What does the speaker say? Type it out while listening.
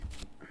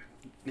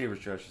Neighbors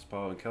Trash is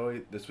Paul and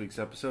Kelly. This week's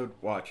episode,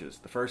 Watches.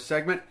 The first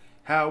segment,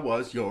 How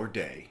Was Your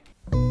Day?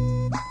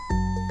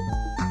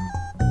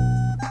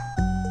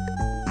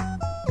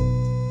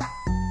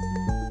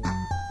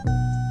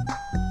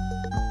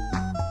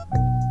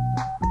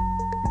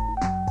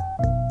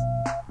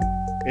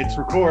 It's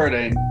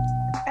recording.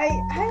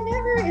 I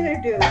never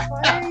introduced.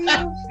 Why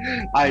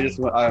are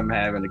you I'm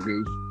having a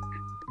goof.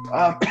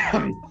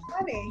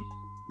 funny?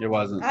 It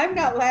wasn't. I'm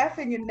not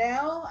laughing, and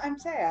now I'm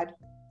sad.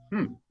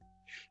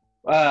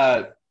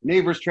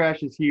 Neighbors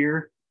Trash is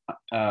here.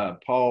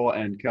 Paul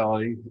and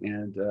Kelly.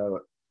 And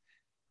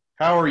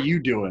how are you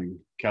doing,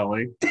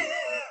 Kelly?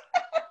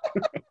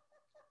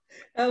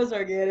 That was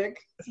organic.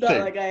 It's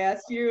not like I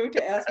asked you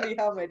to ask me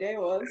how my day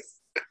was.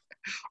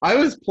 I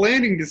was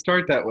planning to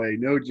start that way,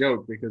 no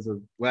joke, because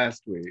of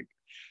last week.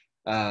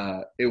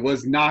 It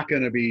was not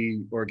going to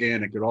be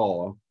organic at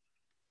all,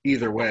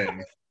 either way.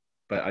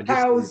 But I just.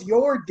 How's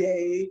your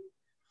day?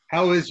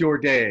 How is your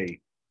day?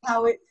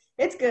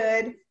 It's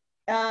good.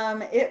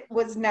 It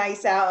was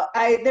nice out.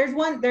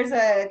 There's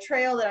a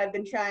trail that I've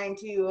been trying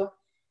to.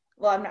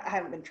 Well, I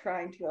haven't been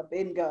trying to. I've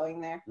been going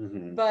there,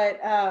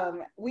 but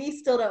we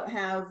still don't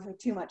have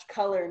too much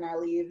color in our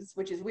leaves,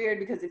 which is weird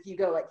because if you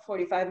go like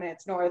 45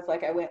 minutes north,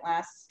 like I went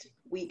last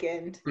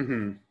weekend,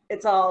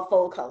 it's all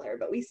full color,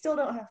 but we still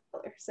don't have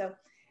color. So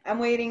I'm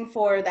waiting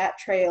for that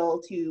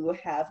trail to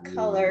have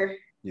color.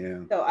 Yeah.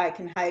 So I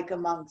can hike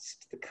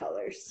amongst the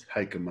colors.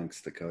 We're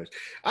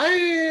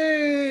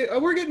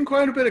getting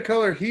quite a bit of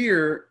color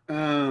here.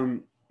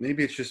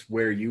 Maybe it's just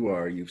where you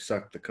are. You've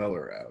sucked the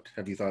color out.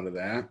 Have you thought of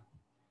that?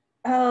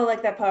 Oh,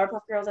 like that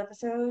Powerpuff Girls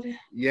episode?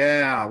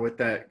 Yeah, with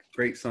that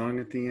great song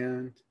at the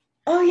end.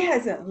 Oh, yeah.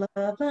 Is it love,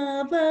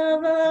 love, love,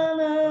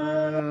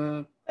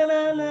 love,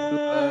 love,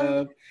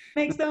 love,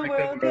 makes the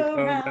world go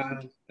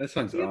round. That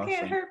song's You awesome.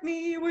 can't hurt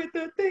me with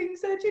the things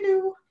that you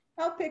do.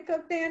 I'll pick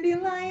up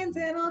dandelions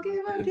and I'll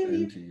give them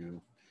to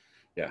you.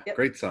 Yeah, Yep.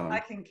 great song. I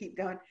can keep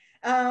going.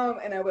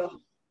 And I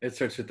will. It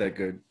starts with that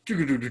good. Yeah,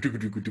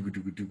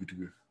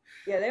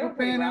 they were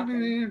pretty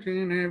rocking.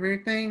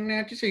 Everything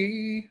that you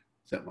see.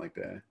 Something like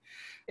that.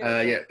 It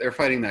was Yeah, they're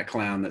fighting that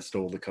clown that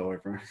stole the color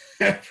from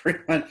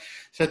everyone.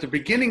 So at the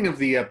beginning of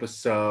the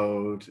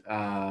episode,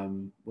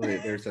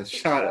 there's a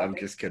shot. I'm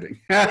just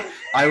kidding.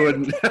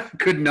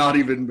 Could not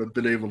even have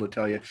been able to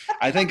tell you.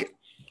 I think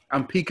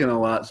I'm peaking a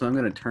lot, so I'm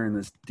going to turn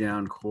this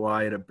down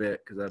quite a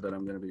bit because I bet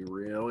I'm going to be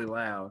really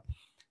loud.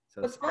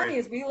 So What's funny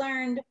is we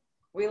learned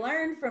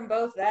from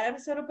both that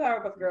episode of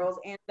Powerpuff Girls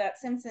and that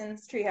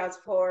Simpsons Treehouse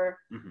 4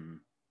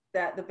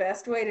 that the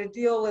best way to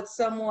deal with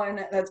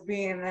someone that's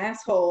being an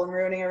asshole and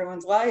ruining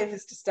everyone's life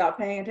is to stop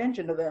paying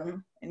attention to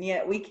them. And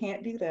yet we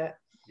can't do that.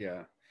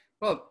 Yeah.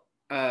 Well,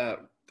 I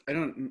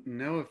don't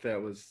know if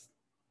that was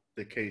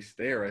the case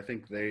there. I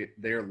think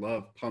their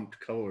love pumped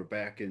color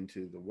back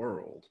into the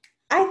world.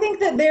 I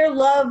think that their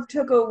love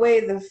took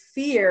away the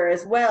fear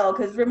as well.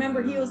 Because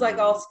remember, he was like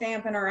all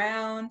stamping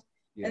around.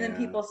 Yeah. And then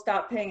people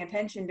stopped paying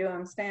attention to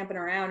him stamping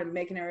around and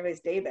making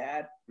everybody's day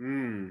bad.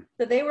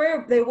 So they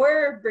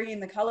were bringing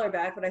the color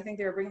back, but I think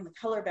they were bringing the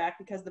color back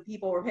because the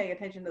people were paying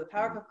attention to the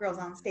Powerpuff Girls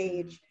on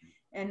stage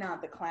and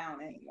not the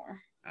clown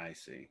anymore. I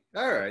see.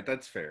 All right,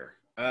 that's fair.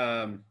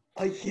 Yeah,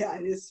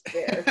 it is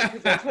fair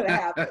because that's what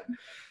happened.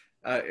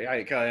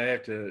 I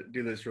have to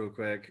do this real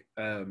quick.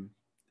 I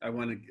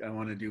want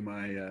to do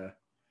my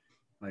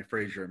my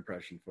Frasier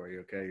impression for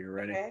you. Okay, you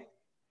ready? Okay.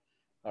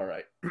 All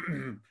right.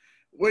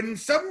 When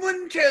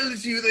someone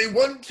tells you they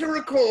want to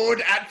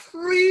record at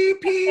 3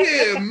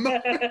 p.m.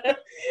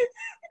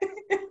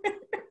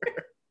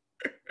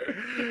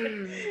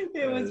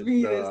 It was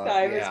me this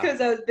time. It's because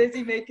I was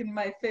busy making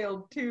my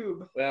failed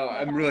tube. Well,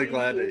 I'm really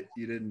glad that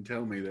you didn't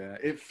tell me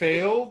that. It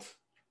failed?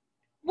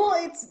 Well,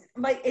 it's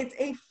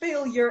a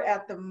failure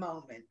at the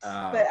moment.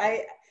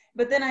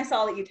 But then I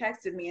saw that you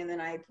texted me and then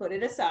I put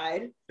it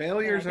aside.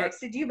 Failures I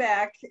texted you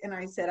back and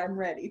I said, I'm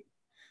ready.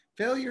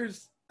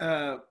 Failures,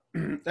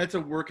 that's a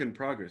work in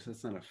progress.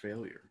 That's not a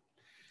failure.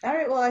 All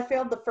right, well, I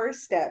failed the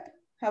first step.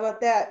 How about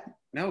that?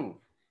 No.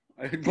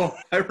 I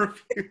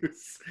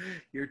refuse.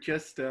 You're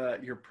just,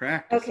 you're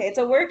practicing. Okay, it's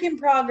a work in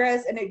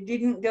progress, and it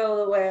didn't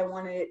go the way I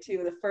wanted it to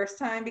the first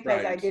time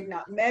because I did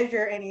not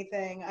measure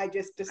anything. I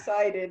just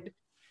decided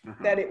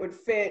that it would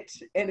fit,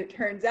 and it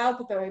turns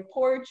out that my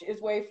porch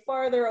is way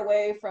farther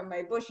away from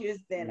my bushes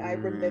than I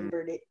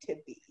remembered it to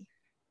be.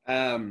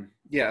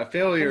 Yeah, a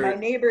failure. And my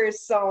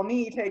neighbors saw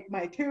me take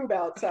my tube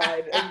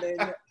outside and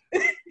then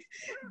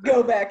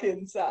go back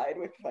inside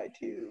with my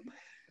tube.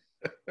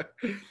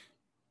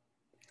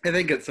 I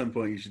think at some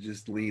point you should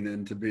just lean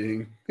into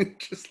being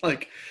just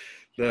like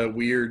the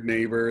weird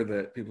neighbor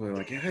that people are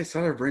like, yeah, I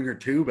saw her bring her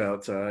tube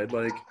outside.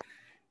 Like,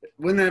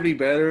 wouldn't that be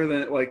better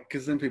than like,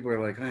 because then people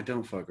are like, I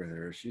don't fuck with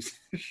her.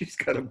 She's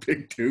got a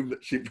big tube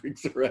that she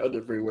brings around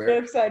everywhere.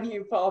 Joke's on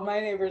you, Paul. My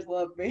neighbors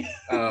love me.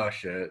 Oh,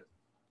 shit.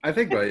 I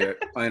think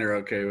mine are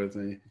okay with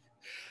me.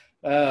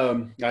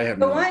 I have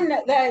The no one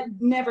idea. that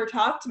never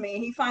talked to me,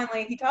 he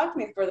talked to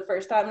me for the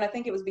first time, and I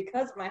think it was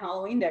because of my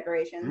Halloween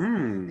decorations.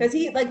 Because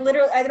he like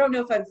literally, I don't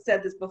know if I've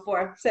said this before.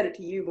 I've said it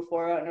to you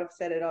before. I don't know if I've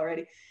said it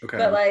already.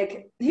 But Okay.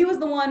 like he was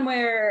the one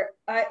where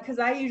because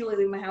I usually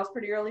leave my house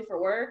pretty early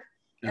for work,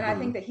 and I Uh-huh.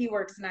 think that he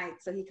works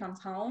nights, so he comes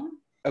home.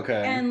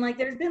 Okay. And like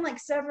there's been like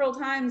several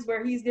times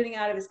where he's getting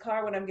out of his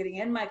car when I'm getting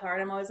in my car,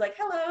 and I'm always like,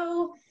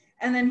 hello.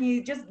 And then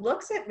he just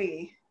looks at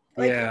me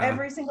like Yeah.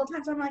 every single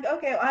time. So I'm like,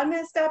 okay, well, I'm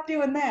gonna stop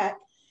doing that.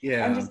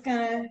 I'm Yeah. just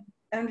gonna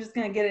I'm just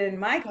gonna get in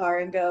my car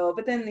and go.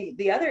 But then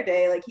the other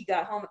day, like he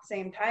got home at the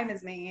same time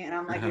as me, and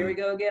I'm like, here Uh-huh. we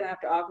go again. I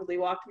have to awkwardly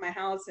walk to my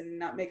house and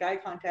not make eye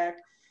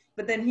contact.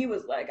 But then he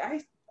was like,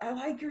 I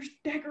like your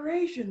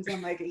decorations.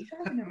 I'm like, are you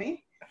talking to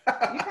me?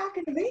 Are you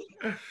talking to me?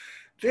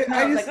 And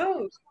I I was like, just,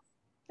 oh,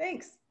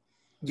 thanks.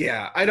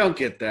 yeah, I don't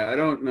get that. I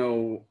don't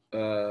know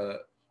that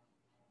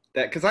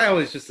because I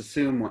always just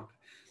assume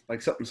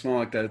like something small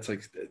like that. It's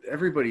like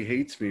everybody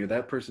hates me or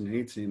that person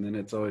hates me, and then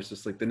it's always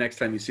just like the next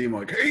time you see him,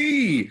 like,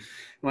 hey, I'm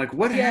like,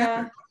 what Yeah.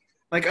 happened?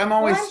 Like I'm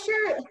Well, I'm always,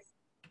 sure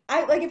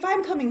I like if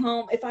I'm coming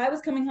home, if I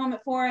was coming home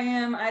at 4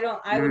 a.m., I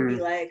wouldn't be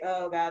mm, like,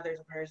 oh God, there's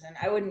a person.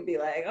 I wouldn't be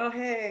like, oh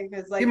hey,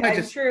 because he like might I'm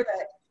just, sure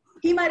that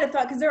he might have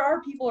thought because there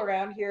are people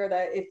around here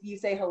that if you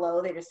say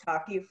hello, they just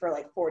talk to you for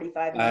like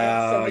 45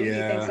 minutes. So oh maybe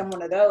he thinks yeah. I'm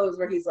one of those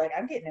where he's like,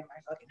 I'm getting in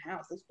my fucking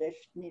house. This bitch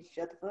needs to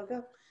shut the fuck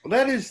up. Well,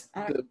 that is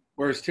I don't, the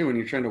worst too when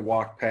you're trying to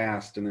walk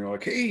past and they're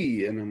like,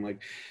 hey, and I'm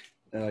like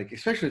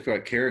especially if you're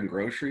like carrying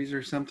groceries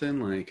or something,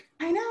 like,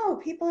 I know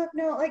people have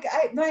no like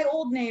my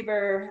old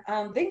neighbor.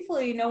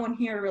 Thankfully, no one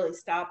here really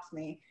stops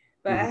me.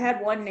 But I mhm.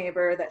 had one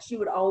neighbor that she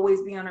would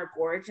always be on her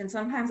porch, and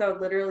sometimes I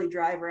would literally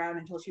drive around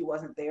until she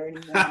wasn't there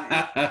anymore.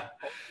 And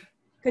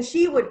because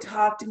she would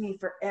talk to me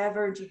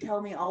forever, and she'd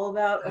tell me all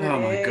about her Oh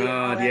my day and all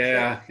God, that shit.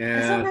 yeah,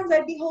 And yeah. sometimes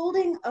I'd be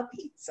holding a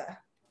pizza,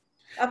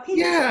 a pizza.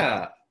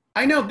 Yeah,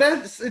 I know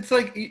that's it's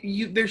like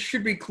there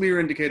should be clear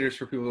indicators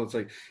for people. It's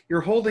like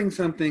you're holding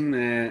something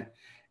that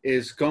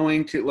is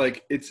going to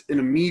like it's an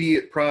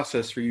immediate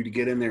process for you to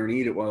get in there and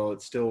eat it while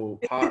it's still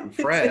hot and It's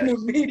an fresh.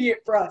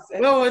 immediate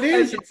process. Well, it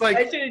is. It's I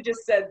like should have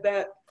just said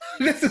that.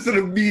 this is an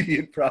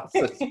immediate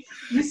process.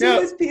 You see Yeah,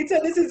 this pizza?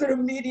 This is an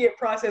immediate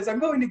process. I'm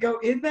going to go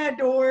in that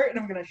door and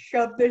I'm going to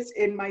shove this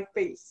in my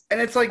face.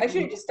 and it's like I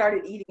should have just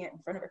started eating it in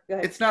front of her. Go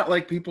ahead. it's not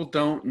like people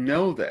don't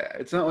know that.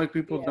 It's not like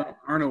people Yeah.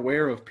 aren't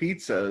aware of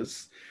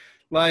pizzas.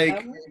 Like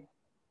Um,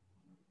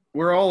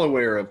 we're all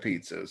aware of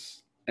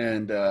pizzas.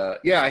 And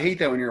yeah, I hate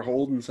that when you're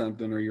holding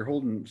something or you're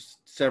holding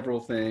several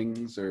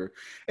things, or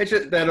it's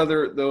just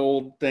the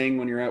old thing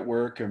when you're at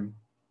work and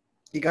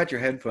you got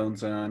your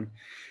headphones on.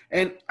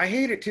 And I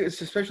hate it too.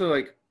 It's especially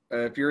like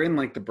if you're in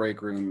like the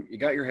break room, you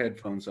got your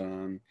headphones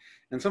on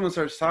and someone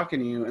starts talking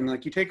to you and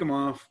like you take them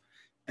off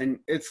and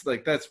it's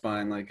like, that's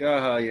fine. Like,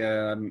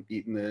 yeah, I'm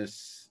eating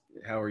this.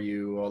 How are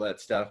you? All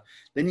that stuff.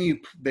 Then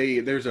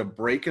there's a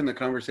break in the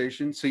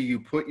conversation. So you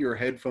put your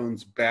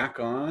headphones back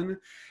on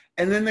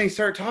and then they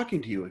start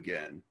talking to you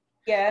again.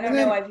 yeah, I And don't know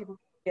then why people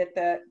get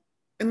that.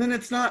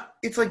 it's not,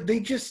 it's like they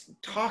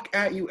just talk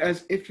at you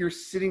as if you're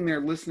sitting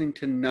there listening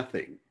to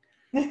nothing.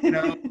 You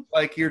know,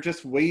 like you're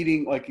just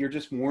waiting, like you're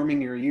just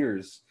warming your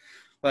ears.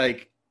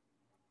 Like,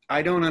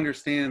 I don't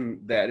understand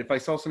that. If I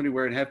saw somebody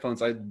wearing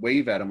headphones, I'd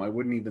wave at them. I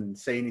wouldn't even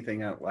say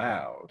anything out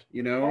loud,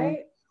 you know?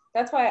 Right?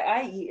 That's why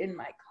I eat in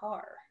my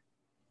car.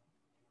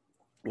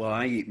 Well,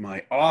 I eat in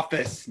my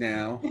office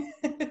now.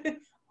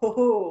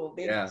 Oh,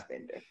 big Yeah.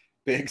 spender.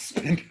 Big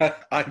spend.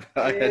 I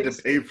had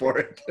to pay for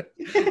it.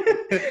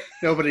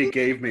 Nobody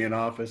gave me an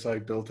office. I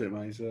built it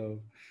myself.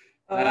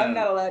 I'm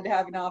not allowed to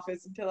have an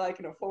office until I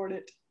can afford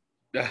it.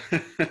 Got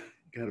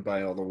to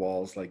buy all the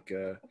walls. Like,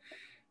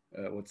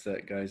 what's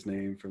that guy's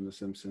name from The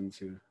Simpsons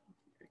who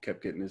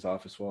kept getting his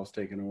office walls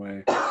taken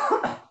away?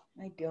 I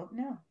don't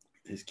know.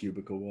 His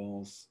cubicle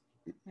walls.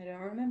 I don't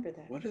remember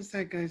that. What is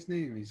that guy's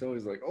name? He's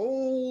always like,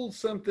 oh,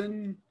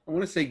 something. I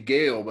want to say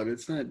Gale, but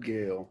it's not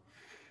Gale.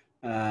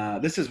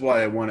 This is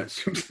why I wanted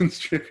Simpsons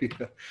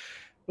trivia.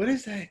 What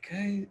is that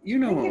guy? You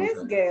know, I think it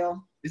is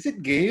Gail. Is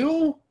it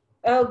Gale?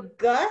 Oh,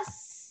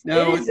 Gus?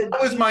 No, It is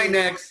that was my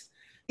next.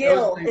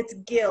 Gil. It's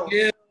Gil.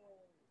 Gil.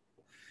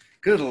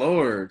 Good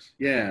Lord.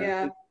 Yeah.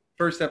 Yeah. The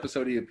first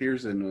episode he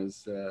appears in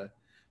was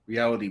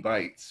Reality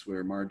Bites,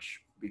 where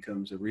Marge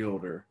becomes a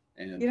realtor.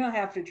 And You don't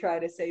have to try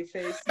to save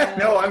face now.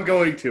 no, I'm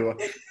going to.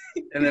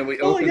 And then we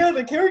Oh open. yeah,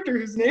 the character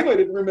whose name I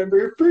didn't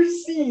remember.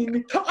 First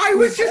scene. I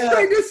was just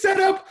trying to set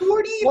up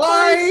 45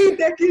 why.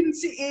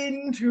 seconds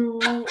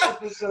into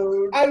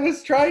episode. I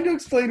was trying to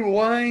explain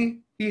why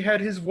he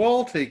had his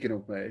wall taken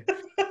away.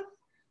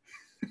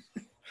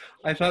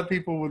 I thought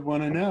people would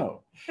want to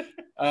know.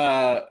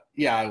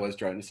 Yeah, I was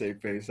trying to save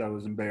face. I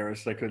was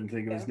embarrassed. I couldn't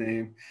think of his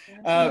name.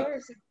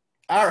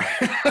 All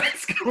right,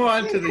 let's go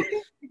on to the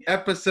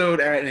episode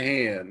at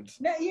hand.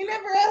 No, you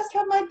never asked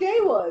how my day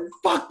was.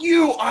 Fuck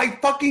you! I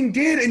fucking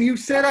did, and you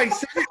said I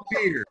said it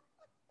weird.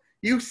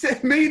 You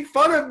made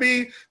fun of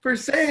me for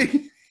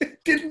saying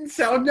it didn't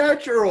sound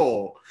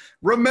natural.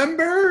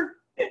 Remember?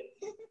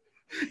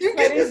 You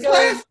did this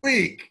last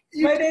week.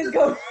 My day's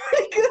going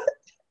pretty good.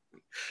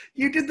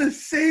 You did the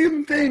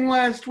same thing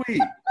last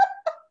week.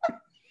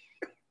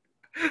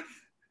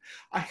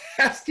 I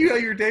asked you how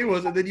your day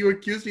was, and then you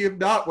accused me of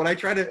not when I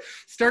try to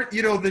start,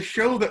 the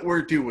show that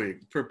we're doing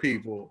for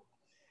people.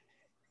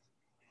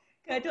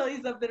 Can I tell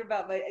you something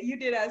about you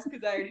did ask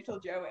because I already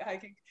told you I went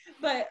hiking,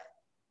 but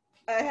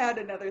I had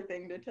another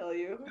thing to tell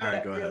you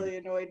that really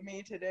annoyed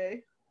me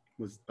today.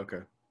 Okay.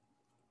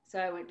 So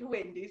I went to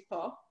Wendy's,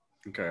 Paul.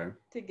 Okay.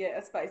 To get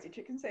a spicy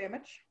chicken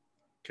sandwich.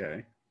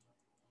 Okay.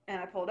 And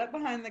I pulled up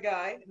behind the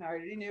guy, and I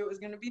already knew it was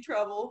going to be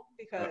trouble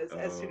because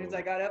as soon as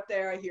I got up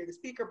there, I hear the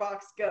speaker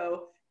box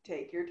go,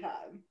 "Take your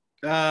time."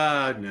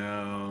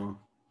 No.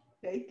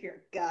 Take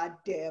your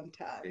goddamn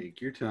time. Take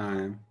your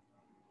time.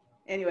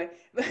 Anyway,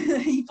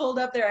 he pulled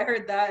up there. I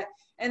heard that.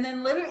 And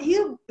then literally,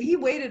 he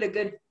waited a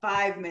good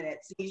 5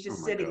 minutes. He's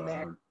just sitting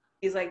there.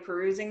 He's like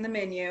perusing the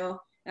menu.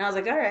 And I was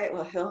like, all right,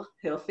 well,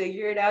 he'll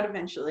figure it out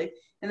eventually.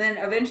 And then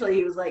eventually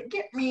he was like,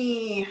 get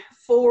me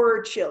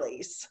 4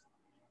 chilies.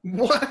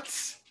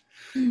 What?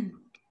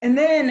 And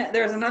then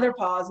there's another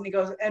pause, and he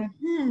goes, and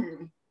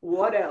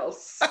what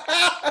else?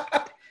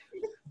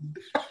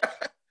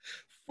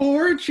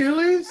 4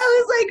 chilies?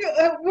 I was like,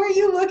 were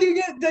you looking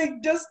at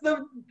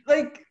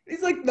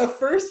he's like, the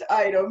first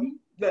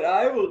item that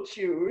I will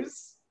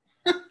choose.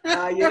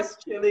 Yes,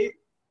 chili.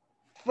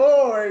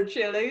 4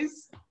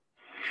 chilies.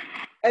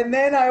 And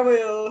then I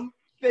will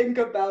think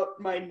about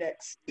my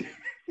next.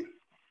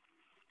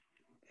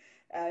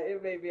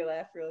 It made me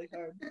laugh really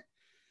hard.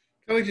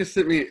 Kelly just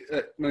sent me,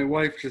 my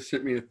wife just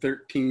sent me a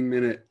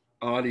 13-minute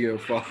audio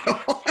file.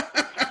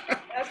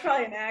 That's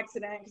probably an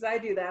accident because I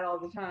do that all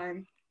the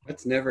time.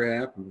 That's never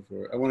happened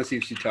before. I want to see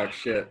if she talks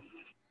shit.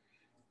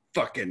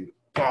 Fucking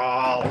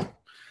ball.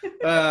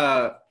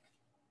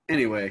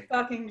 Anyway.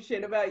 Talking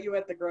shit about you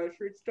at the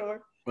grocery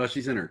store? Well,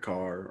 she's in her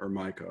car, or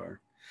my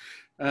car.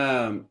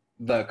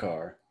 The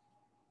car.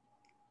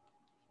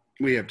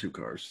 We have 2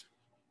 cars.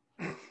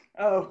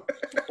 Oh,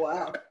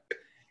 wow.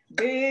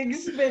 Big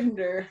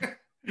spender.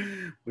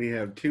 We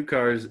have 2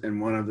 cars, and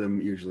one of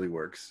them usually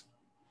works.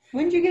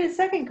 When did you get a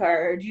second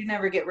car, or did you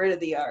never get rid of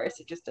the Yaris?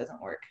 It just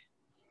doesn't work.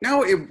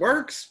 No, it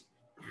works.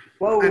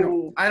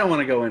 Whoa. I don't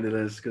want to go into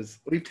this because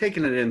we've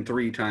taken it in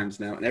 3 times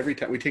now, and every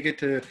time we take it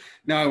to,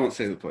 no, I won't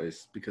say the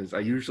place because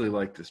I usually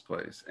like this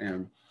place.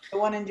 And the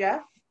one in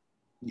Jeff?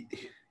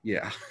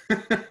 Yeah.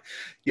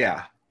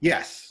 Yeah.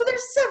 Yes. So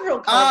there's several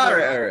cars. All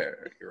right.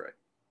 You're right.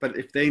 But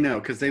if they know,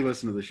 because they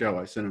listen to the show,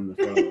 I sent them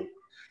the photo.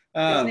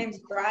 His name's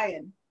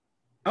Brian.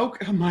 Oh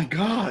my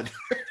God.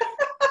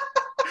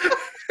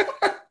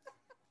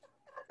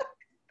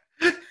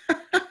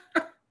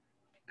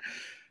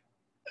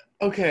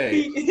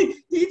 Okay.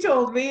 He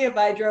told me if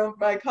I drove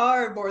my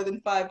car more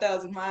than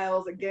 5,000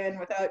 miles again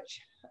without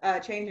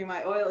changing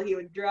my oil, he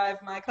would drive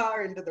my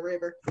car into the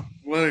river.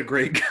 What a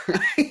great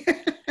guy.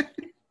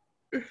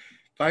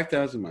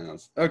 5,000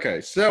 miles. Okay,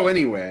 so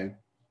anyway.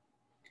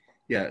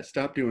 Yeah,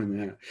 stop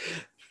doing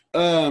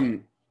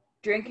that.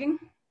 Drinking?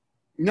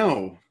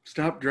 No,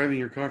 stop driving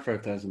your car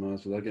 5,000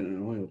 miles without getting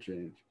an oil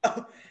change.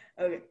 Oh,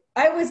 okay.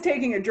 I was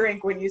taking a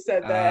drink when you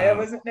said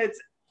that.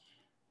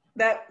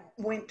 That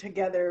went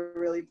together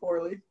really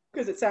poorly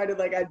because it sounded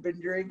like I'd been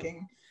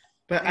drinking.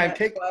 But that's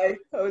why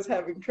I was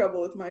having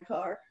trouble with my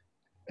car.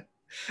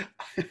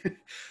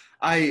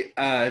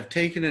 I've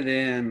taken it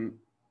in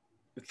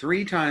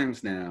 3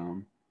 times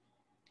now,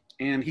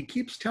 and he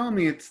keeps telling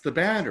me it's the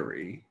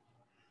battery.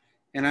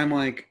 And I'm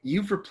like,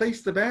 you've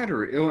replaced the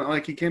battery.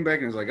 Like, he came back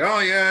and was like, oh,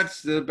 yeah,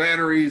 it's the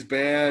battery's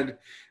bad.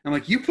 I'm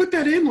like, you put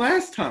that in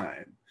last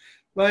time.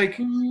 Like,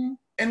 and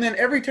then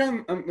every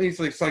time, he's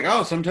like, it's like,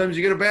 oh, sometimes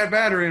you get a bad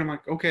battery. And I'm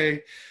like,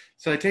 okay.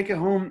 So I take it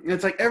home. And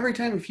it's like every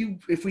time,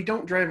 if we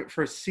don't drive it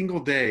for a single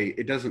day,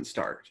 it doesn't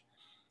start.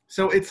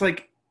 So it's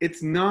like,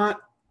 it's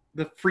not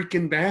the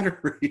freaking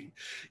battery,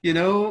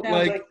 Sounds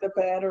like the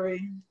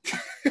battery.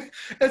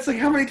 It's like,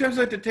 how many times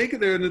I have to take it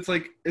there? And it's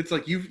like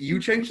you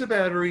change the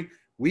battery.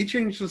 We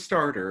changed the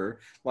starter.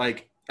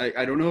 Like,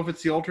 I don't know if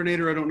it's the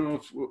alternator. I don't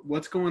know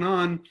what's going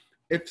on.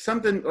 If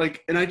something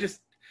like, and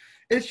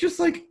it's just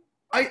like,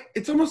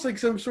 it's almost like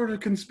some sort of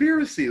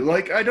conspiracy.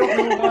 Like, I don't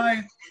know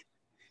why.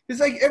 It's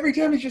like every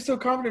time he's just so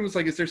confident. It's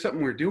like, is there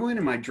something we're doing?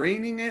 Am I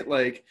draining it?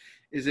 Like,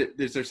 is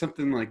there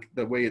something like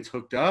the way it's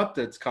hooked up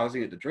that's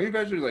causing it to drain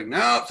faster? He's like,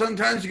 no,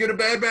 sometimes you get a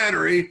bad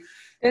battery.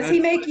 Does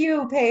he make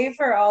you pay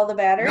for all the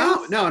batteries?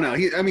 No.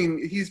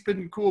 He's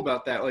been cool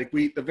about that. Like,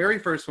 the very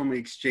first one we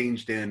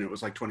exchanged in, it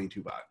was like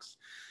 $22.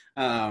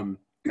 And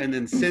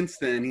then since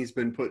then he's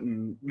been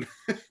putting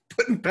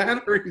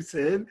batteries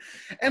in,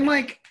 and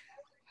like,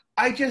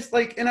 I just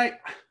like, and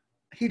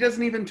he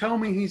doesn't even tell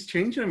me he's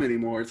changing them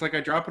anymore. It's like I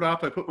drop it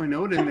off, I put my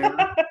note in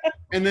there,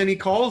 and then he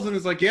calls and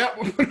is like, yeah,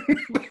 we're putting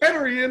the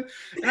battery in.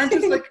 And I'm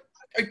just like,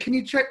 can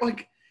you check,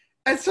 like,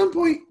 at some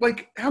point,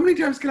 like, how many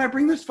times can I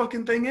bring this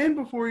fucking thing in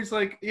before he's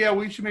like, yeah,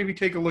 we should maybe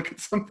take a look at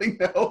something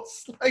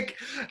else? Like,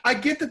 I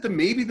get that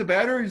maybe the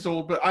battery's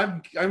old, but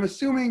I'm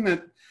assuming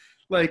that,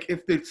 like,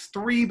 if it's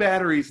 3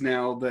 batteries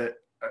now that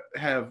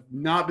have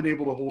not been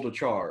able to hold a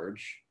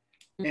charge,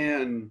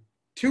 and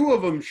 2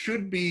 of them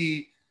should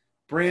be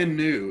brand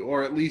new,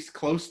 or at least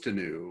close to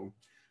new.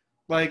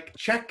 Like,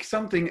 check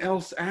something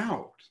else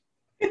out.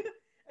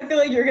 I feel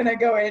like you're going to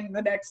go in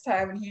the next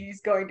time and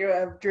he's going to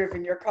have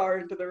driven your car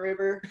into the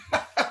river.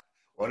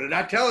 What did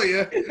I tell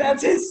you?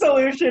 That's his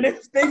solution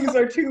if things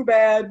are too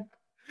bad.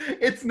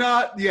 It's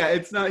not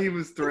he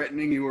was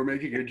threatening you or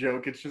making a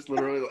joke. It's just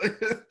literally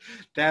like,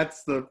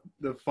 that's the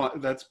fun,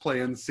 that's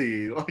plan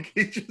C. Like,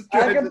 he just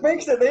I can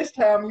fix it this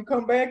time. You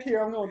come back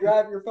here, I'm going to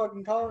drive your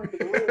fucking car into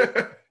the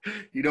river.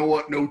 You know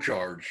what? No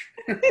charge.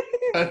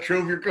 I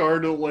drove your car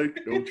to the lake,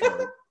 no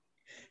charge.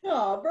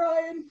 Aw,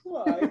 Brian,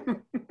 why?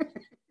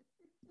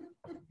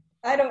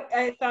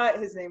 I thought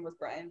his name was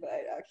Brian, but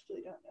I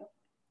actually don't know.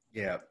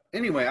 Yeah.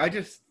 Anyway, I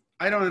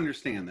don't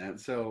understand that.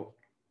 So,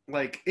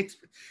 like, it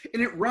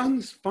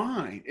runs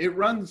fine. It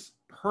runs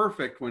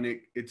perfect when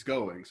it's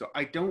going. So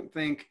I don't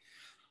think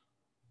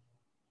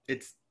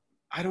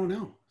I don't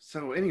know.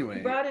 So anyway.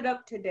 You brought it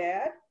up to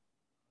Dad?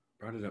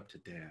 Brought it up to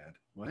Dad.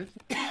 What?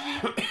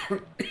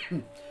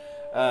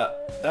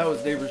 That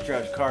was Neighbors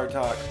Trash Car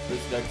Talk.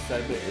 This next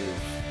segment is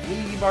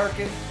Flea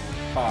Market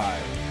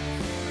 5.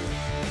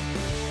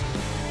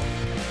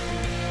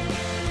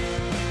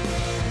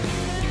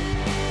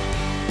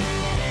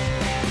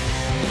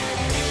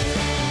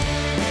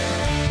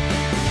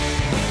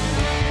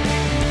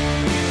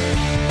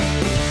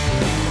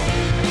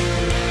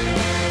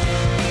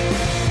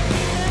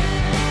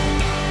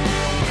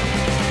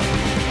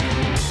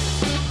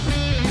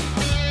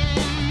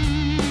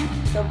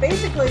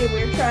 Basically,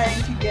 we're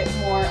trying to get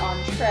more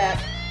on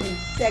track in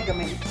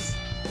segments.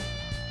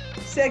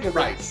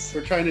 Right.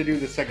 We're trying to do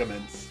the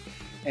segments.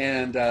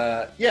 And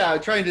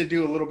trying to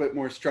do a little bit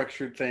more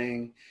structured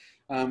thing.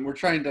 We're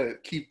trying to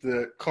keep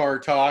the car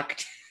talk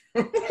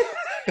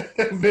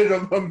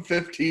minimum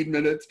 15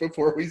 minutes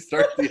before we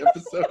start the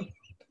episode.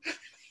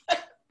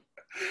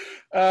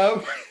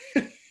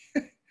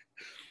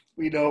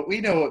 We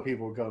know what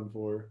people come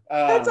for.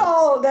 That's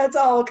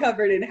all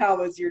covered in How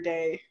Was Your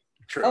Day?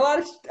 True. A lot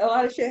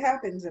of shit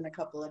happens in a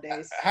couple of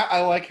days. I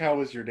like How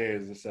Was Your Day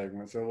as a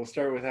segment. So we'll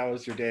start with How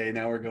Was Your Day.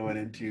 Now we're going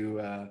into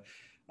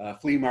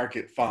Flea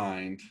Market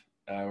Find,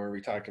 where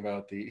we talk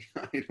about the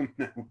item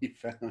that we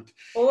found.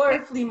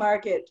 Or Flea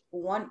Market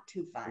Want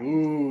to Find.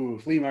 Ooh,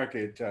 Flea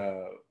Market.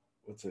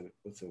 What's a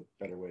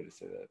better way to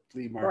say that?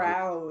 Flea Market.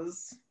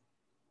 Browse.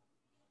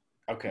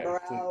 Okay.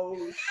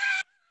 Browse.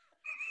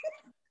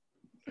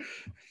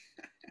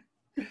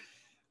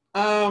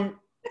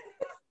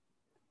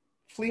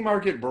 Flea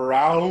Market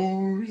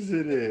Browse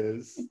it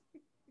is.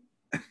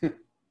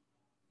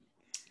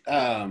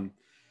 But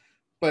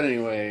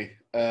anyway,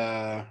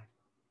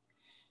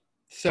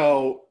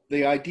 so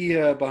the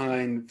idea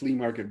behind Flea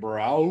Market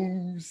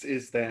Browse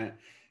is that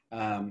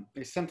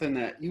it's something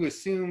that you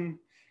assume.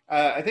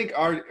 I think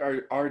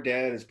our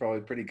dad is probably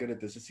pretty good at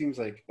this. It seems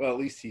like, well, at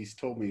least he's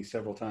told me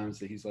several times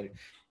that he's like,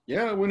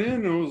 yeah, I went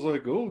in and I was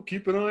like, oh,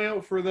 keep an eye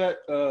out for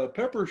that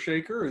pepper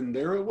shaker, and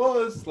there it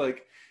was.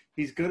 Like,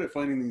 he's good at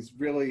finding these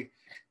really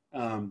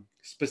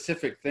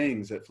specific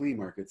things at flea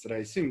markets that I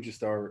assume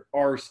just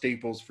are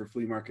staples for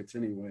flea markets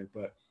anyway.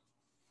 But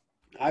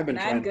I'm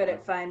good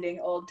at finding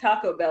old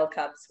Taco Bell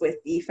cups with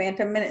the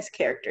Phantom Menace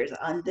characters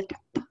on the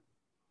top.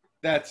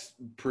 That's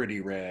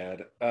pretty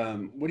rad.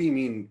 What do you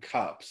mean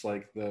cups?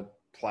 Like the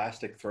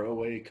plastic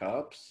throwaway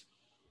cups?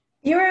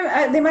 They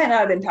might not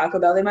have been Taco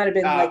Bell. They might have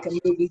been like a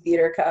movie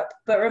theater cup.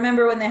 But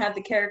remember when they had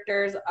the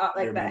characters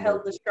that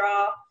held the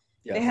straw?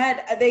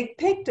 Yes. They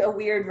picked a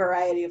weird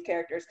variety of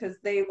characters because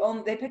they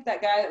picked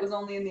that guy that was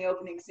only in the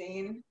opening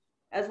scene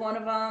as one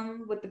of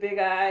them with the big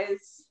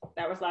eyes.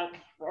 That was like,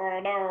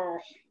 oh no,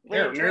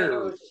 we're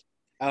traitors.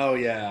 Oh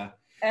yeah.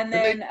 And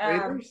then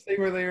they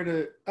were there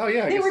to. Oh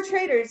yeah. They were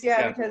traitors,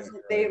 because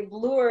they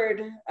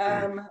lured.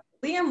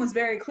 Liam was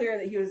very clear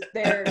that he was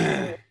there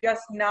to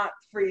just not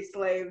free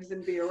slaves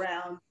and be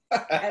around.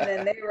 And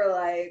then they were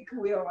like,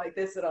 we don't like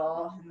this at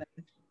all. And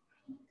then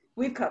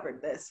we've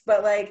covered this,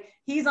 but like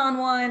he's on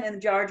one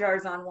and Jar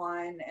Jar's on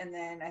one, and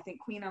then I think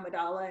Queen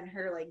Amidala and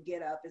her like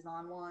get up is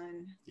on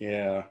one.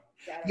 Yeah,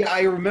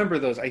 I remember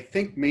those. I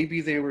think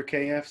maybe they were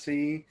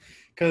KFC,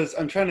 because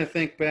I'm trying to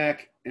think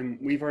back, and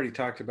we've already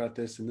talked about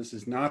this, and this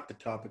is not the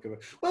topic of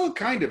it. Well, it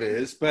kind of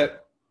is,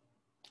 but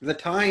the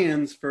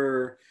tie-ins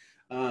for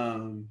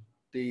so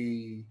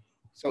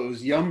it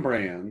was Yum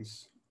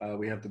Brands.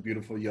 We have the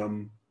beautiful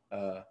Yum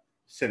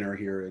Center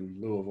here in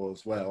Louisville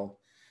as well.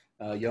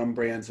 Yum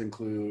Brands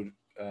include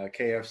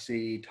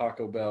KFC,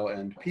 Taco Bell,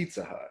 and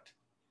Pizza Hut.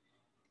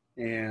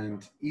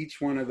 And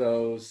each one of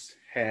those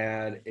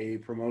had a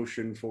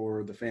promotion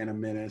for the Phantom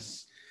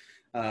Menace,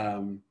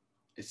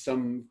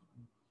 some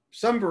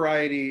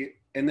variety,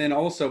 and then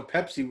also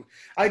Pepsi.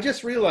 I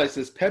just realized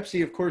this.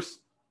 Pepsi, of course,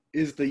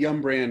 is the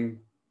Yum brand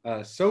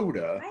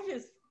soda.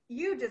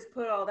 You just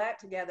put all that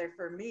together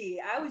for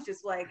me. I was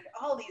just like,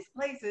 all these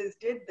places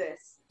did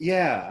this.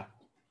 Yeah.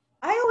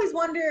 I always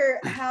wonder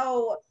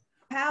how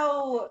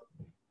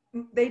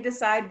they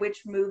decide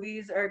which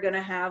movies are going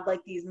to have like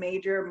these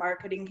major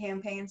marketing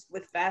campaigns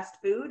with fast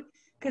food,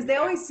 because they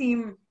always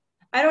seem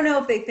I don't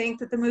know if they think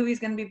that the movie's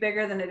going to be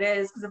bigger than it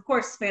is, because of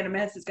course Phantom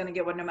Menace is going to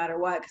get one no matter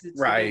what, because it's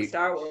the big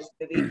Star Wars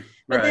movie.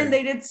 But then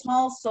they did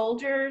Small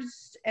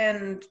Soldiers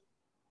and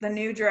the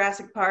new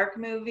Jurassic Park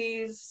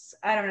movies.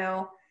 I don't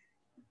know.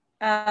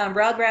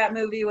 Rugrat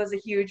movie was a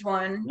huge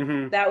one.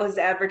 Mm-hmm. That was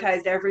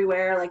advertised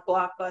everywhere, like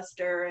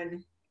Blockbuster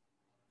and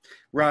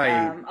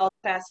all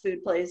the fast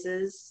food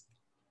places.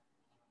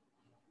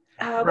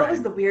 What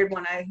was the weird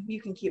one?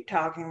 You can keep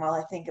talking while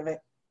I think of it.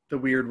 The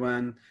weird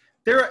one.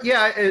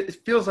 It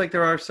feels like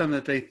there are some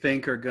that they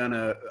think are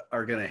gonna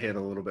hit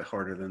a little bit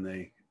harder than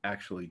they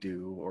actually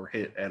do, or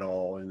hit at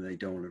all, and they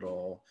don't at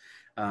all.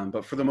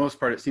 But for the most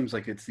part, it seems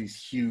like it's these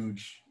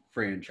huge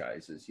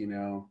franchises, you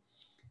know.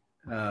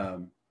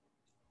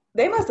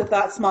 They must have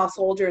thought Small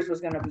Soldiers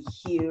was going to be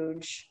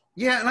huge.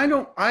 Yeah,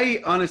 and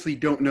I honestly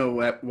don't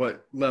know at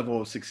what level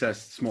of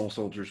success Small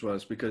Soldiers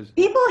was, because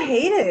people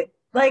hate it.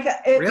 Like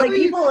really? Like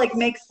people like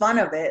make fun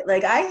of it.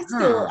 Like I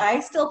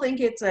still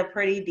think it's a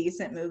pretty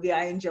decent movie.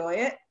 I enjoy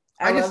it.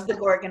 I love the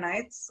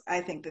Gorgonites.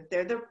 I think that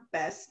they're the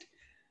best.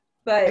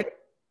 But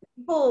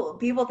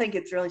people think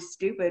it's really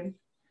stupid.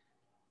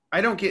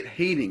 I don't get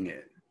hating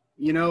it.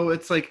 You know,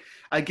 it's like,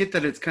 I get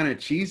that it's kind of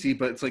cheesy,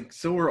 but it's like,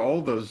 so are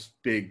all those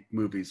big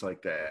movies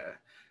like that.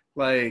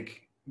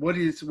 Like, what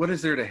is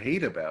there to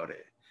hate about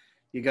it?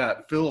 You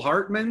got Phil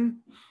Hartman,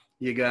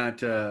 you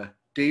got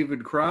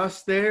David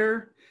Cross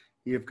there,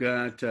 you've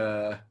got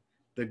the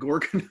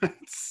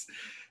Gorgonites,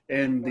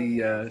 and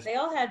they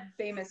all had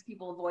famous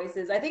people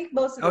voices. I think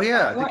most of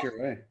I think you're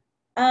right.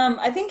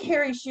 I think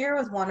Harry Shearer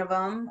was one of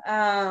them.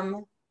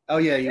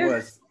 He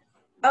was.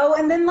 Oh,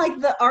 and then like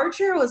the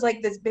Archer was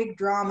like this big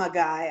drama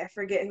guy. I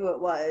forget who it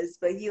was,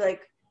 but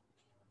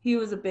he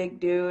was a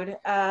big dude.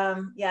 I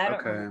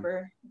don't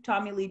remember.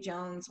 Tommy Lee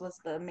Jones was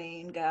the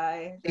main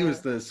guy. He was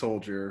the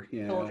soldier.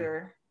 Yeah.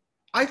 Soldier.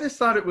 I just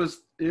thought it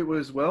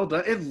was well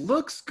done. It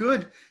looks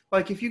good.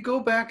 Like if you go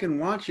back and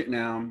watch it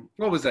now,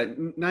 what was that,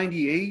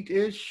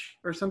 98-ish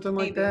or something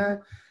like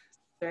that?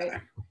 Right.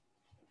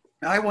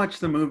 I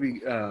watched the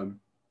movie.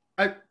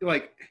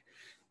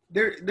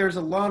 There's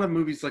a lot of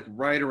movies like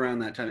right around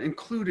that time,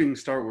 including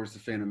Star Wars: The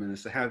Phantom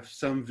Menace, that have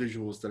some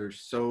visuals that are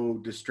so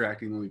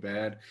distractingly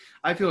bad.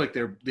 I feel like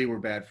they were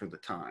bad for the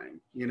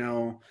time, you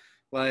know?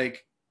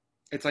 Like,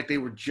 it's like they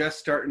were just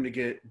starting to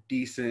get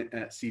decent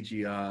at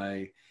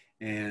CGI,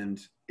 and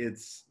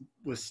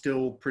was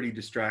still pretty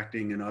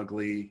distracting and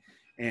ugly,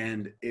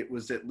 and it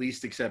was at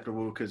least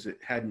acceptable because it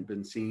hadn't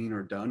been seen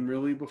or done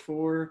really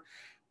before.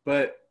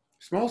 But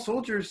Small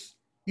Soldiers,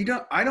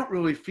 I don't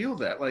really feel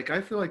that. Like, I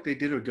feel like they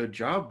did a good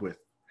job with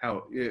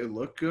how it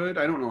looked good.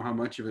 I don't know how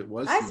much of it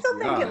was I still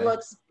think it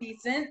looks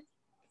decent.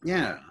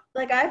 Yeah.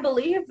 Like, I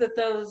believe that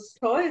those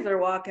toys are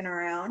walking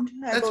around.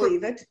 I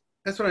believe it.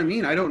 That's what I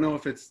mean. I don't know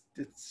if it's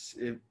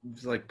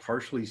like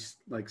partially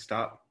like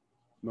stop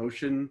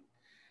motion,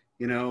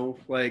 you know,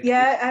 like.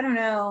 Yeah, I don't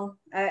know.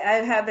 I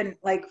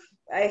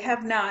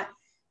have not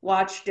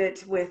watched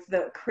it with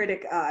the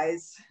critic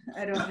eyes.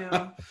 I don't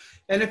know.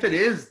 And if it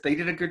is, they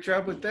did a good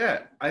job with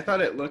that. I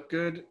thought it looked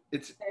good.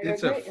 It's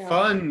a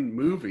fun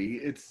movie.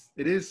 It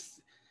is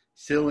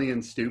silly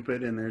and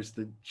stupid, and there's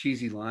the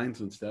cheesy lines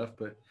and stuff,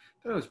 but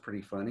that was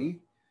pretty funny.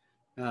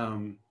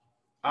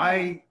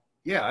 I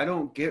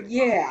don't get.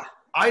 Yeah.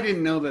 I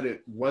didn't know that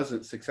it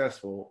wasn't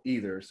successful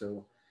either,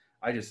 so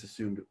I just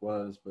assumed it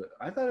was. But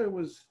I thought it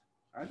was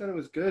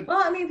good.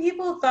 Well, I mean,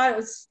 people thought it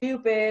was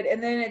stupid,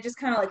 and then it just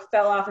kind of like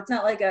fell off. It's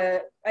not like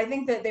I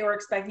think that they were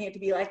expecting it to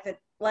be like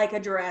a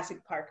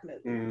Jurassic Park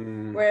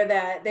movie, where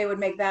that they would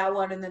make that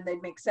one and then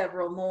they'd make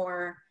several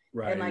more,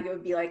 and like it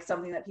would be like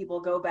something that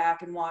people go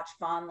back and watch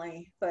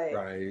fondly. But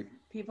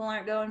people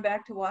aren't going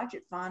back to watch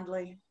it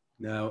fondly.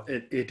 No,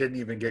 it didn't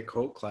even get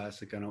cult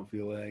classic. I don't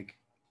feel like.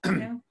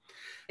 No.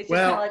 It's just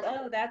kind of like,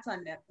 oh, that's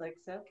on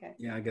Netflix. Okay.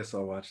 Yeah, I guess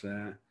I'll watch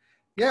that.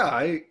 Yeah,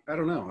 I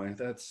don't know.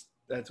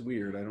 That's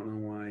weird. I don't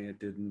know why it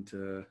didn't.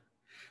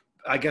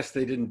 I guess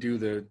they didn't do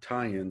the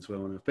tie-ins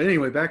well enough. But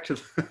anyway, back to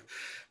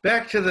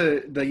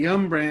the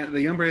Yum brand.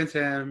 The Yum brands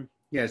had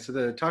So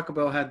the Taco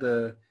Bell had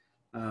they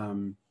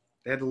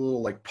had the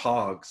little like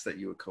pogs that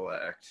you would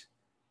collect,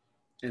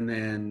 and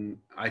then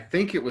I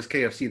think it was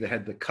KFC that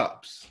had the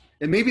cups,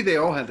 and maybe they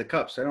all had the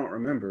cups. I don't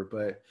remember,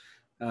 but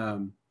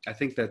I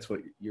think that's what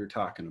you're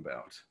talking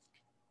about.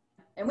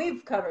 And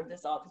we've covered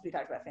this all because we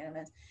talked about Phantom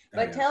Menace.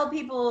 But tell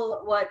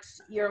people what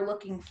you're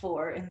looking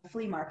for in the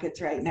flea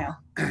markets right now.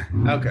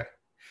 Okay.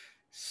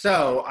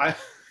 So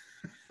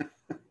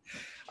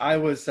I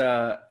was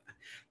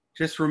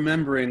just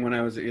remembering when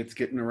it's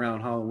getting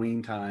around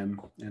Halloween time,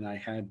 and I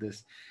had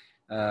this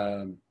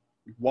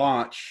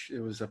watch. It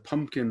was a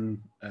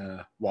pumpkin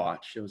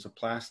watch. It was a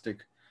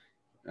plastic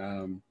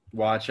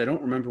watch. I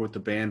don't remember what the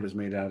band was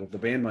made out of. The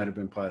band might have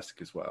been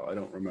plastic as well. I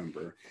don't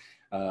remember.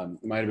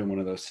 It might have been one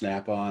of those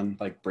snap-on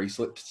like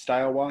bracelet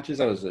style watches.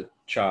 I was a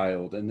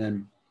child, and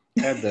then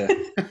had the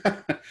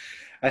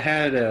it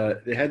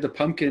had the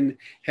pumpkin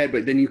head,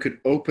 but then you could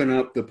open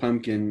up the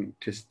pumpkin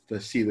to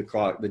see the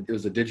clock. It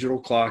was a digital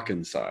clock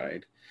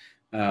inside,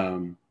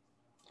 and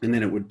and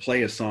then it would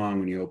play a song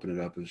when you open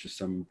it up. It was just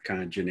some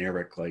kind of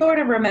generic, like. Sort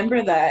of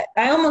remember that.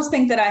 I almost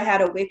think that I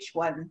had a witch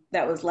one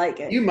that was like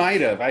it. You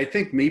might have. I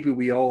think maybe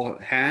we all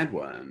had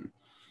one.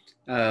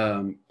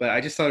 But I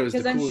just thought it was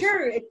because the I'm coolest.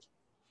 sure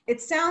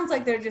it sounds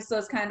like they're just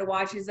those kind of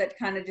watches that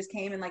kind of just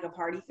came in like a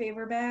party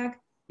favor bag.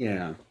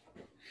 Yeah.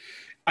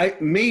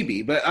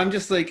 Maybe, but I'm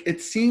just like,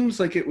 it seems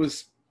like it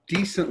was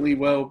decently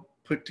well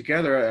put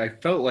together. I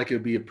felt like it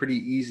would be a pretty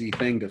easy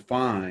thing to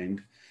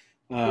find.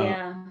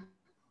 Yeah.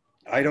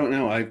 I don't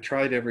know. I've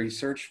tried every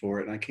search for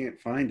it and I can't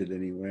find it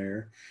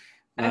anywhere.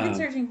 I've been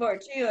searching for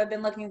it too. I've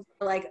been looking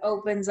for like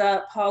opens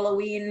up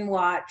Halloween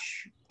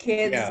watch,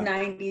 kids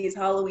 90s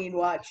Halloween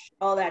watch,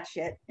 all that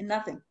shit, and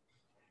nothing.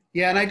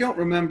 Yeah, and I don't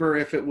remember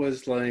if it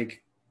was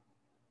like,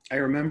 I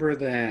remember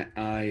that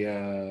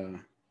I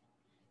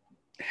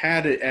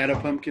had it at a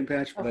pumpkin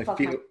patch, but I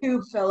feel my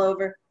tube fell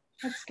over.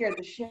 That scared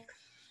the shit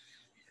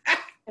out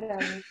of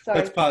me. Sorry.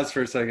 Let's pause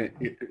for a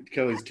second.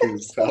 Kelly's tube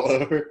fell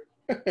over.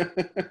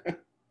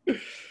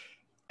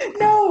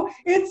 No,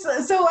 it's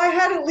so I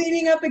had it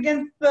leaning up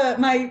against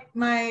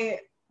my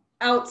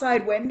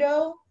outside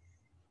window,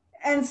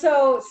 and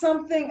so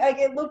something like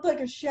it looked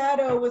like a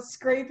shadow was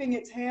scraping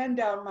its hand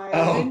down my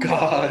window.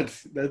 God,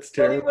 that's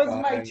terrifying. But it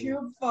was my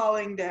tube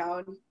falling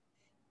down.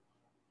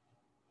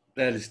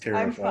 That is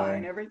terrifying. I'm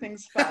fine.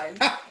 Everything's fine.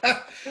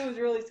 It was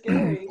really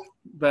scary.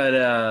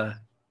 But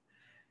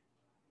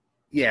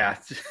yeah.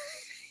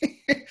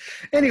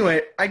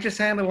 Anyway, I just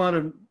had a lot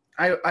of.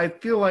 I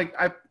feel like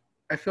I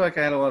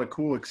had a lot of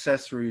cool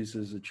accessories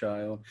as a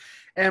child,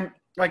 and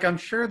like I'm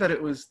sure that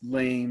it was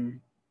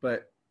lame,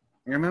 but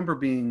I remember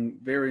being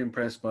very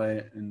impressed by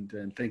it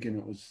and thinking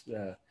it was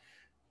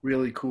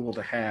really cool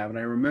to have. And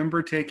I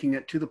remember taking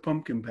it to the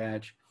pumpkin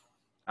patch.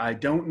 I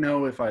don't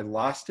know if I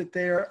lost it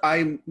there.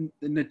 I'm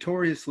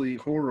notoriously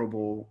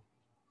horrible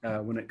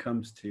when it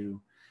comes to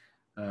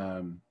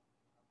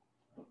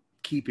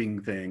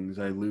keeping things.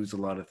 I lose a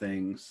lot of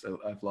things.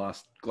 I've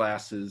lost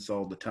glasses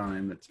all the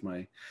time. That's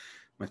my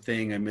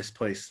thing. I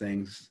misplace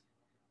things.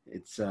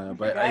 It's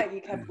but you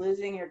kept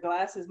losing your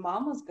glasses.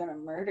 Mom was gonna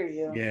murder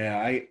you.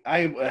 Yeah,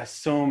 I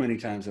so many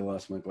times I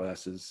lost my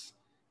glasses.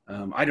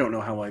 I don't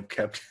know how I've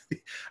kept.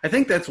 I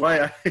think that's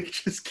why I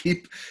just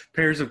keep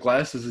pairs of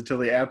glasses until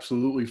they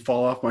absolutely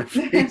fall off my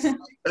face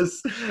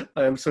because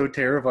I'm so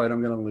terrified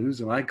I'm gonna lose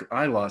them.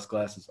 I lost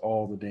glasses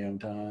all the damn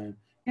time.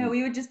 Yeah,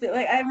 we would just be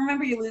like, I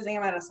remember you losing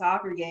them at a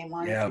soccer game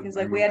once because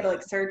like we had to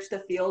like search the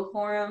field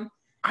for them.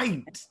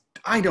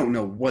 I don't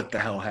know what the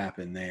hell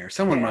happened there.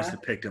 Someone must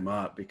have picked them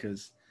up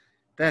because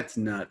that's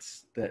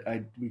nuts that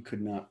we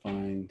could not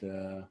find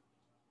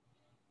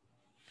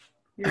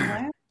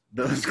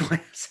those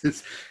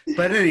glasses.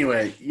 But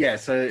anyway,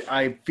 yes,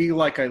 I feel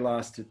like I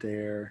lost it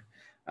there.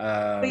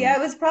 But yeah, it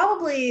was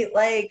probably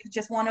like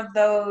just one of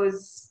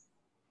those.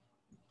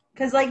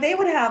 Because, like, they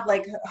would have,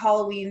 like,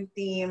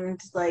 Halloween-themed,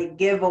 like,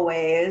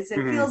 giveaways.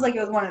 It feels like it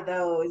was one of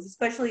those,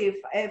 especially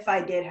if I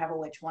did have a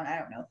witch one. I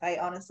don't know if I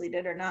honestly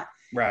did or not.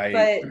 Right.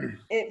 But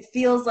it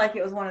feels like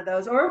it was one of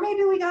those. Or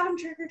maybe we got them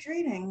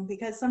trick-or-treating,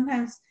 because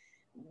sometimes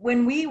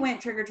when we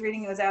went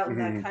trick-or-treating, it was out in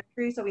the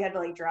country, so we had to,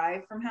 like,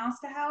 drive from house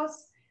to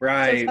house.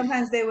 Right. So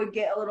sometimes they would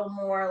get a little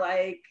more,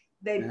 like,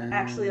 they'd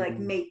actually, like,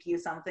 make you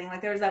something.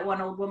 Like, there was that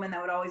one old woman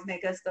that would always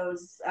make us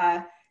those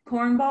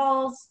corn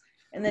balls,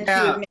 and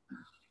then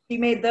she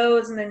made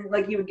those, and then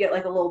like you would get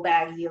like a little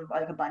baggie of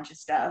like a bunch of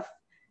stuff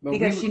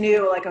because she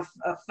knew like a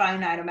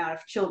finite amount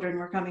of children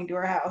were coming to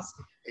her house.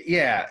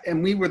 Yeah,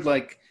 and we would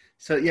like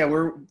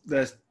we're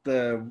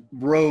the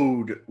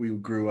road we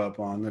grew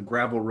up on, the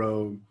gravel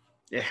road.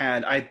 It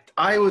had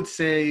I would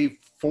say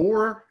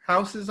 4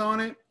 houses on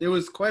it. It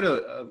was quite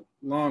a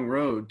long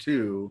road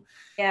too.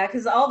 Yeah,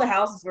 because all the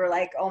houses were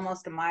like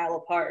almost a mile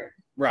apart.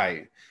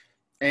 Right,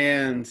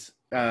 and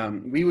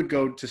we would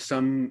go to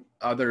some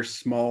other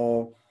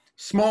small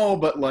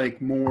but like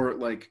more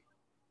like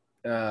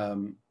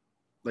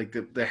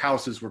the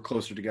houses were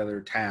closer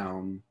together,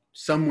 town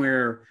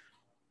somewhere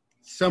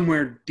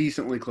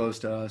decently close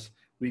to us.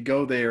 We'd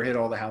go there, hit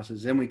all the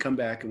houses, then we come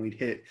back and we'd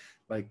hit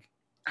like,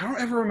 I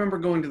don't ever remember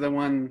going to the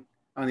one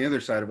on the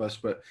other side of us,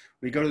 but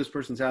we go to this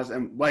person's house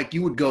and like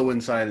you would go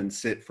inside and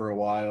sit for a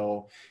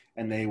while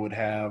and they would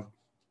have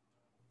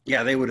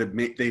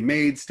they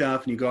made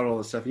stuff and you got all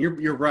this stuff and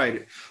you're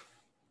right.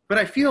 But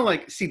I feel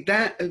like,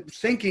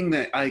 thinking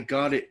that I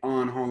got it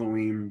on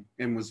Halloween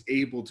and was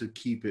able to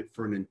keep it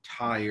for an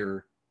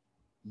entire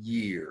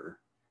year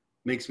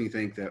makes me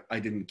think that I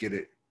didn't get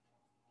it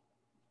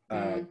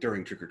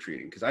during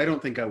trick-or-treating. Because I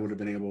don't think I would have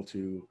been able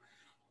to,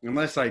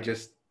 unless I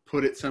just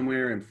put it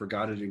somewhere and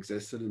forgot it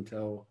existed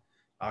until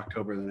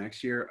October the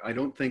next year, I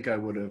don't think I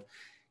would have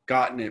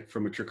gotten it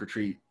from a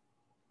trick-or-treat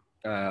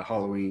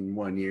Halloween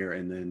one year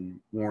and then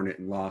worn it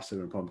and lost it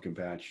in a pumpkin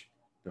patch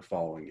the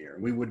following year.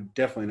 We would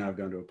definitely not have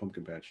gone to a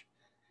pumpkin patch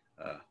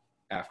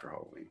after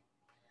Halloween.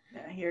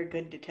 Yeah, you're a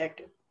good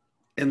detective.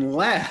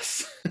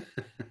 Unless.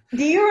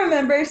 Do you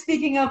remember,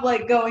 speaking of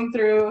like going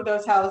through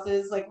those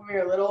houses like when we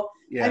were little?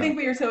 Yeah. I think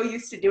we were so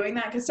used to doing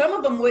that because some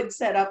of them would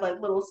set up like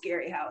little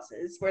scary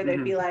houses where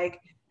they'd be like,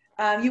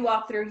 you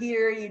walk through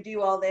here, you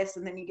do all this,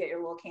 and then you get your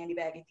little candy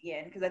bag at the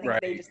end. Because I think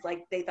Right. they just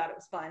they thought it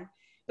was fun.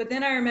 But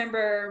then I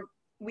remember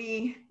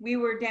we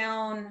were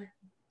down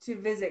to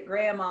visit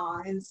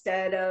grandma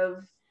instead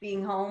of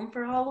being home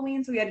for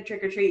Halloween, so we had to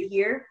trick or treat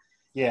here.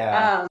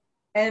 Yeah.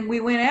 And we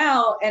went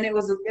out, and it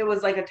was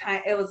like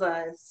it was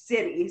a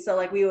city, so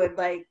like we would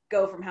like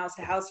go from house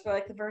to house for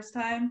like the first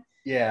time.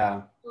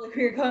 Yeah. Like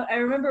I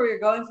remember we were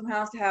going from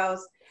house to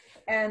house,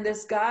 and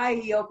this guy,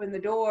 he opened the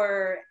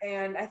door,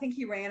 and I think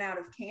he ran out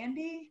of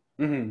candy.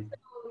 Mm-hmm.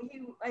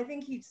 So I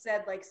think he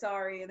said like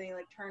sorry, and then he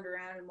like turned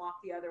around and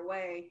walked the other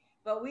way.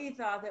 But we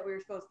thought that we were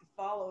supposed to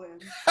follow him.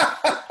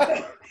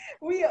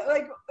 We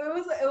like it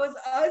was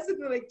us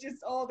and like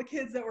just all the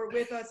kids that were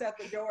with us at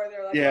the door.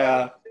 They're like,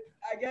 Yeah. oh,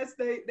 I guess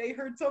they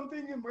heard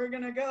something and we're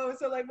gonna go.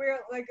 So like we're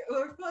like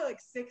there's probably like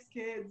 6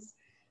 kids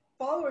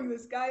following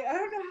this guy. I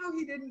don't know how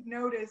he didn't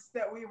notice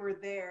that we were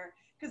there,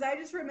 because I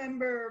just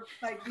remember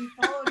like we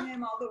followed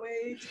him all the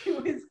way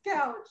to his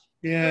couch.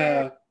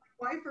 Yeah.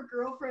 My wife or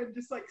girlfriend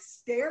just like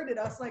stared at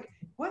us like,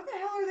 what the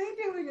hell are they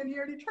doing in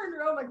here? And he turned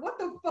around like, what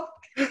the fuck?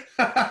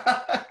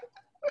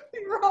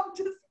 We were all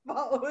just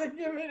following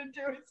him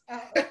into his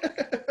house.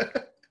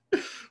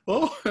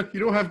 Well, you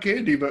don't have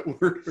candy, but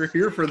we're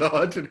here for the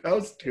haunted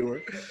house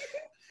tour.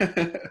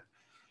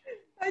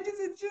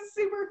 It's just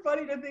super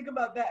funny to think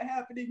about that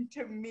happening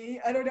to me.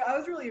 I don't know. I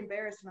was really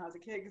embarrassed when I was a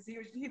kid because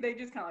they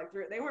just kind of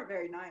like they weren't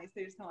very nice.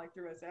 They just kind of like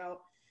threw us out.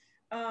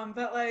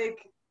 But like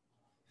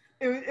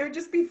it would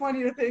just be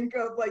funny to think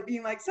of like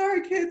being like,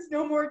 sorry kids,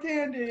 no more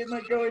candy, and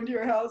like go into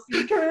your house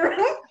and you turn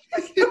around,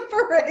 a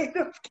parade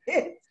of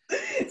kids.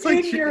 It's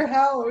like in your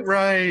house.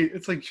 Right.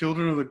 It's like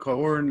Children of the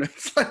Corn.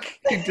 It's like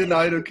you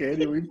denied a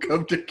candy, we've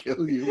come to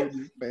kill you and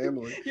your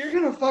family. You're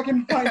gonna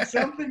fucking find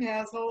something,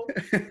 asshole.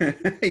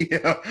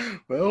 Yeah.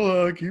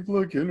 Well, keep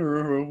looking,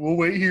 or we'll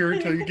wait here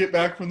until you get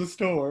back from the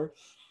store.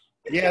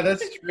 Yeah,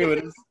 that's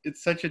true.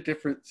 It's such a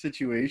different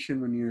situation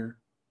when you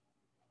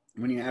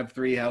have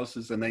 3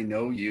 houses and they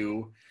know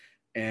you,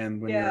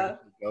 and when you're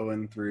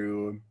going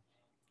through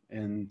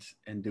and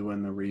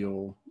doing the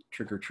real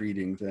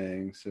trick-or-treating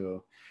thing.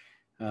 So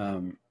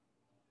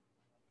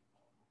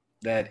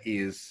that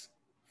is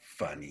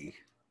funny.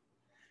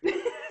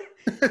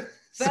 The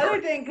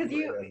other thing, because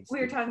we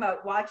were talking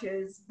about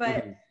watches,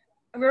 but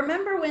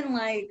remember when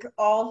like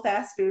all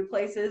fast food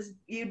places,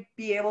 you'd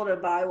be able to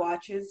buy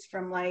watches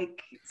from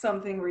like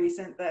something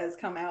recent that has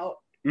come out?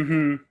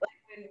 Mm-hmm.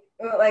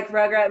 Like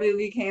Rugrat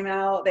movie came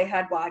out, they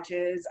had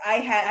watches.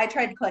 I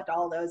tried to collect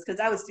all those because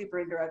I was super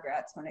into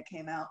Rugrats when it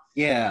came out.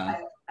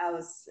 Yeah. I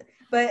was,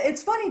 but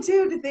it's funny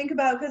too to think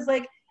about, because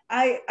like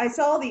I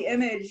saw the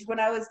image when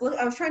I was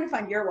trying to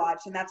find your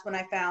watch, and that's when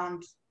I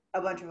found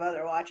a bunch of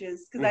other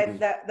watches, because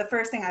the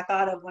first thing I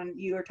thought of when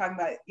you were talking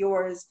about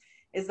yours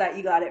is that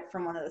you got it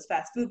from one of those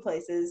fast food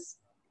places,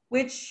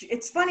 which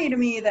it's funny to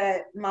me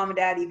that mom and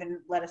dad even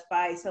let us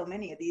buy so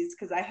many of these,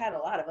 because I had a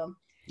lot of them.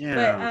 Yeah.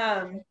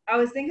 But I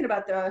was thinking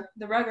about the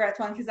Rugrats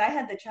one, because I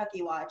had the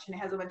Chucky watch and it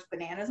has a bunch of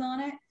bananas on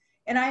it.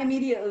 And I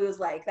immediately was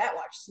like, that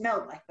watch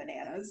smelled like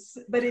bananas.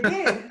 But it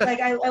did. Like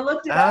I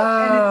looked it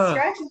up and it's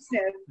scratch and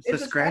sniff.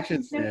 It's a scratch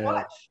and sniff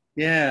watch.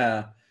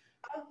 Yeah.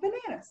 Of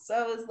bananas. So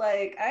I was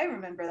like, I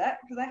remember that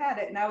because I had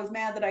it. And I was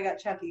mad that I got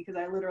Chucky because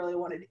I literally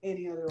wanted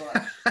any other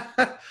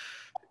watch.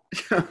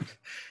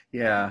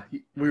 Yeah.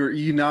 Were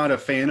you not a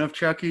fan of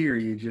Chucky, or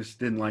you just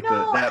didn't like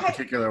that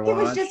particular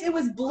watch? It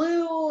was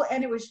blue,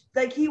 and it was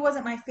like, he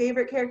wasn't my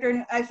favorite character,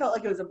 and I felt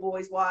like it was a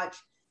boy's watch.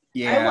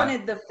 Yeah. I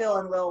wanted the Phil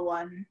and Lil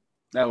one.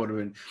 That would have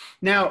been.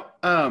 Now,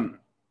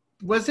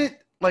 was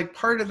it like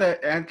part of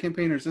that ad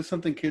campaign, or is this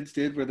something kids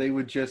did where they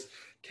would just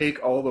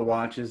take all the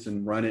watches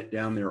and run it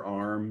down their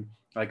arm?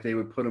 Like they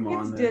would put them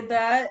on. Kids did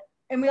that.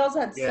 And we also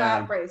had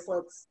slap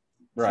bracelets.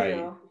 Right.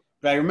 Too.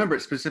 But I remember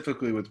it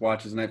specifically with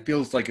watches, and it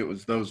feels like it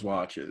was those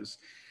watches.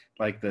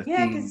 Like the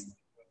theme.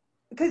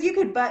 Because you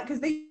could buy, because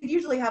they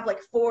usually have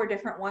like 4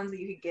 different ones that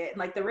you could get. And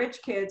like the rich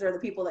kids are the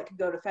people that could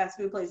go to fast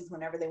food places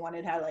whenever they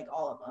wanted, had like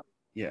all of them.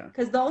 Yeah.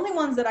 Because the only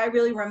ones that I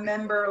really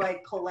remember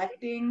like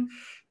collecting,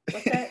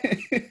 what's that?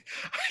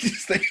 I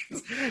just think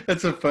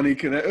that's a funny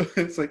connect.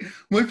 It's like,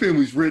 my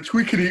family's rich.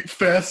 We can eat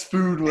fast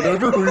food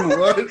whenever we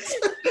want.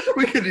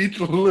 We can eat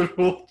the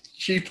little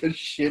cheap and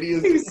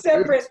shittiest. 2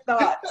 separate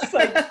thoughts.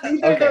 Like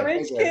either the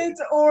rich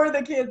kids or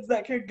the kids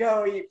that could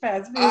go eat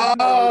fast food.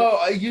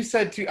 Oh, you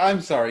said 2.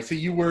 I'm sorry. So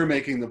you were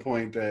making the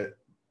point that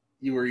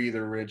you were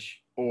either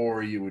rich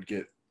or you would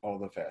get all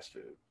the fast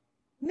food.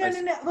 No.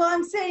 Well,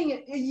 I'm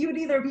saying you would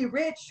either be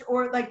rich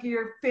or like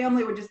your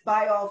family would just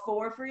buy all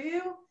 4 for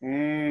you.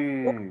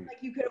 Or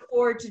like you could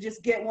afford to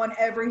just get one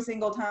every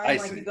single time.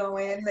 You go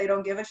in, they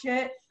don't give a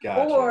shit.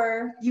 Gotcha.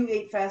 Or you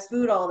ate fast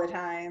food all the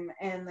time,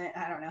 and then,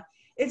 I don't know.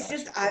 It's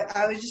just,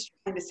 I was just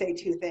trying to say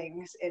 2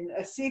 things in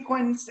a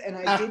sequence, and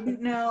I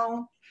didn't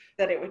know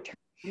that it would turn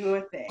into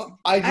a thing.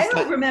 I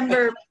don't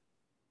remember.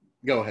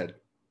 Go ahead.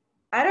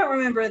 I don't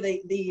remember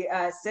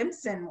the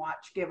Simpson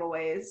watch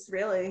giveaways,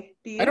 really.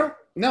 Do you? I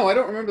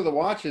don't remember the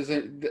watches.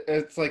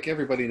 It's like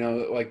everybody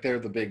knows, like they're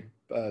the big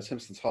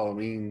Simpsons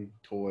Halloween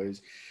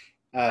toys.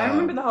 I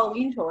remember the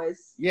Halloween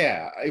toys.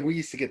 Yeah, we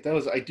used to get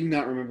those. I do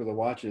not remember the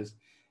watches.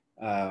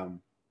 I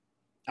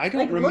don't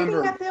like remember.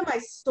 Looking at them, I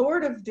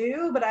sort of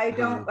do, but I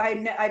don't.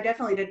 I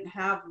definitely didn't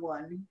have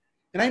one.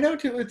 And I know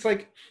too. It's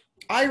like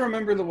I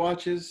remember the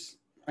watches.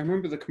 I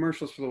remember the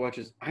commercials for the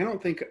watches. I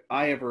don't think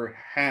I ever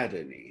had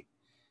any.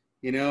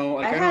 You know,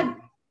 like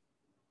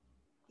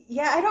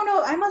Yeah, I don't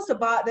know. I must have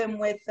bought them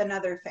with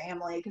another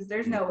family because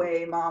there's no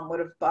way Mom would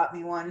have bought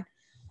me one.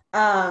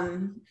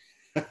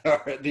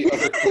 The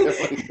other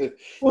family.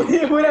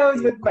 When I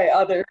was with my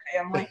other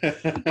family,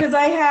 because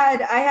I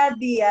had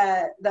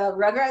the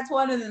Rugrats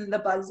one, and then the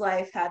Bugs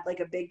Life had like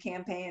a big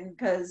campaign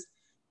because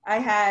I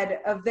had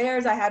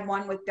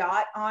one with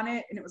Dot on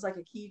it, and it was like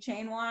a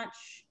keychain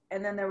watch,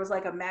 and then there was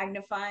like a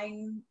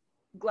magnifying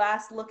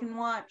glass looking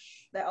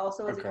watch that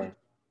also was a key.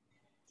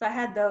 So I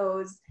had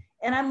those,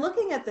 and I'm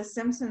looking at the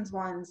Simpsons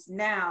ones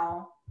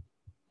now.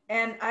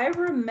 And I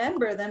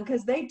remember them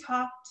because they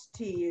talked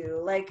to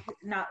you, like,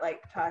 not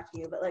like talk to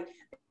you, but like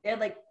they had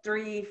like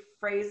 3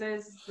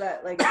 phrases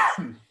that like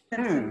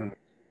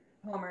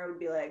Homer would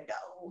be like,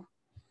 "Dough,"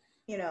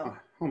 you know.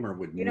 Homer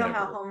would. You know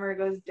how Homer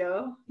goes,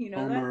 "Dough." You know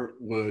Homer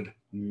would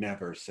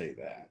never say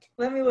that.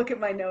 Let me look at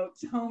my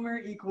notes. Homer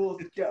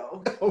equals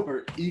dough.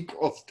 Homer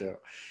equals dough.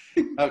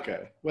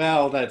 Okay,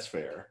 well that's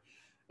fair.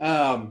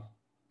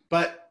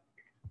 But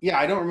yeah,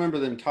 I don't remember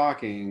them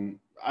talking.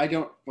 I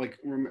don't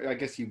I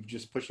guess you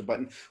just push a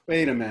button.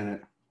 Wait a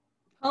minute.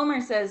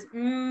 Homer says,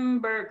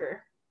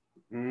 burger.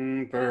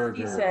 Burger.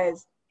 He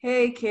says,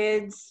 "Hey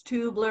kids,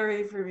 too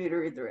blurry for me to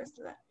read the rest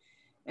of that."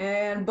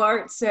 And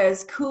Bart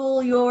says,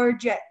 "Cool your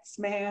jets,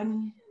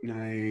 man."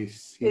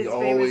 Nice. He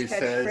always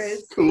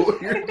says, "Cool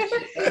your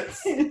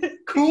jets."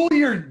 Cool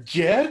your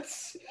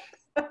jets?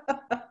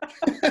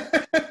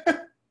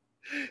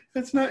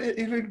 That's not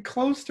even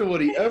close to what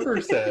he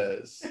ever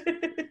says.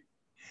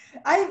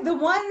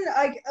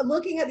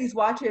 Looking at these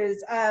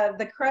watches,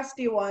 the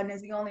crusty one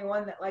is the only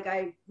one that like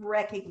I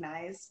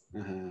recognize.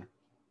 I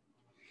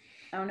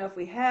don't know if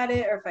we had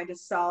it or if I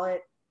just saw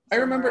it. I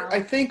remember,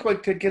 I think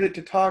like to get it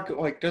to talk,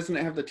 like doesn't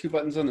it have the 2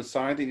 buttons on the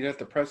side that you have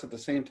to press at the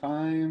same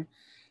time?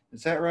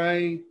 Is that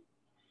right?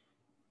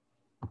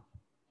 I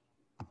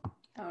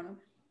don't know.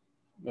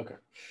 Okay.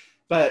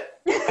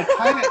 But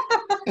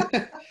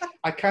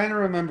I kind of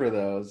remember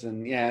those,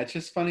 and yeah, it's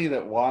just funny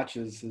that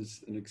watches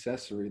is an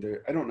accessory.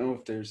 There, I don't know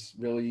if there's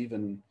really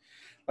even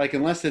like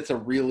unless it's a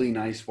really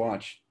nice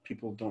watch,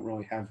 people don't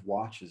really have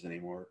watches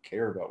anymore.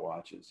 Care about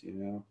watches, you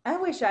know. I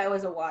wish I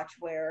was a watch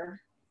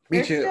wearer.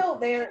 Me too.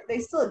 They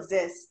still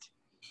exist.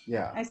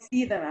 Yeah. I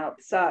see them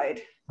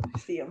outside. I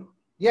see them.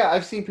 Yeah,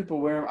 I've seen people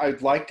wear them.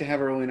 I'd like to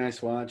have a really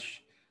nice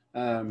watch.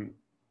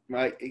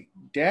 My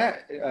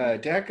dad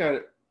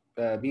got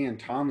me and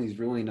Tommy's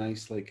really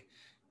nice, like,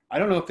 I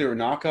don't know if they were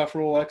knockoff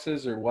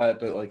Rolexes or what,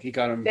 but like he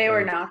got them. They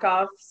were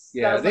knockoffs.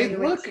 Yeah, they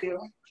look to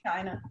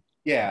China.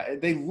 Yeah,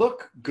 they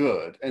look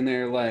good, and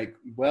they're like,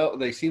 well,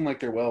 they seem like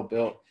they're well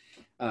built.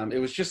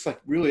 It was just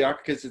like really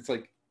awkward because it's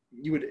like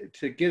you would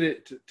to get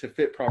it to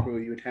fit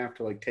properly, you would have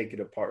to like take it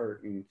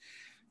apart and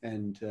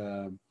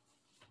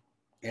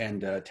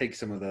take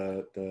some of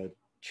the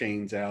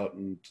chains out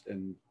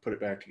and put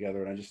it back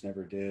together, and I just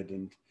never did.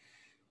 And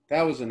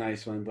that was a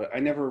nice one, but I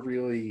never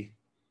really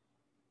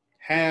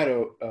had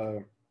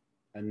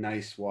a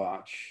nice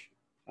watch.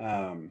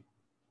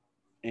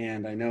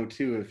 And I know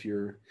too, if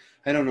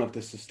I don't know if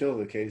this is still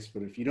the case,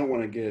 but if you don't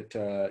want to get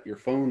your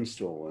phone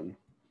stolen,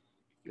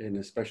 and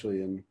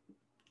especially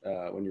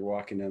when you're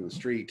walking down the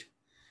street,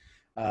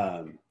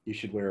 you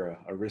should wear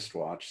a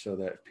wristwatch so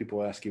that if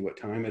people ask you what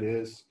time it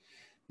is,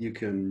 you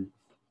can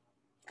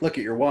look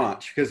at your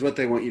watch, because what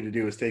they want you to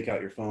do is take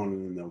out your phone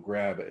and then they'll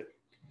grab it.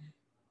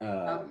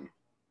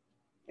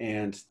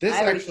 And this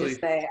I actually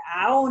just say,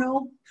 I don't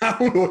know. I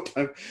don't know what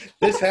time.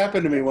 This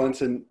happened to me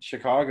once in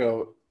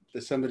Chicago.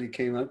 Somebody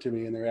came up to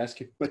me and they're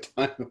asking what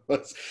time it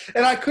was,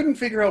 and I couldn't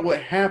figure out what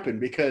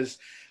happened because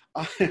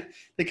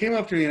they came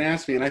up to me and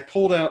asked me, and I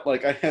pulled out,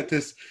 like, I had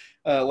this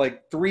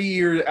like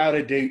 3-year out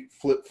of date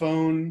flip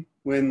phone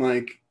when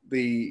like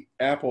the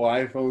Apple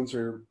iPhones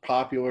are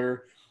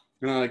popular,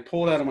 and I like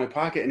pulled it out of my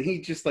pocket, and he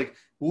just like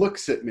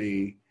looks at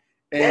me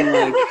and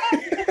like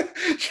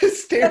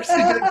just stares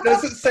at it,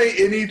 doesn't say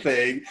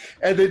anything,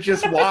 and then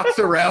just walks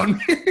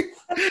around me.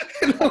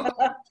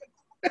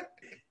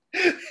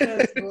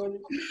 That's funny.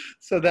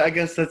 So I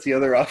guess that's the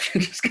other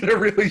option. Just get a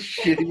really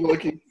shitty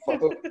looking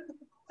phone.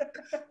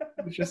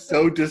 I'm just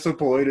so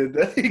disappointed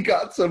that he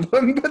got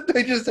someone, but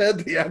they just had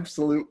the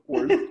absolute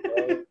worst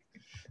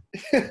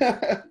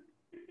phone.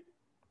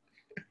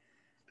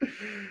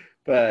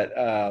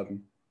 But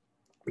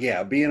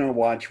yeah, being a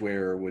watch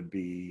wearer would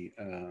be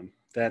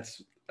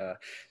that's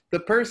the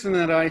person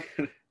that I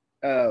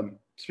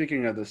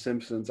speaking of The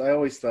Simpsons, I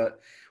always thought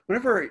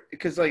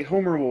because like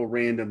Homer will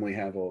randomly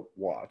have a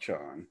watch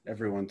on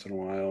every once in a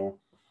while,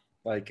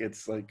 like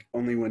it's like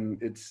only when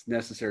it's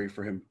necessary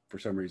for him for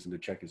some reason to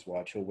check his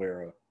watch, he'll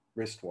wear a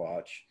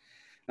wristwatch.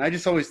 And I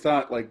just always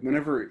thought, like,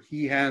 whenever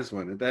he has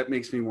one, that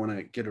makes me want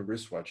to get a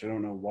wristwatch. I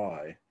don't know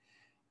why,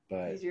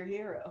 but he's your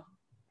hero.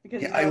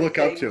 Because yeah, I look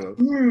up to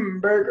him.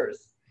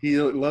 Burgers. He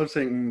loves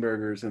saying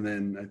burgers, and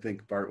then I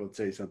think Bart would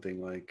say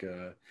something like,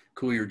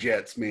 "Cool your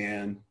jets,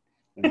 man."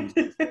 When he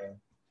says,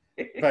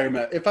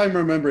 if I'm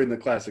remembering the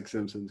classic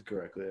Simpsons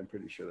correctly, I'm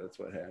pretty sure that's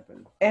what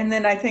happened. And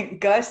then I think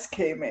Gus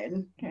came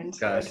in and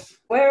Gus. said,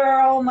 "Where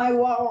are all my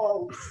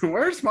walls?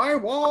 Where's my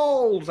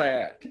walls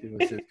at?" It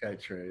was his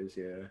catchphrase,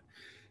 yeah.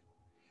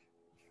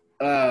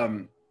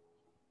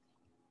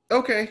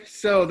 Okay,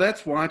 so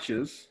that's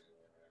watches.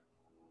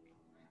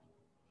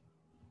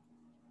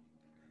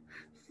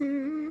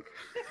 You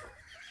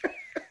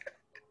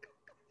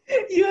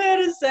had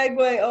a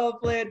segue all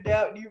planned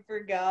out and you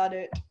forgot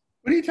it.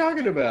 What are you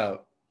talking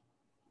about?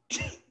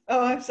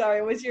 Oh, I'm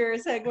sorry. Was your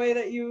segue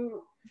that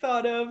you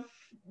thought of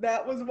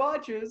that was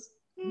watches?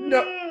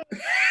 No.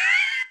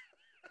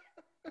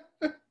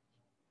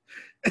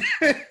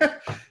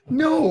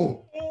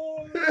 No.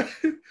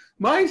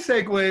 My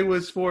segue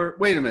was for,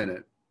 wait a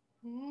minute.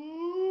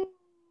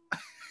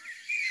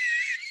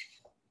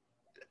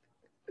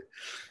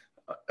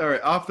 All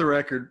right, off the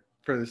record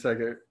for the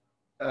second.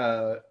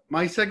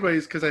 My segue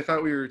is because I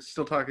thought we were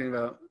still talking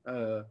about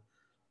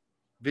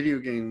video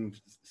game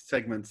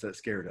segments that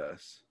scared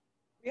us.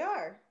 We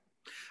are.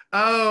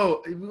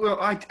 Oh, well,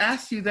 I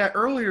asked you that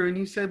earlier, and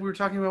you said we were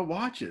talking about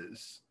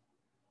watches.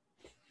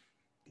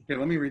 Okay,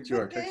 let me read you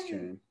our text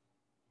chain.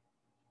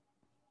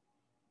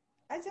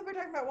 I said we're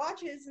talking about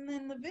watches and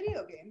then the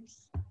video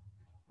games.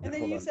 And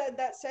then you said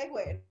that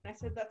segue, and I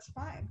said that's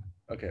fine.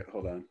 Okay,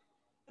 hold on.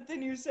 But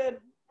then you said,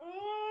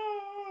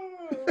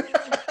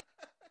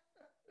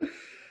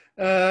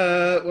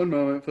 one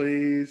moment,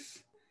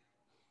 please.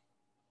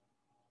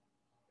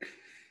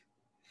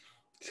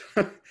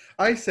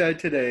 I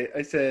said,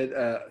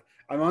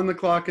 I'm on the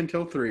clock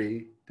until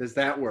 3. Does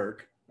that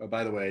work? Oh,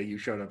 by the way, you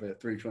showed up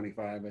at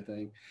 3:25, I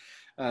think.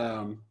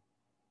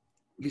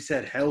 You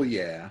said, hell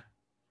yeah.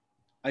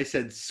 I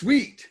said,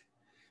 sweet.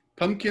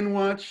 Pumpkin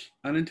watch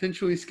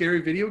unintentionally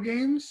scary video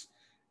games?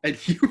 And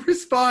you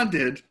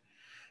responded,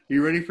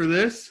 you ready for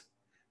this?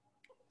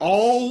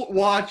 All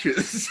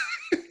watches.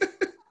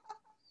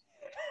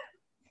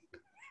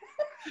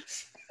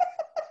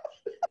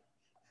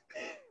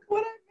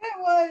 What I meant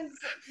was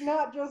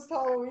not just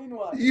Halloween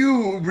watches.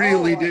 You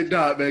really did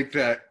not make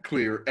that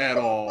clear at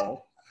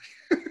all.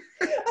 I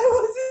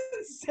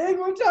wasn't saying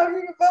we're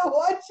talking about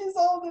watches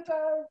all the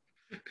time.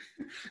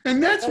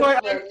 And that's why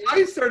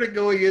I started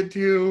going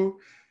into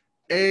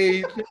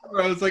where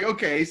I was like,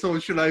 okay, so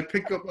should I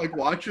pick up like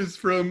watches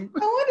from... I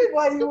wondered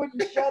why you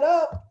wouldn't shut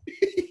up.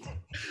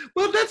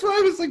 Well, that's why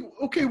I was like,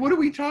 okay, what are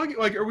we talking?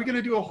 Like, are we going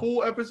to do a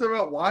whole episode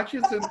about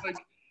watches? And like...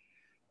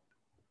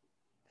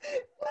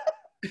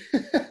 You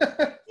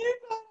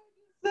thought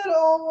I said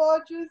all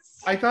watches?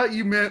 I thought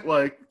you meant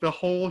like the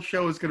whole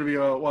show is going to be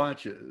about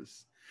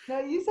watches. No,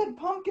 you said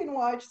pumpkin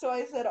watch, so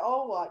I said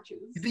all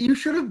watches. You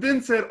should have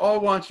then said all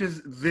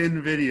watches,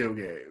 then video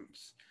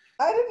games.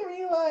 I didn't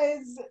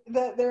realize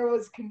that there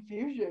was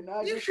confusion.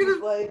 You should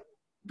have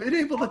been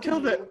able to tell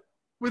that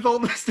with all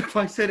the stuff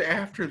I said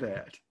after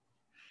that.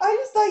 I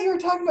just thought you were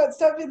talking about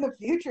stuff in the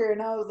future,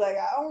 and I was like,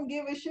 I don't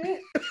give a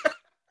shit.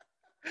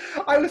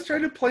 I was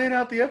trying to plan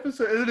out the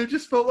episode, and then it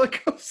just felt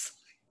like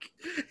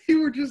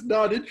you were just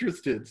not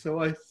interested. So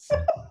I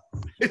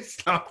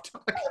stopped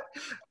talking.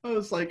 I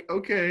was like,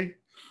 okay.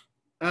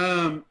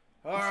 All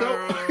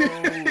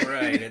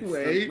right, it's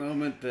the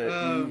moment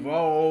that you've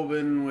all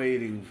been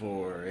waiting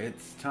for.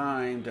 It's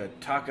time to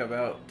talk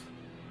about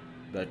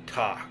the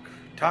talk.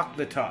 Talk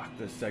the talk.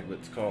 This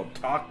segment's called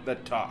Talk the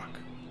Talk.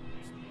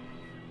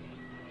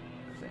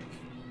 I think.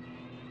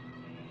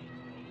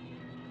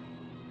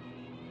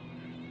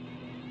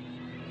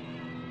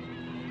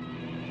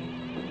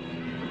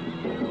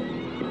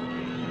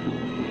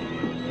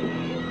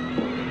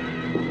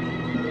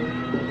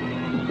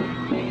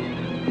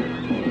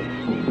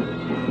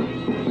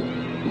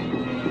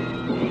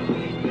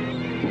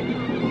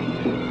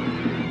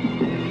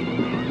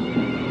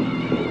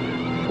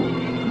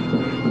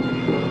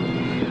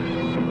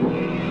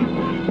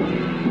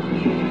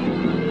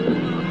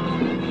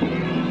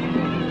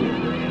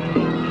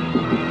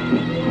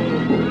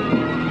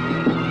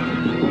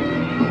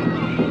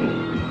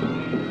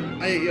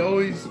 I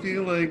always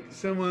feel like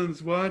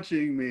someone's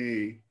watching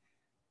me.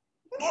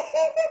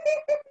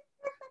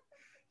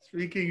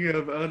 Speaking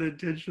of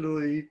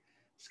unintentionally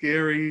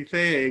scary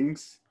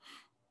things,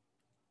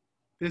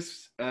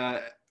 this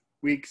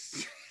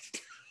week's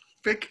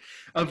topic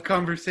of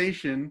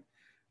conversation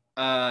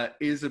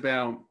is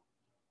about,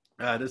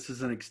 this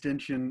is an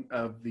extension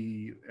of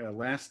the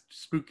last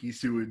spooky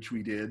sewage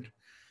we did,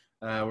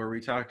 where we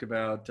talked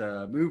about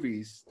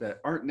movies that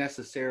aren't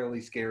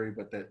necessarily scary,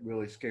 but that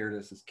really scared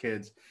us as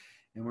kids.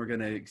 And we're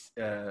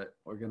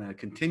gonna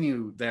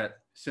continue that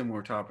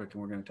similar topic,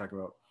 and we're gonna talk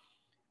about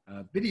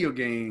video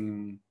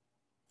game,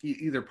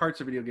 either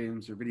parts of video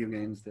games or video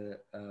games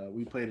that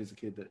we played as a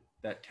kid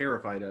that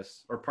terrified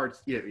us, or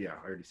parts. Yeah,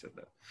 I already said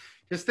that.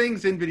 Just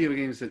things in video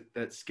games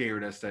that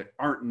scared us that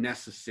aren't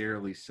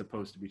necessarily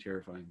supposed to be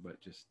terrifying, but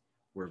just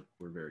were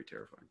very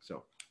terrifying.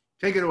 So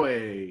take it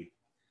away.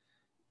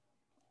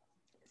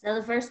 So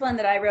the first one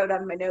that I wrote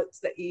on my notes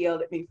that you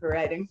yelled at me for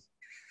writing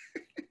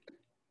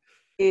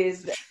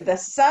is the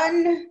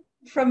sun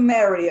from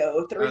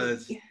Mario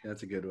 3.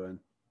 That's a good one.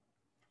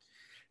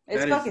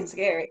 It's fucking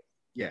scary.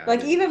 Yeah.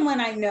 Like, even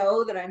when I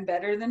know that I'm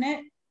better than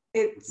it,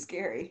 it's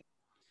scary.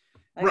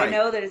 Like, right. I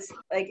know that it's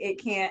like,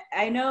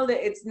 I know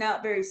that it's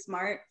not very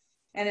smart,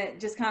 and it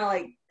just kind of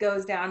like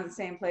goes down in the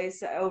same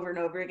place over and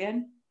over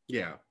again.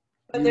 Yeah.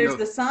 But there's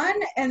the sun,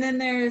 and then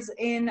there's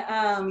in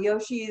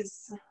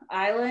Yoshi's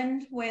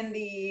Island when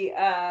the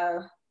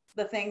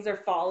things are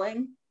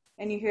falling,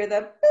 and you hear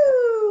the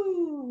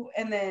boo,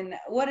 and then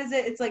what is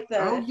it? It's like the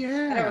I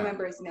don't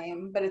remember his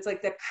name, but it's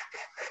like the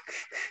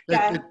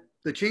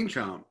Chain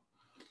Chomp.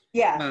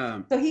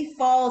 Yeah. So he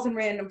falls in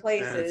random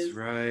places. That's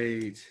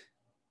right.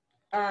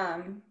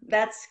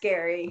 That's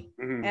scary,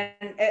 and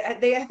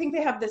I think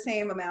they have the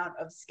same amount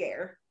of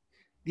scare.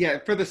 Yeah,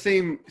 for the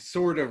same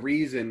sort of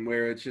reason,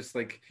 where it's just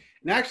like.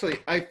 And actually,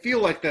 I feel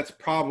like that's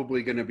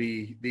probably going to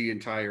be the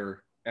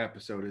entire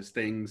episode, is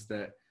things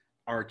that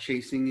are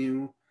chasing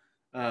you.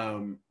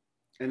 And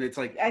it's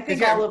like... I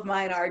think all of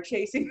mine are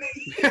chasing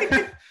me.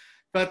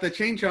 But the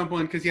Chain Chomp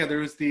one, because, there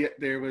was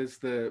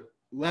the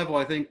level,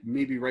 I think,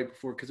 maybe right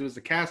before, because it was the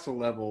castle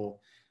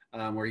level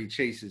where he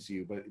chases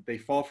you. But they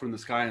fall from the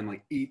sky and,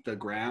 like, eat the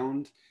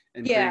ground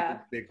and create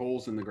big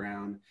holes in the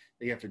ground.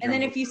 That you have to jump. And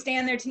then if you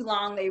stand there too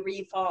long, they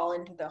re-fall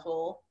into the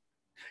hole.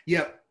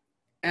 Yep.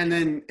 And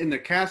then in the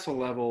castle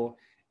level,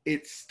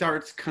 it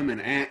starts coming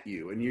at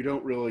you, and you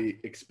don't really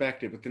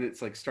expect it, but then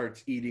it's like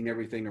starts eating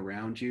everything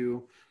around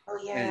you. Oh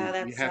yeah,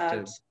 that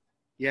sucks.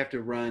 You have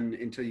to run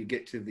until you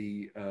get to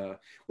the,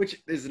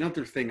 which is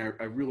another thing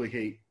I really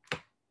hate.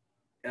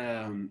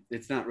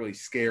 It's not really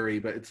scary,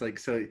 but it's like,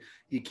 so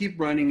you keep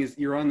running,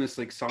 you're on this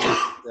like solid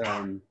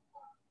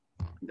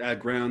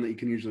ground that you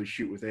can usually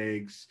shoot with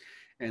eggs,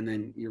 and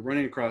then you're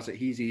running across it.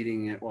 He's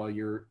eating it while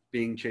you're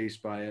being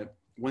chased by it.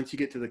 Once you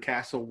get to the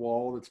castle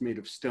wall that's made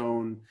of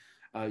stone,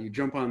 you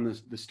jump on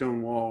the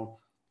stone wall.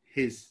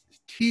 His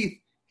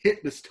teeth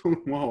hit the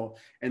stone wall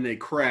and they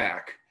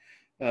crack.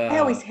 I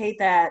always hate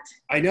that.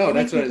 I know. It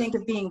makes me think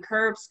of being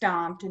curb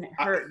stomped, and it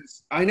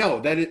hurts. I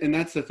know that, and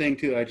that's the thing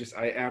too.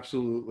 I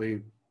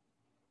absolutely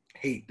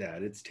hate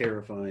that. It's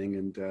terrifying,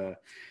 and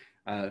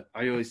I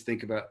always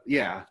think about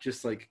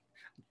just like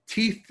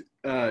teeth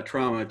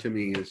trauma to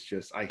me is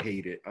just, I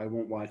hate it. I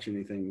won't watch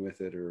anything with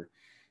it, or.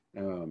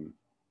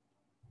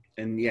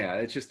 And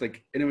it's just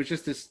like, and it was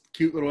just this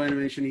cute little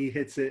animation. He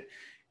hits it,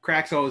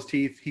 cracks all his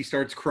teeth, he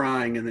starts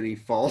crying, and then he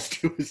falls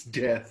to his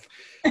death.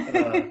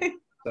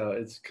 So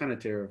it's kind of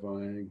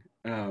terrifying.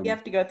 You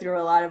have to go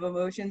through a lot of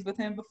emotions with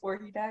him before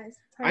he dies.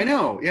 I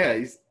know. Yeah,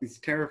 he's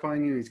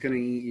terrifying you. He's going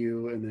to eat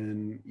you, and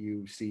then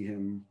you see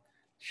him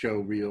show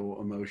real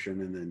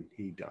emotion, and then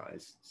he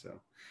dies.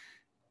 So,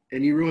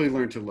 and you really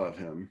learn to love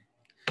him.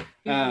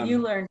 You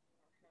learn.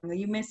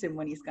 You miss him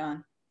when he's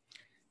gone.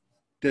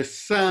 The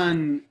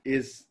sun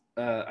is.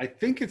 I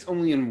think it's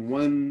only in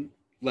one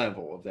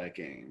level of that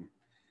game,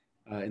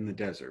 in the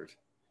desert.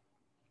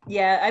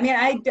 Yeah, I mean,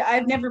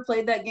 I've never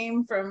played that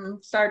game from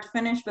start to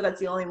finish, but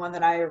that's the only one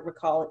that I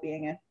recall it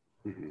being in.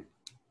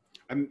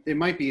 Mm-hmm. It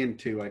might be in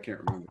 2, I can't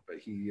remember, but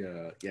he,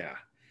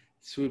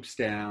 swoops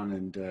down,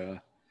 and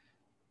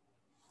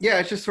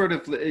it's just sort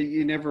of,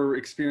 you never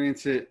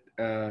experience it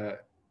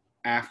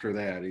after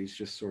that. He's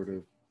just sort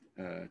of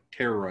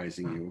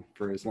terrorizing you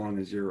for as long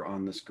as you're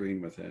on the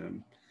screen with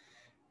him.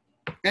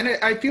 And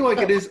I feel like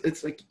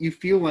it's like you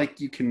feel like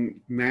you can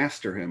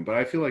master him, but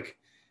I feel like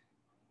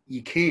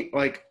you can't,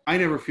 like, I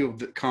never feel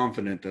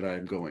confident that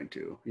I'm going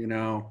to, you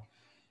know?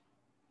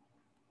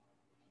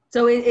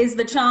 So is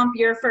the Chomp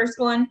your first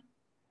one?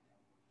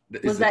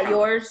 Was that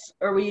yours,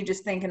 or were you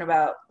just thinking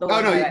about the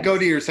one? Oh, no, go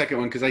to your second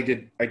one, because I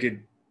did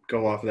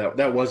go off of that.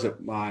 That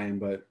wasn't mine,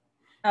 but...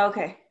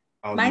 Okay.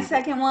 My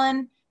second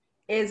one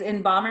is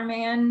in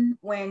Bomberman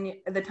when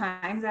the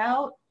time's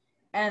out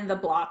and the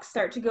blocks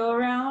start to go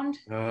around.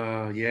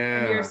 Oh, yeah.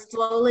 And you're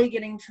slowly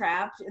getting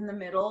trapped in the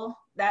middle.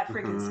 That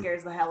freaking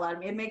scares the hell out of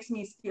me. It makes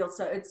me feel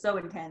it's so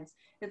intense.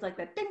 It's like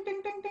that ding,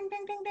 ding, ding, ding,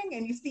 ding, ding, ding.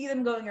 And you see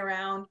them going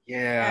around.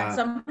 Yeah. And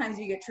sometimes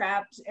you get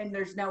trapped and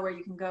there's nowhere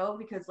you can go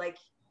because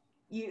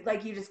you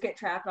just get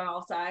trapped on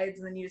all sides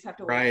and then you just have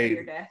to wait for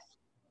your death.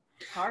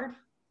 It's hard.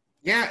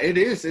 Yeah, it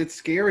is. It's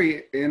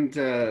scary, and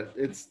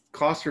it's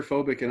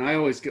claustrophobic. And I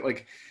always get,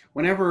 like,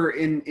 whenever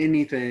in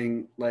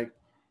anything, like,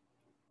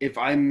 if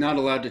I'm not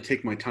allowed to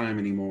take my time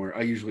anymore,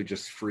 I usually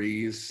just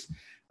freeze.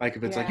 Like,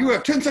 if it's like, you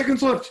have 10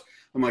 seconds left,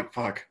 I'm like,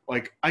 fuck.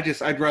 Like,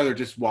 I'd rather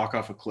just walk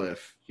off a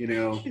cliff, you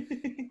know?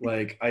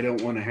 Like, I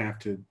don't want to have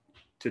to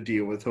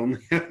deal with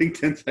only having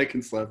 10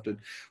 seconds left, and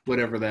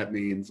whatever that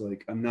means.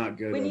 Like, I'm not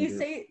good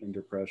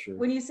under pressure.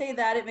 When you say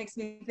that, it makes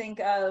me think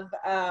of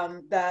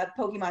the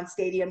Pokemon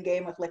Stadium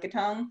game with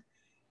Lickitung,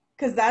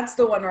 because that's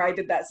the one where I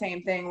did that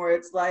same thing where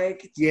it's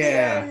like, you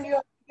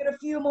get a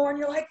few more and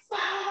you're like,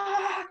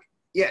 fuck.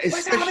 Yeah,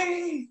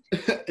 especially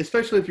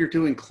if you're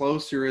doing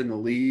close, you're in the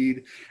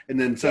lead, and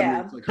then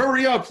suddenly it's like,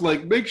 hurry up,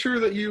 like, make sure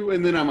that you,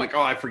 and then I'm like,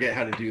 oh, I forget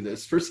how to do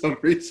this for some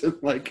reason.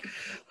 Like,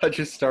 I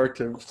just start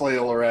to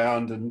flail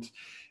around, and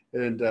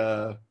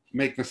and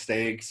make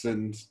mistakes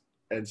and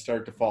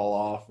start to fall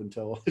off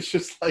until it's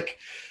just like,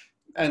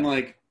 and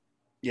like,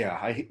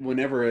 yeah,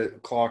 whenever a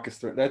clock is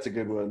thrown, that's a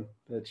good one.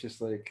 That's just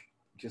like,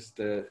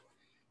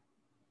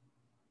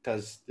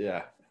 does,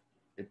 yeah,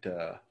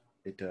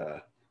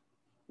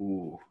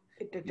 ooh,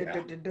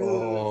 yeah.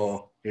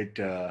 Oh,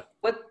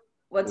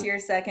 What's your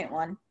second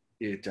one?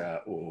 It does.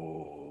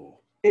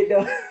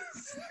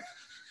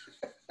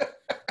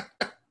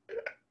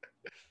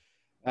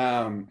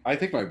 I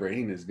think my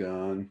brain is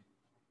gone.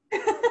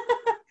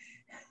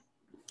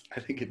 I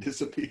think it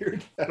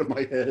disappeared out of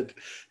my head.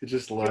 It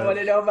just left. You want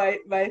to know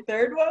my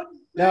third one?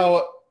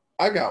 No,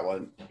 I got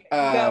one. You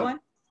got one?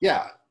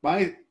 Yeah,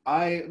 I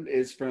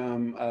is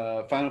from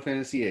Final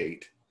Fantasy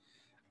VIII.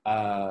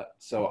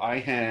 So I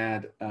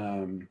had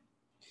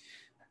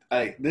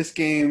this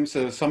game.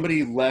 So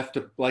somebody left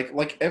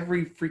like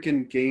every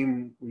freaking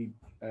game we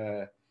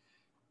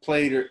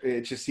played.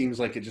 It just seems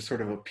like it just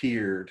sort of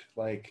appeared.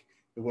 Like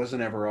it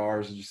wasn't ever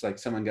ours. It was just like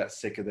someone got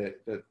sick of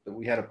it. But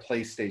we had a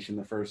PlayStation,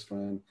 the first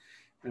one.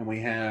 And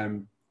we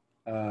had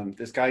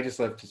this guy just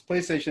left his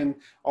PlayStation,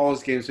 all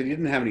his games, so he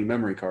didn't have any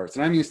memory cards.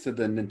 And I'm used to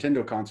the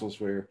Nintendo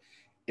consoles where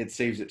it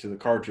saves it to the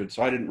cartridge,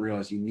 so I didn't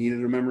realize you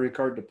needed a memory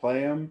card to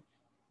play them.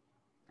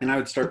 And I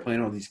would start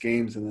playing all these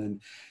games, and then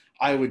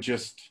I would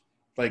just,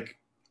 like,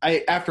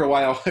 after a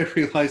while, I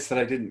realized that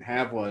I didn't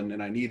have one,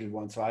 and I needed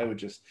one, so I would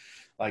just,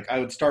 like, I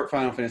would start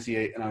Final Fantasy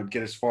VIII, and I would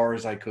get as far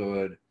as I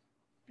could,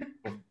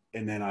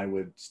 and then I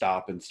would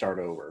stop and start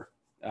over.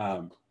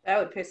 That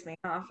would piss me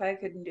off. I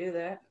couldn't do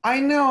that. I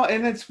know,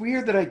 and it's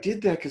weird that I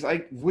did that because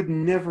I would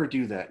never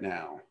do that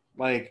now.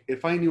 Like,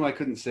 if I knew I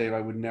couldn't save, I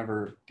would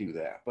never do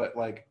that. But,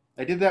 like,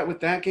 I did that with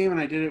that game,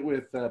 and I did it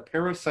with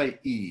Parasite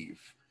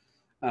Eve.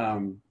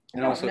 And I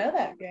don't know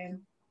that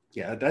game.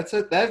 Yeah, that's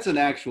an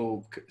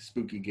actual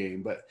spooky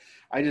game, but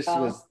I just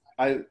I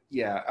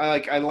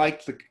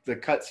liked the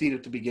cutscene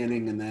at the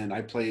beginning, and then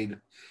I played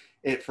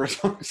it for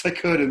as long as I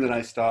could, and then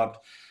I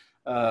stopped.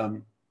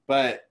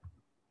 But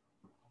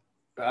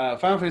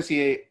Final Fantasy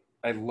VIII,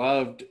 I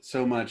loved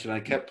so much, and I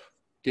kept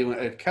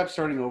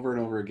starting over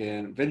and over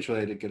again. Eventually,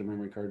 I did get a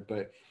memory card,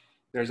 but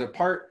there's a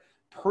part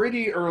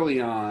pretty early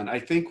on, I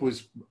think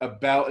was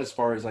about as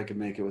far as I could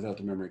make it without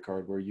the memory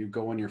card, where you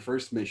go on your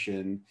first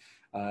mission.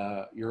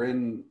 You're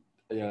in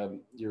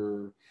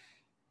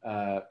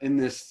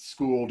this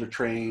school to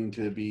train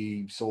to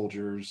be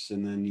soldiers,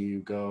 and then you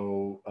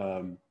go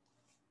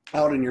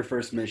out on your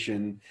first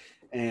mission,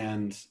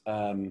 and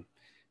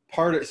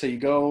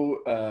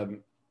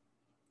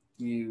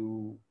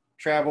you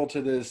travel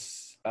to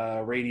this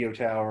radio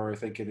tower, I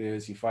think it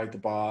is. You fight the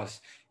boss.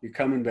 You're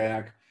coming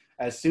back.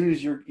 As soon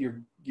as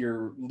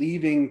you're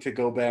leaving to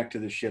go back to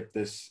the ship,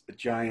 this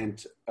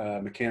giant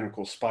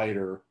mechanical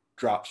spider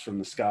drops from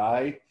the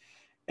sky,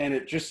 and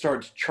it just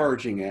starts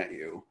charging at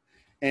you.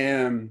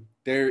 And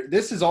there's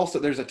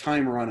a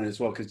timer on it as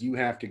well, because you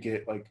have to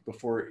get, like,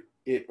 before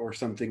it or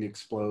something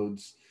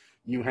explodes,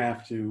 you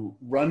have to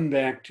run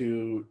back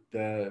to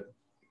the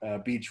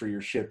beach where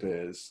your ship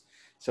is.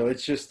 So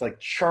it's just like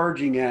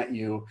charging at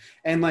you,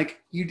 and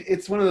like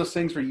it's one of those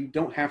things where you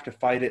don't have to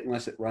fight it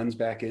unless it runs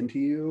back into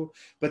you.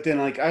 But then,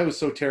 like, I was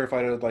so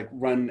terrified I would like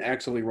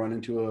accidentally run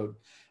into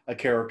a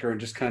character and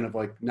just kind of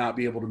like not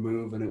be able to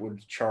move, and it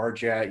would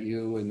charge at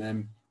you, and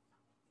then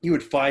you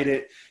would fight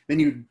it, then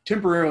you'd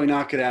temporarily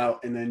knock it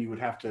out, and then you would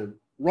have to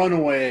run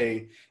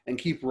away and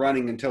keep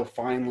running until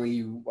finally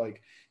you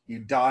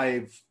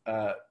dive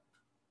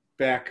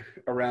back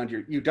around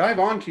you dive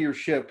onto your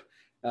ship.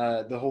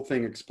 The whole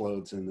thing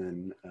explodes, and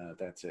then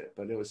that's it.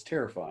 But it was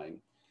terrifying,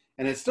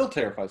 and it still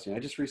terrifies me. I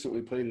just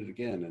recently played it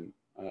again,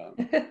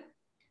 and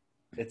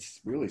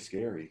it's really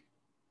scary.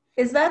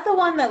 Is that the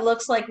one that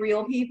looks like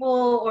real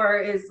people, or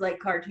is like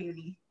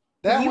cartoony?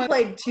 You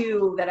played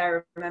two that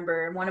I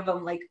remember, and one of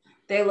them, like,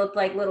 they looked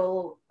like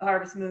little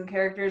Harvest Moon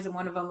characters, and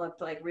one of them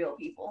looked like real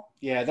people.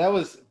 Yeah, that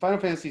was Final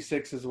Fantasy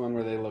VI is the one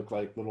where they look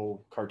like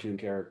little cartoon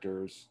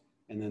characters,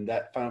 and then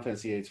that Final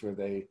Fantasy VIII is where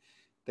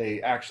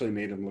they actually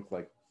made them look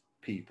like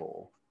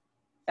people.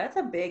 That's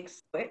a big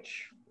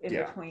switch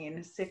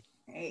between 6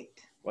 and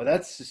 8. Well,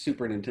 that's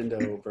Super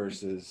Nintendo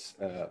versus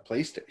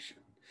PlayStation.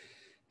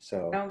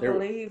 So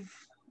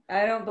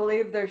I don't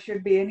believe there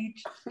should be any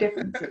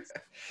differences.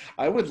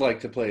 I would like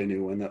to play a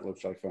new one that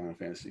looks like Final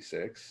Fantasy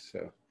VI.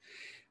 So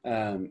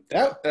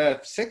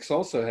that 6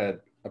 also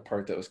had a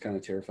part that was kind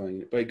of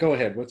terrifying. But go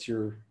ahead. What's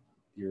your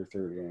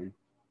third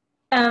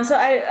one? So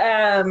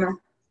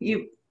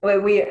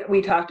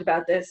we talked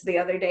about this the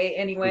other day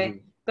anyway.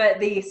 Mm-hmm.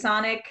 But the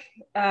Sonic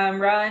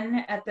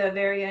run at the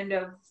very end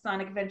of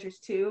Sonic Adventures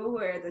 2,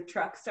 where the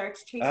truck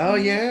starts chasing. Oh,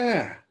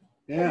 yeah.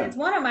 Yeah. It's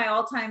one of my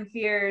all-time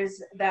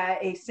fears that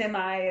a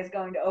semi is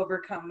going to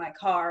overcome my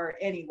car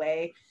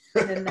anyway.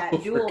 And then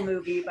that Duel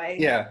movie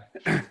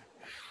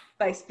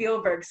by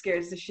Spielberg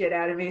scares the shit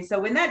out of me. So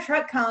when that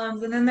truck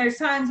comes, and then there's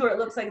times where it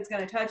looks like it's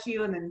going to touch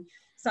you, and then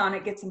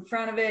Sonic gets in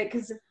front of it,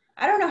 because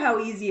I don't know how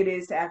easy it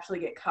is to actually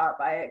get caught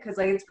by it, because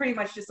like it's pretty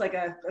much just like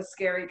a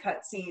scary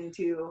cut scene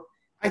to...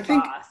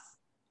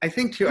 I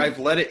think too, I've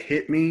let it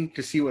hit me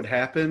to see what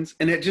happens,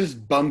 and it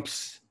just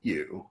bumps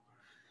you.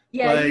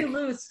 Yeah, like, you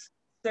lose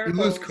circles.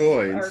 You lose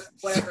coins. Or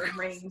whatever,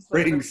 rings.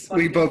 Rings.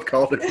 We both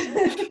called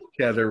it.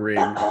 Yeah, they're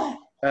rings.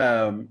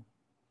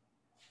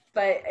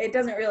 But it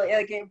doesn't really,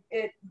 like,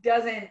 it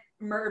doesn't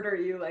murder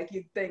you like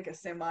you'd think a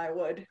semi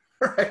would.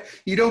 Right.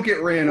 You don't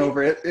get ran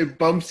over. It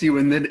bumps you,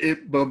 and then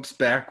it bumps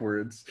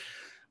backwards.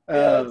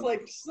 Yeah, it's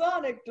like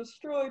Sonic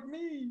destroyed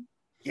me.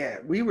 Yeah,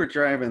 we were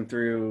driving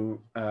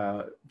through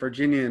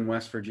Virginia and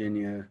West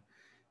Virginia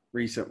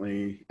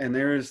recently, and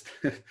there's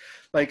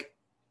like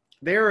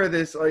there are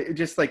this like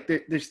just like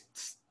there's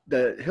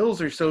the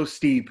hills are so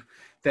steep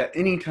that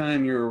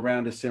anytime you're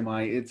around a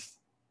semi,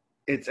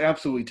 it's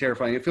absolutely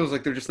terrifying. It feels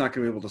like they're just not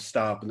going to be able to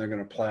stop, and they're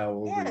going to plow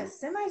over. Yeah,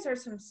 semis are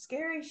some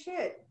scary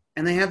shit.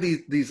 And they have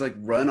these like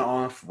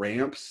runoff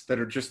ramps that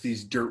are just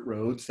these dirt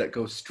roads that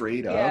go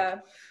straight up. Yeah.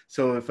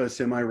 So if a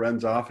semi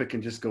runs off, it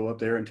can just go up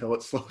there until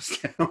it slows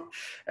down.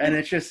 And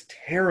it's just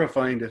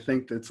terrifying to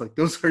think that it's like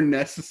those are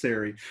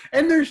necessary.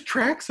 And there's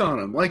tracks on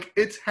them. Like,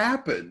 it's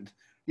happened,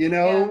 you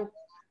know?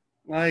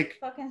 Yeah. Like,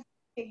 fucking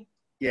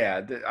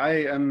yeah,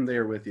 I'm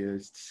there with you.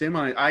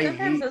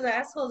 Sometimes those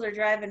assholes are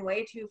driving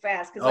way too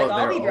fast. Because like,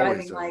 I'll be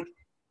driving like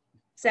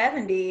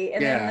 70,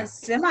 and then the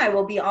semi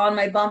will be on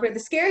my bumper. The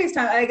scariest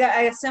time,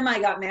 a semi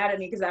got mad at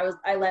me because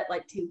I let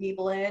like 2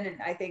 people in,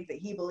 and I think that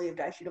he believed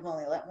I should have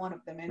only let one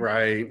of them in.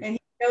 Right. And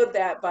he showed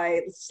that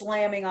by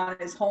slamming on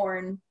his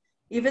horn,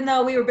 even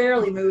though we were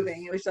barely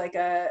moving. It was like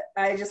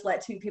I just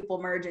let 2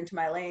 people merge into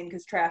my lane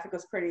because traffic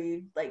was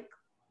pretty like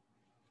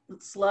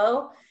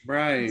slow.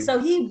 Right. So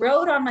he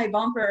rode on my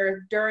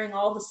bumper during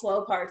all the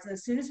slow parts, and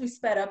as soon as we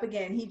sped up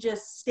again, he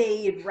just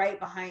stayed right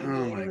behind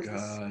me. And it was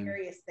the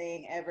scariest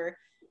thing ever.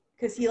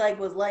 Because he like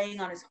was laying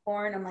on his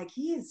horn. I'm like,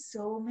 he is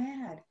so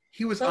mad.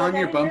 He was on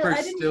your bumper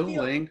still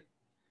laying?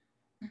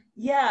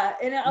 Yeah.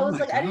 And I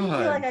was like, I didn't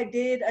feel like I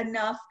did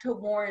enough to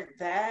warrant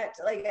that.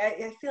 Like,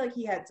 I feel like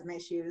he had some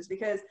issues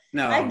because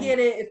I get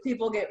it if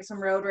people get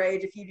some road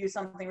rage, if you do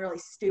something really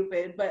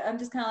stupid. But I'm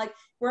just kind of like,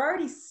 we're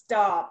already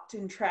stopped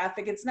in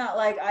traffic. It's not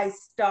like I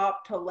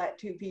stopped to let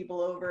 2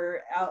 people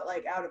over out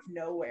of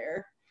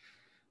nowhere.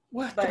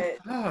 What the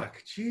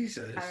fuck?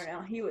 Jesus. I don't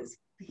know.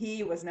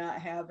 He was not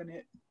having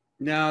it.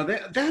 No,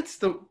 that's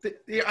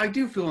I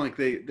do feel like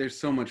there's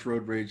so much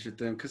road rage at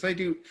them because I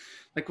do,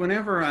 like,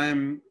 whenever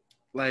I'm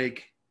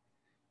like,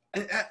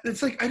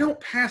 it's like I don't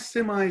pass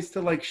semis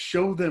to like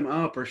show them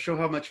up or show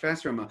how much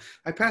faster I'm up.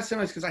 I pass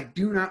semis because I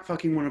do not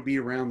fucking want to be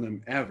around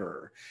them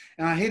ever,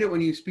 and I hate it when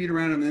you speed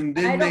around them and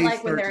then they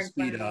start to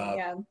speed up.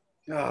 Yeah.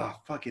 Oh,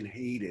 fucking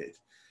hate it.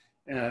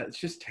 It's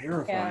just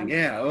terrifying.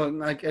 Yeah,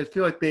 like I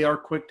feel like they are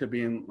quick to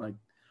being like.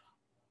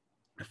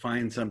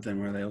 Find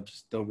something where they'll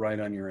ride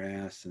on your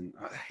ass, and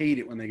I hate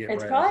it when they get.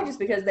 It's probably just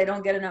because they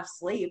don't get enough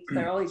sleep.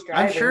 They're always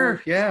driving. I'm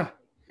sure. Yeah.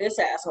 This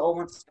asshole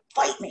wants to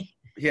fight me.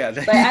 Yeah.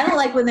 But I don't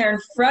like when they're in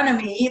front of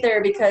me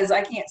either because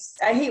I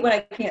hate when I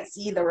can't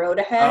see the road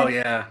ahead. Oh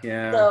yeah,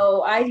 yeah.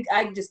 So I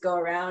just go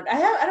around.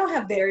 I don't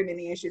have very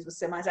many issues with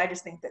semis. I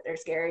just think that they're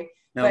scary.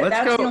 No, but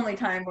that's the only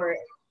time where.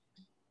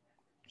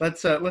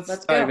 Let's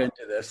dive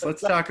into this.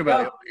 Let's talk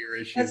about your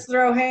issues. Let's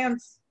throw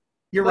hands.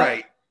 You're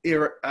right.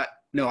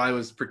 No, I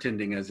was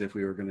pretending as if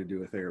we were going to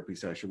do a therapy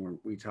session where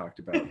we talked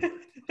about it.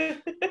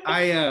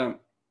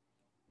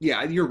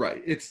 Yeah, you're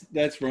right.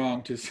 That's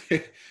wrong to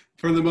say.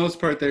 For the most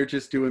part, they're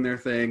just doing their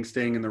thing,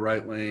 staying in the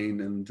right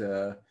lane, and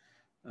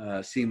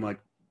seem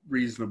like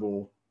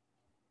reasonable.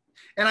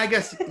 And I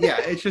guess, yeah,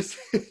 it's just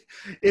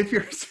if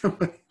you're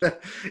somebody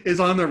that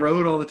is on the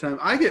road all the time,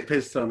 I get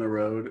pissed on the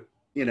road,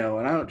 and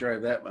I don't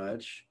drive that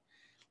much.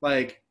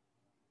 Like,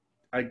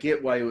 I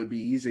get why it would be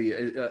easy,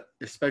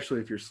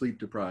 especially if you're sleep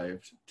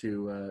deprived,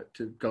 to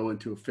go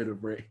into a fit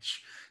of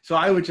rage. So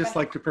I would just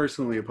like to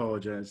personally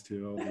apologize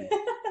to all the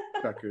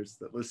truckers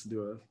that listen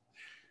to us.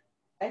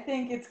 I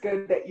think it's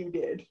good that you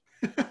did.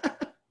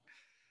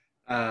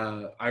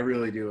 I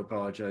really do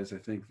apologize. I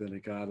think that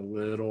it got a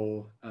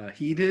little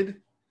heated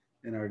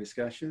in our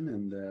discussion,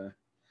 and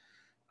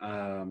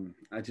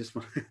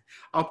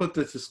I'll put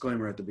this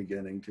disclaimer at the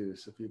beginning too,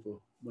 so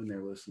people, when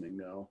they're listening,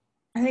 know.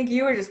 I think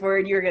you were just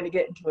worried you were going to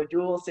get into a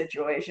duel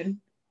situation.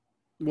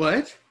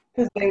 What?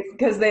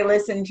 Because they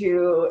listen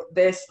to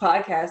this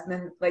podcast, and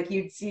then like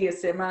you'd see a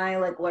semi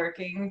like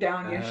lurking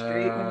down your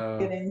street when you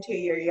get into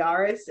your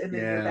Yaris, and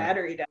then your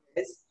battery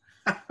dies,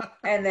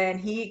 and then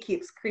he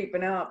keeps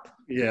creeping up.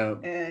 Yeah.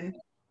 And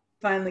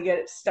finally get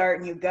it to start,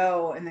 and you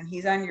go, and then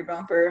he's on your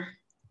bumper.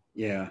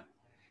 Yeah.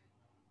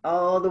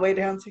 All the way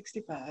down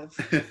 65.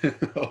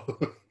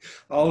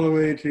 All the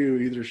way to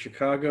either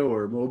Chicago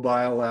or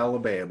Mobile,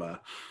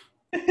 Alabama.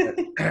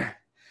 It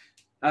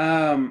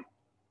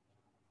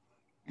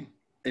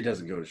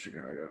doesn't go to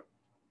Chicago.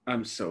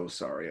 I'm so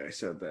sorry I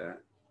said that.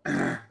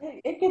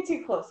 It gets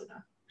you close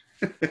enough.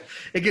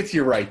 It gets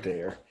you right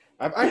there.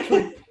 I'm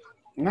actually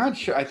not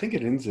sure. I think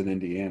it ends in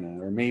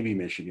Indiana or maybe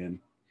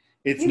Michigan.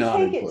 It's not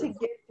important. To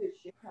get to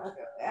Chicago.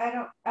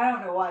 I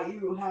don't know why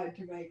you had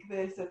to make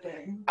this a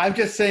thing. I'm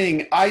just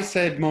saying. I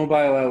said Mobile,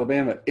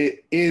 Alabama.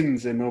 It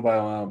ends in Mobile,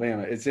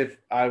 Alabama. As if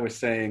I was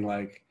saying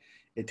like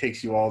it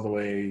takes you all the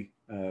way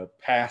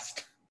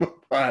past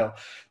mobile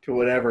to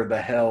whatever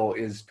the hell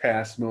is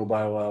past mobile.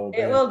 Alabama.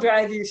 It will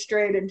drive you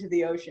straight into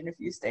the ocean if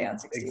you stay on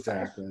 65.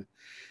 Exactly.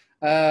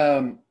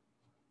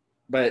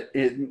 But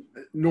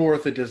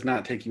north, it does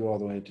not take you all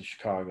the way to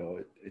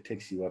Chicago. It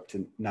takes you up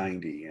to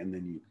 90, and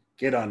then you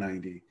get on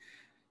 90.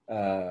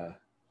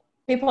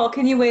 Hey, Paul,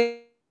 can you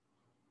wait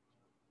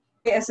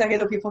a second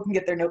so people can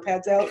get their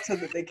notepads out so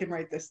that they can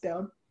write this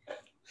down?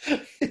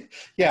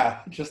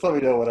 Yeah, just let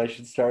me know when I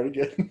should start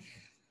again.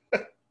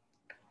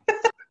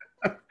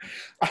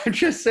 I'm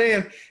just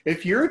saying,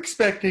 if you're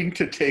expecting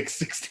to take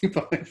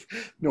 65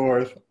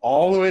 north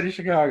all the way to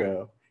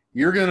Chicago,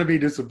 you're going to be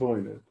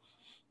disappointed.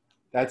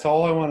 That's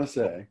all I want to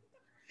say.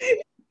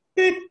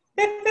 Do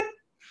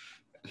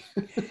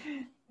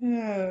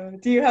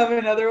you have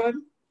another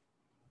one?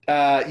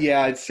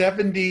 Yeah,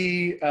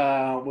 70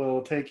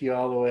 will take you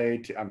all the way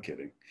to. I'm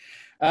kidding.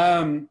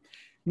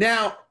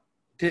 Now,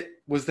 did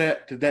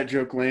that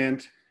joke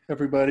land,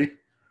 everybody?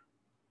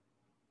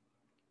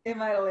 It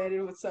might have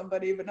landed with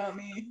somebody, but not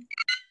me.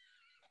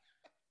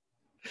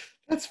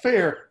 That's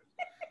fair.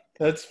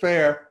 That's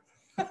fair.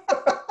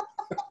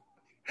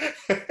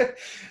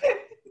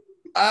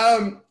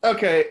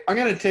 Okay, I'm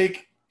gonna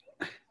take.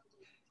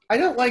 I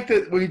don't like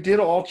that we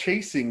did all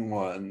chasing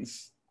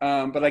ones,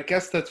 but I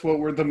guess that's what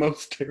we're the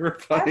most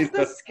terrified of.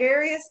 That's the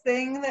scariest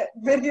thing that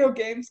video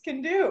games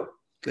can do.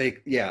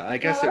 Yeah, I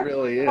guess it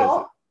really is.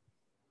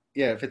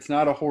 Yeah, if it's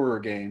not a horror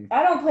game.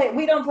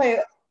 We don't play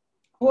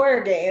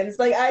horror games.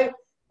 Like I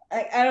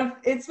don't.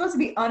 It's supposed to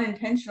be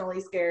unintentionally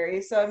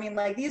scary. So I mean,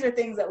 like these are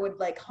things that would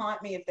like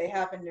haunt me if they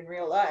happened in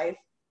real life.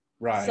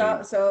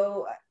 Right.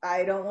 So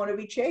I don't want to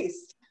be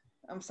chased.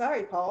 I'm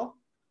sorry, Paul.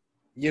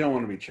 You don't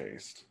want to be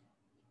chased.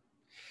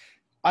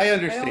 I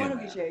understand. I don't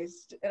want to be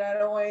chased, and I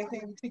don't want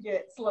anything to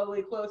get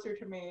slowly closer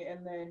to me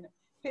and then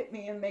hit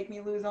me and make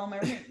me lose all my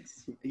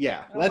rings.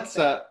 Yeah, let's.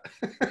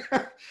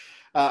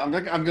 I'm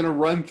going to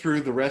run through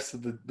the rest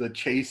of the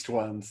chased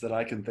ones that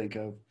I can think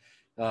of,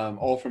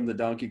 all from the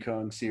Donkey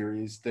Kong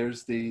series.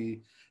 There's the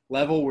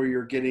level where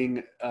you're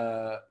getting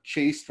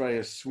chased by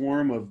a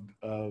swarm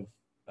of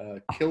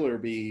killer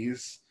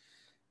bees.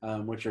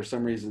 Which are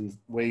some reasons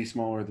way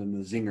smaller than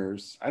the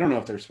zingers. I don't know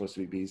if they're supposed to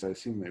be bees. I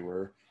assume they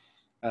were.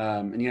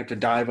 And you have to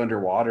dive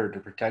underwater to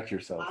protect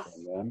yourself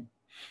from them.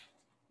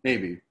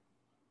 Maybe.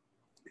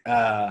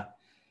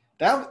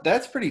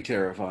 That's pretty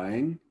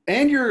terrifying.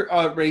 And you're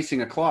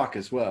racing a clock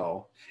as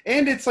well.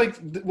 And it's like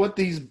what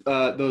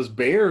those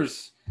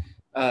bears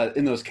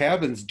in those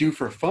cabins do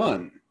for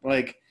fun.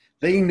 Like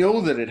they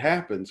know that it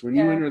happens. When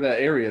you enter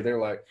that area,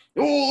 they're like,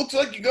 "Oh, looks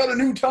like you got a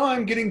new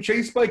time getting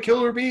chased by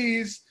killer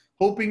bees.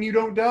 Hoping you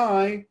don't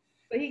die."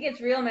 But he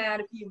gets real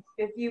mad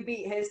if you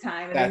beat his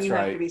time, and then you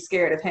have to be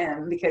scared of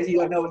him because you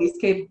don't know what he's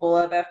capable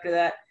of after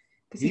that.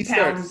 Because he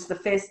pounds the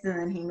fist and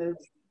then he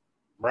moves.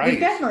 Right. We've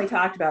definitely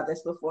talked about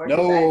this before.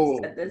 No.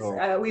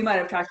 We might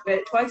have talked about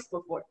it twice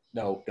before.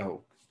 No.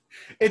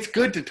 It's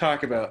good to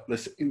talk about the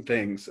same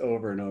things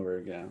over and over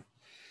again.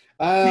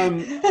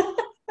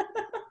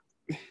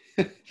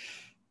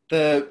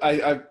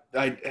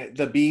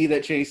 The bee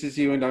that chases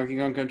you in Donkey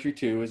Kong Country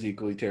 2 is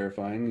equally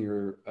terrifying.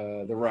 You're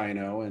the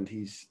rhino, and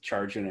he's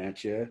charging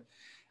at you.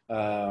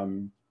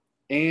 And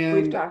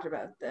we've talked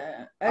about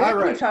that.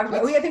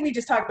 I think we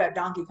just talked about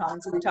Donkey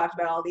Kong, so we talked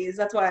about all these.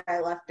 That's why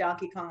I left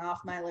Donkey Kong off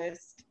my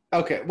list.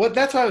 Okay, well,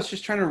 that's why I was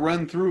just trying to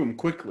run through them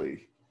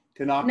quickly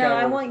to knock out. No,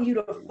 I want you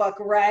to fuck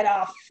right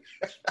off.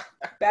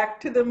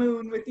 Back to the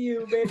moon with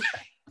you, bitch.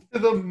 To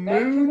the moon.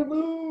 Back to the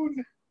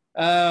moon.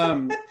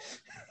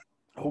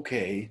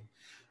 Okay.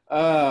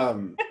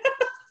 I'm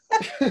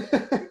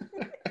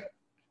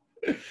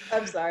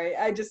sorry.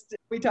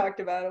 We talked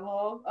about them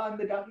all on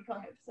the Donkey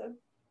Kong episode.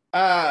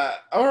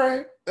 All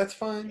right. That's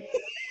fine.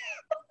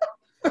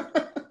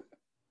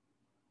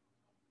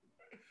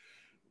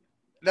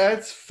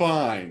 That's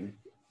fine.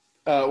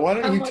 Why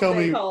don't you tell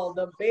me? Called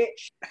the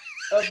bitch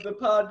of the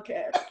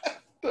podcast.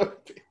 The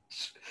bitch.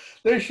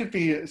 There should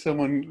be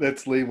someone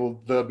that's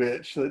labeled the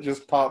bitch that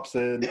just pops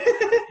in.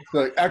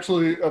 Like,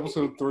 actually,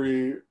 episode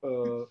 3,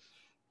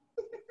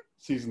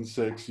 season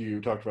 6, you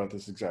talked about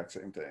this exact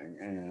same thing,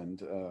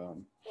 and oh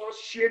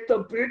shit,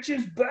 the bitch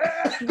is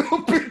back. The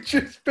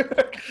bitch is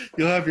back.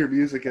 You'll have your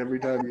music every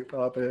time you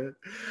pop in.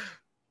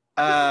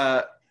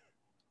 I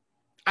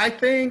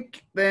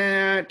think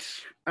that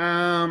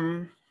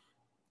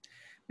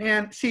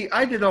man, see,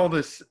 I did all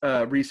this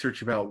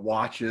research about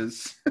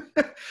watches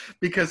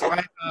because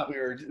I thought we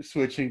were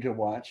switching to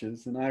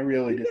watches, and I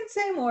really did. You can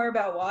say more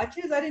about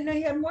watches. I didn't know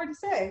you had more to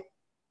say.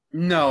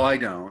 No, I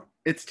don't.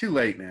 It's too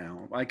late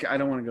now. Like, I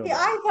don't want to go. Yeah,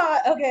 I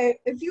thought, okay,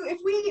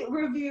 if we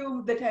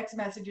review the text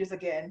messages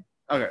again.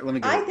 Okay, let me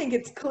go. I think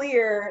it's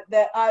clear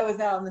that I was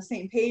not on the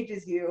same page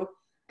as you,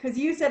 because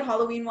you said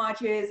Halloween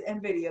watches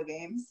and video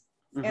games,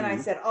 and I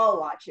said all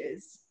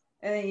watches,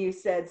 and then you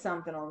said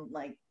something on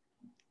like,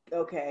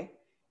 okay,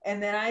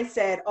 and then I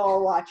said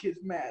all watches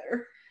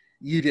matter.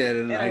 You did,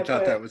 and I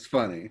thought that was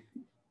funny.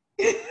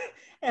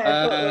 And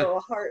I put a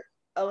little heart,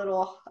 a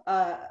little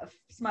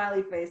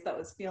smiley face that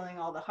was feeling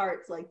all the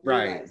hearts, like blue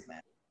lives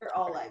matter. or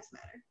all lives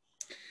matter.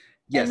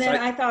 Yes, and then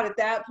I thought at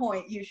that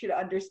point you should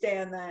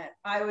understand that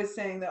I was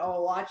saying that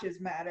all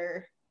watches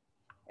matter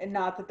and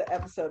not that the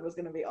episode was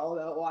going to be all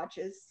about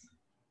watches.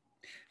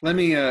 Let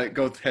me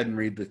go ahead and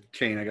read the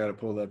chain. I got it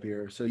pulled up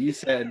here. So you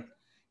said,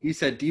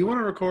 do you want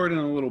to record in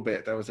a little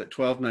bit? That was at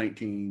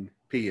 12:19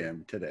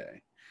 p.m.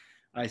 today.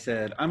 I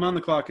said, I'm on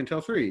the clock until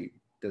 3.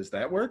 Does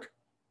that work?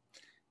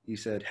 You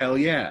said, hell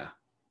yeah.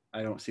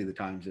 I don't see the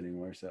times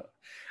anymore. So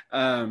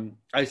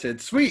I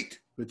said, sweet,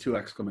 with 2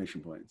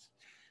 exclamation points.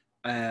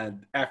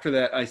 And after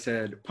that, I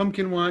said,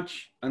 pumpkin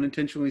watch,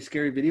 unintentionally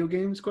scary video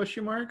games, ?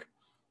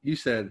 You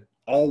said,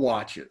 all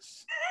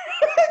watches.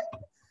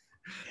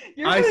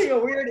 You're putting a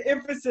weird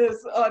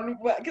emphasis on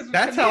what, because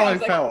that's how I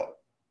felt.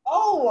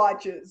 All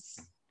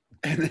watches.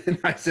 And then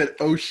I said,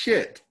 oh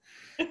shit.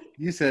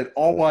 You said,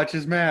 all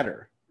watches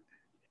matter.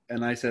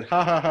 And I said,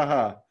 ha ha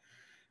ha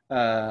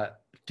ha.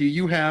 Do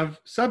you have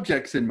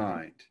subjects in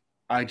mind?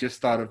 I just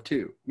thought of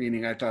 2,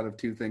 meaning I thought of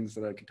 2 things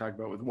that I could talk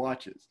about with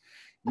watches.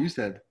 You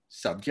said,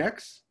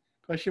 subjects? ?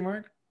 I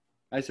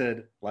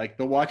said, like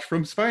the watch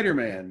from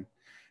Spider-Man.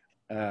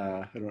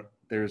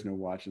 There is no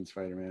watch in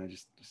Spider-Man. I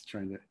just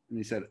trying to. And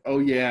he said, "Oh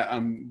yeah,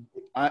 I'm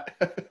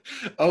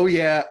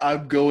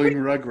going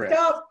Rugrats."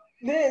 Stop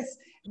this!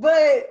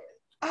 But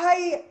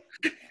I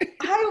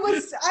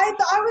was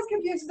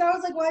confused. I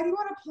was like, "Why do you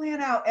want to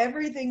plan out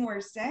everything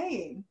we're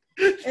saying?"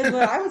 And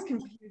what I was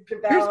confused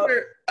about.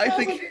 I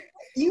think like,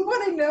 you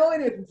want to know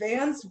in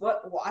advance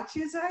what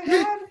watches I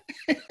had.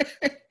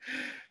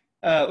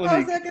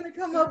 How's that going to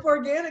come up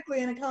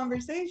organically in a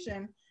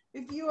conversation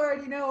if you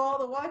already know all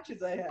the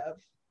watches I have?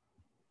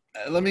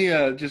 Let me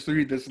just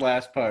read this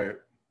last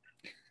part.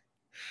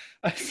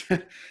 I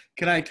said,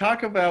 can I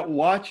talk about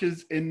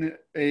watches in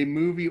a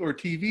movie or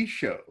TV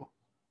show?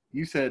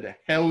 You said,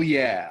 hell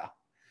yeah.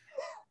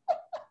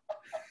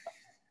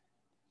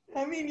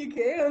 I mean, you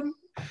can.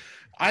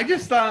 I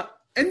just thought,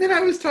 and then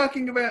I was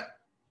talking about,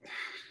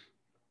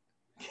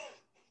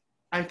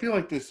 I feel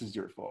like this is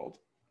your fault.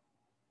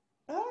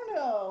 I don't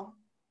know.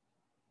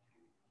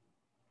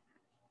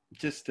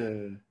 Just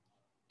a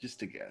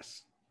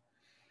guess.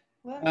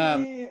 Let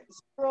me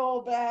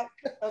scroll back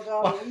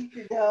about a week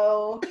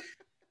ago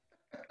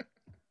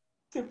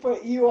to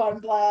put you on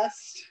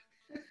blast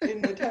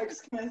in the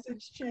text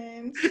message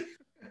chains.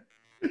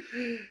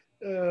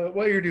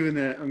 While you're doing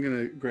that, I'm going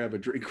to grab a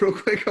drink real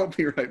quick. I'll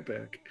be right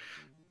back.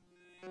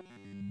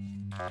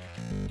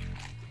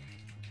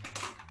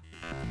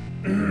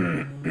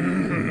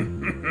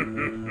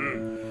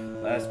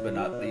 Last but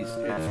not least,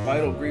 it's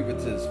Vital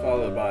Grievances,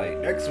 followed by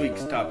next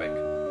week's topic.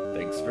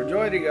 Thanks for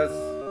joining us.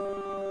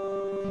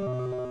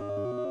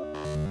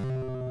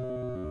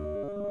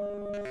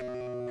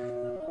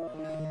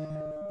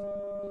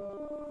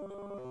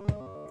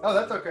 Oh,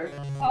 that's okay.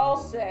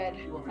 Paul said,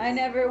 I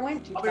never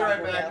went to I'll be right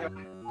Taco back.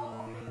 Bell.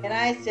 And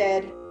I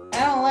said,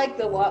 I don't like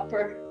the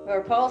Whopper.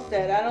 Or Paul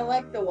said, I don't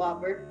like the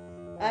Whopper.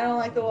 I don't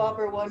like the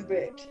Whopper one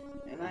bit.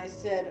 And I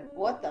said,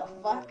 what the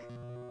fuck?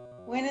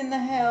 When in the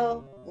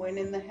hell? When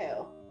in the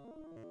hell?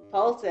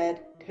 Paul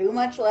said, too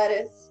much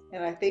lettuce,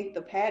 and I think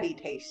the patty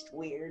tastes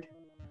weird.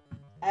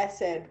 I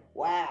said,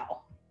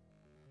 wow.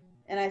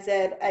 And I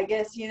said, I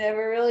guess you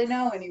never really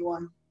know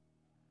anyone.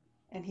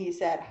 And he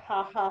said,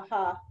 ha ha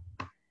ha.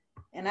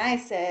 And I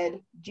said,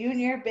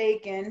 Junior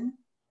Bacon,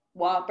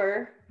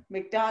 Whopper,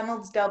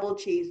 McDonald's double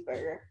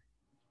cheeseburger.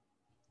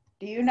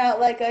 Do you not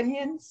like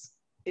onions?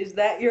 Is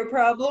that your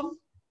problem?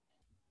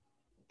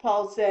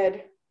 Paul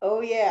said,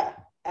 oh yeah,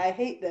 I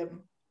hate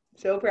them.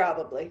 So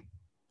probably.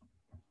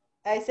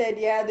 I said,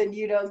 yeah, then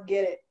you don't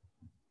get it.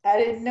 I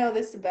didn't know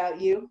this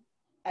about you.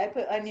 I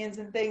put onions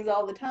in things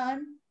all the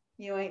time.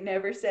 You ain't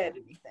never said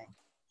anything.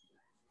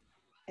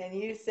 And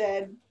you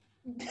said,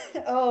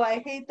 oh, I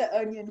hate the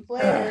onion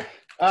flavor.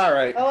 All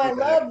right. Oh, I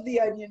love the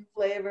onion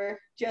flavor,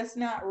 just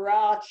not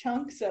raw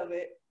chunks of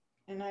it.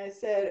 And I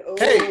said, oh,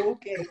 hey.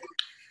 Okay.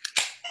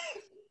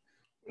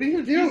 What are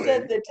you doing? You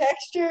said the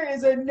texture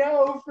is a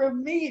no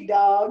from me,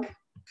 dog.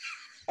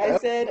 I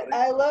said,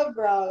 I love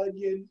raw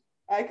onion.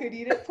 I could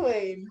eat it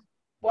plain.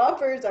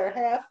 Whoppers are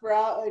half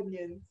raw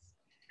onions.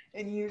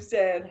 And you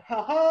said,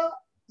 haha,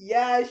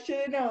 yeah, I should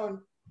have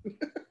known.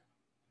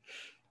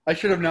 I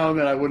should have known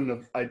that I wouldn't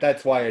have.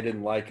 That's why I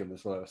didn't like him,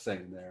 is what I was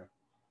saying there.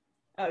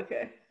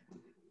 Okay.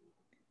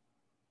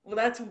 Well,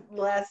 that's the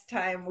last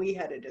time we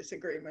had a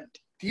disagreement.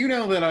 Do you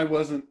know that I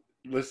wasn't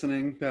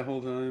listening that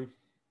whole time?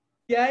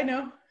 Yeah, I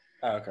know.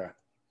 Oh, okay.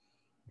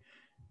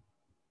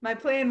 My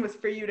plan was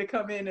for you to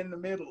come in the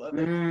middle of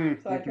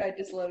it. So I tried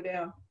to slow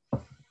down.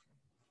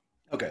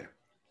 Okay.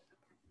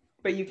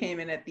 But you came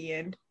in at the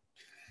end.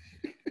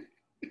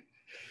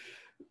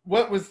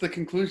 What was the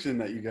conclusion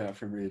that you got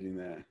from reading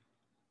that?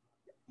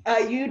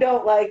 You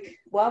don't like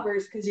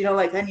Whoppers because you don't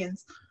like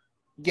onions.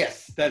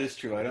 Yes, that is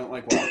true. I don't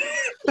like Whoppers.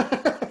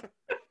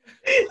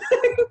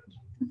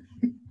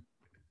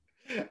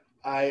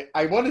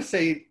 I want to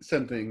say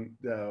something,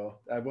 though.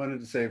 I wanted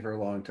to say for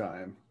a long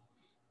time.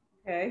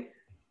 Okay.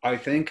 I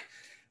think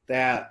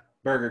that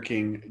Burger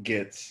King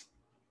gets,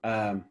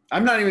 I'm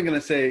not even going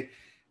to say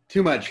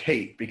too much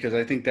hate because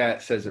I think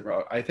that says it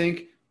wrong. I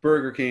think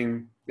Burger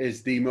King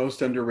is the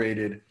most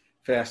underrated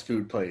fast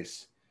food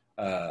place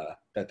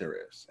that there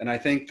is. And I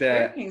think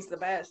that Burger King's the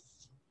best.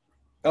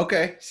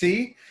 Okay,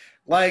 see?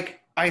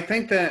 Like, I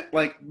think that,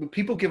 like,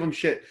 people give them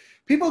shit.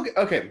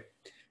 Okay.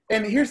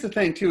 And here's the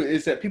thing, too,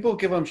 is that people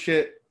give them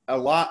shit a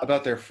lot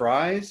about their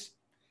fries.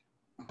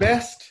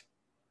 Best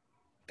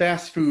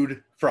fast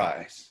food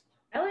fries.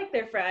 I like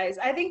their fries.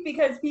 I think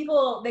because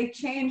they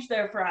changed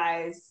their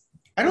fries.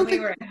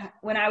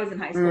 When I was in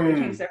high school, they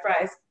changed their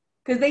fries.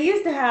 Because they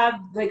used to have,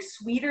 like,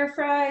 sweeter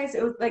fries.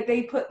 It was like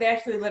they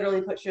actually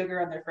literally put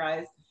sugar on their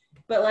fries.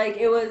 But, like,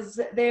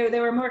 they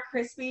were more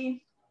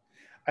crispy.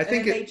 I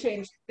think they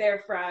changed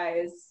their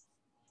fries.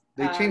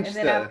 And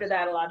then after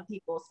that, a lot of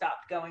people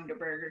stopped going to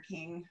Burger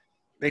King.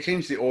 They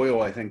changed the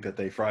oil, I think, that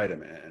they fried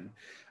them in.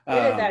 They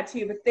did that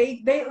too, but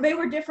they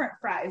were different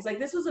fries. Like,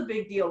 this was a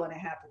big deal when it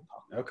happened,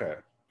 Paul. Okay.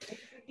 It's a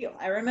big deal.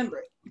 I remember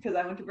it because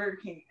I went to Burger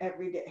King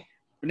every day.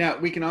 Now,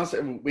 we can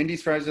also,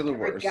 Wendy's fries are the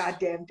worst.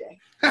 Goddamn day.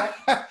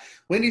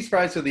 Wendy's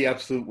fries are the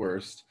absolute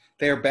worst.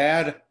 They're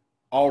bad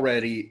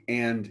already,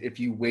 and if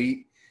you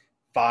wait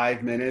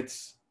 5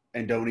 minutes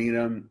and don't eat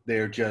them,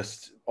 they're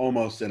just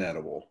almost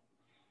inedible.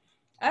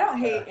 I don't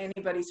hate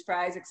anybody's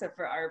fries except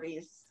for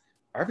Arby's.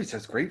 Arby's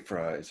has great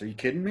fries. Are you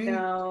kidding me?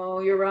 No,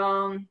 you're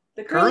wrong.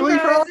 The curly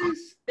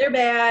fries? They're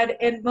bad,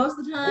 and most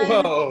of the time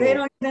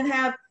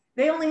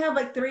they only have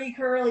like 3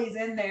 curlies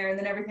in there, and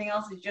then everything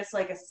else is just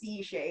like a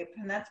C shape,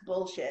 and that's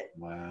bullshit.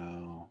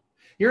 Wow.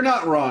 You're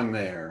not wrong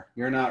there.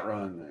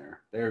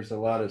 There's a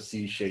lot of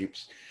C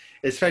shapes.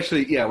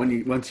 Especially, yeah,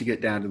 once you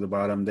get down to the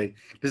bottom,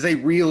 because they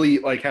really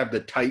like have the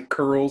tight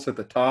curls at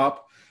the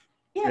top.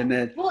 Yeah, and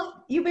then,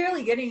 well, you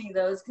barely get any of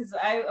those because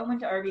I went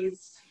to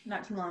Arby's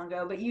not too long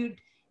ago, but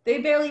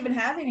they barely even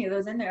have any of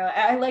those in there.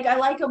 I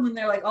like them when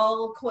they're like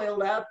all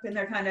coiled up and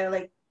they're kind of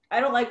like, I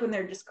don't like when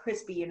they're just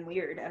crispy and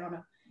weird. I don't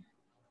know.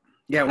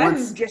 Yeah, I'm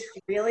just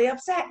really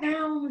upset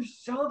now. I'm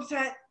so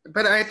upset.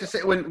 But I have to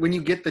say, when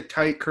you get the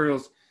tight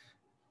curls,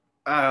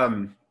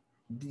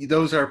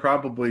 those are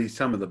probably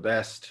some of the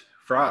best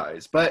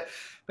fries. But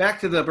back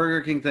to the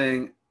Burger King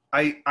thing,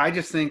 I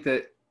just think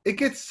that it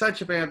gets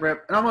such a bad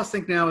rep. I almost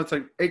think now it's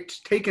like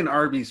it's taken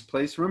Arby's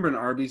place. Remember when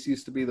Arby's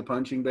used to be the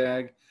punching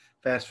bag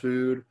fast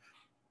food?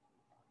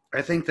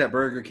 I think that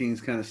Burger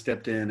King's kind of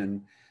stepped in,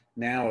 and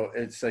now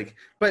it's like,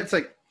 but it's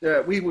like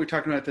we were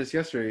talking about this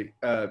yesterday.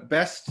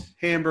 Best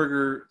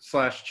hamburger /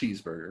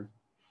 cheeseburger.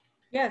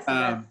 Yes.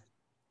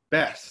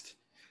 Best.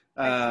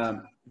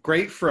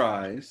 Great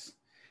fries.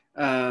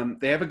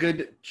 They have a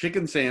good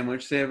chicken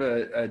sandwich. They have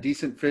a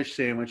decent fish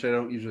sandwich. I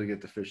don't usually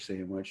get the fish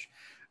sandwich.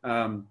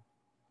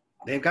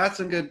 They've got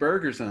some good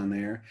burgers on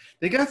there.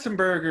 They got some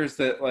burgers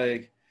that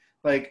like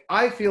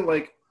I feel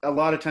like a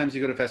lot of times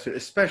you go to fast food,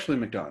 especially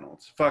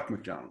McDonald's. Fuck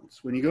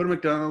McDonald's. When you go to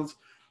McDonald's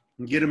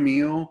and get a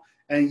meal,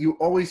 and you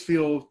always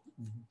feel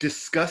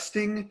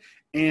disgusting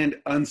and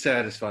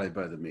unsatisfied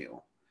by the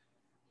meal.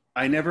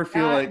 I never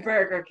feel not like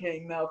Burger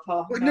King though,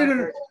 Paul.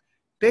 No.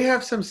 They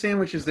have some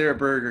sandwiches there at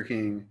Burger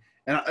King.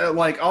 And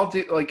I'll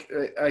do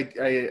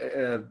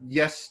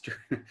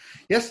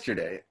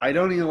yesterday. I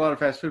don't eat a lot of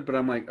fast food, but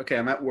I'm like, okay,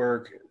 I'm at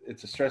work.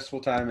 It's a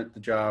stressful time at the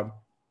job.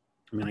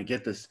 I'm gonna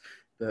get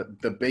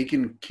the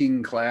Bacon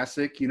King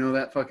Classic. You know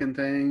that fucking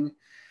thing.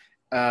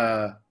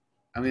 I'm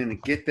gonna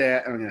get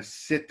that. I'm gonna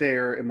sit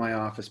there in my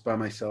office by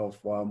myself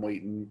while I'm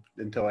waiting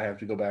until I have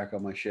to go back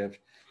on my shift.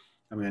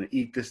 I'm gonna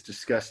eat this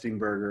disgusting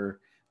burger,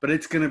 but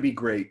it's gonna be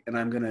great, and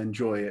I'm gonna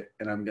enjoy it,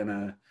 and I'm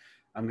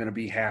gonna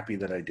be happy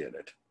that I did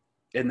it.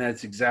 And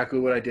that's exactly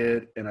what I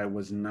did, and I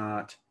was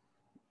not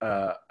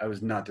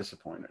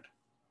disappointed.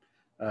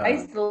 I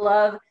used to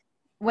love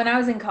when I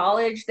was in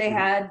college. They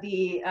had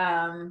the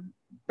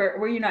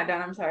were you not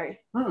done? I'm sorry.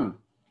 Oh,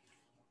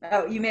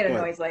 you made a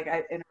noise like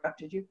I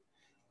interrupted you.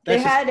 They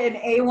had an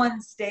A1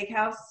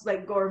 Steakhouse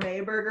like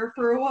gourmet burger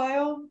for a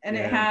while, and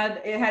it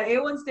had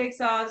A1 steak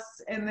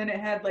sauce, and then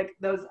it had like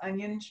those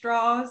onion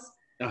straws.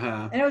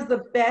 And it was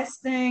the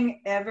best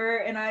thing ever.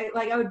 And I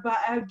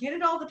would get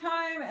it all the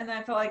time, and then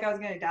I felt like I was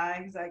gonna die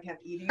because I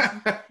kept eating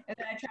them. And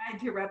then I tried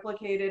to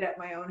replicate it at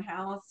my own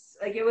house.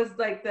 Like it was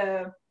like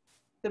the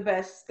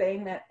best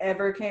thing that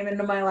ever came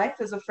into my life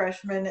as a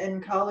freshman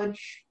in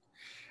college.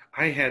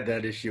 I had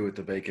that issue with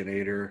the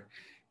Baconator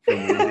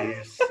from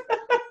Wendy's.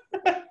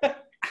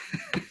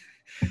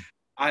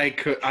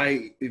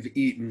 I've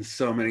eaten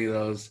so many of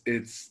those.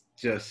 It's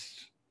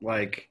just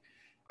like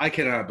I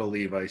cannot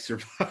believe I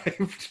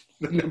survived.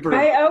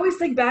 I always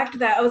think back to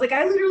that. I was like,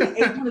 I literally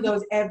ate one of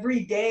those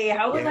every day.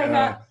 How was I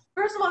not?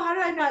 First of all, how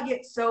did I not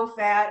get so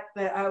fat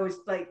that I was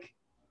like,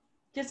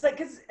 just like,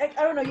 because I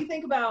don't know. You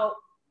think about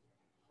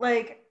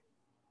like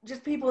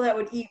just people that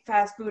would eat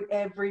fast food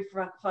every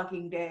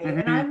fucking day,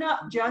 and I'm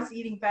not just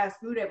eating fast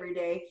food every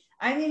day.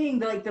 I'm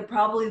eating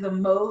probably the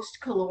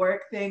most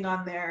caloric thing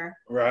on their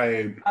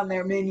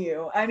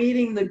menu. I'm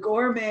eating the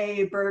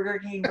gourmet Burger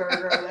King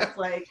burger that's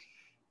like.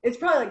 It's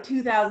probably like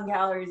 2,000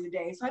 calories a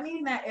day. So I'm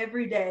eating that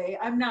every day.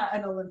 I'm not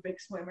an Olympic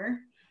swimmer.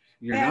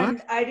 You're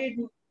not? I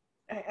didn't.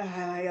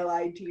 I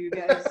lied to you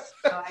guys.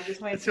 I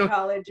just went to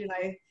college and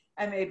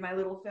I made my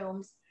little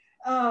films.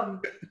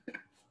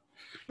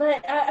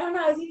 But I don't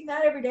know, I was eating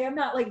that every day. I'm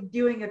not like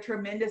doing a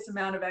tremendous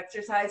amount of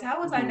exercise. How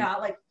was I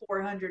not like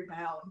 400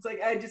 pounds?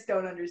 Like, I just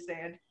don't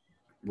understand.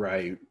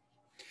 Right.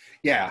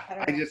 Yeah.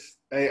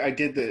 I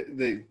did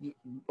the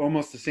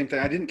almost the same thing.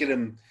 I didn't get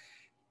them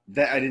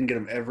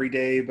every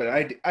day, but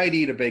I'd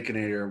eat a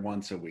Baconator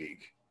once a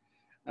week.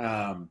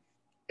 And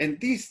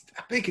these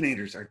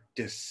Baconators are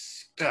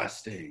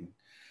disgusting.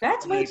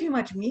 That's way too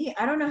much meat.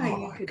 I don't know how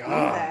you could do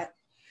that.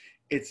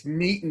 It's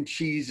meat and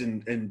cheese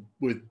and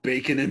with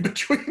bacon in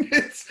between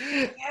it.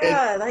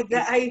 Yeah, like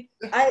that. I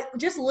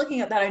just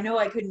looking at that, I know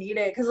I couldn't eat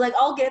it because like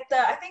I'll get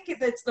I think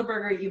if it's the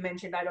burger you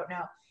mentioned, I don't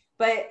know.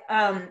 But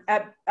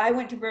I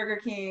went to Burger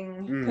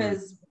King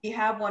because we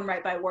have one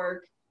right by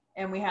work,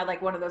 and we had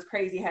like one of those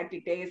crazy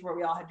hectic days where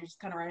we all had to just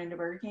kind of run into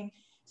Burger King.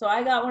 So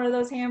I got one of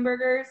those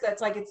hamburgers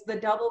that's like it's the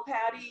double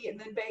patty and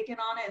then bacon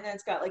on it, and then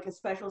it's got like a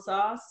special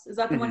sauce. Is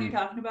that the one you're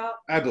talking about?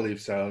 I believe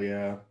so,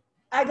 yeah.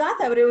 I got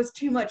that, but it was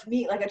too much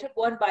meat. Like I took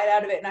one bite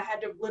out of it and I had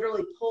to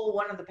literally pull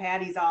one of the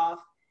patties off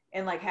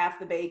and like half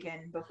the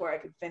bacon before I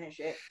could finish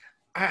it.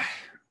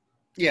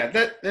 Yeah,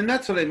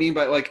 that's what I mean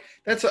by like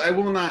I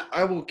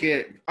will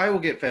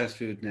get fast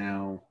food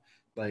now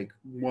like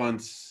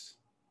once,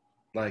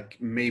 like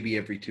maybe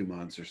every 2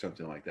 months or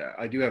something like that.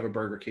 I do have a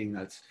Burger King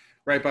that's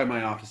right by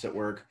my office at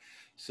work,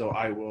 so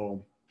I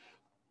will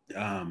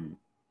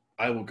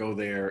go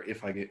there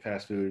if I get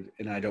fast food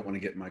and I don't want to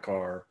get in my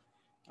car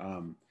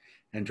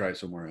and drive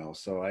somewhere else.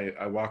 So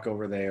I walk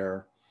over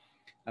there,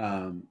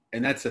 and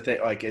that's the thing.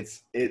 Like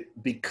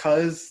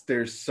because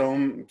there's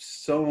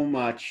so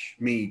much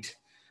meat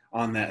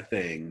on that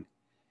thing,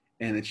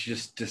 and it's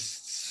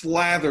just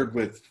slathered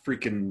with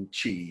freaking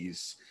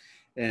cheese,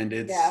 and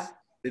it's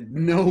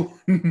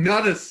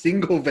not a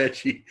single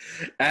veggie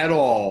at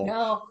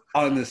all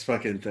on this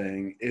fucking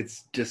thing.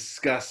 It's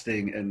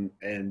disgusting,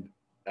 and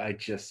I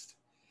just.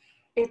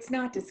 It's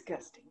not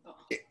disgusting though.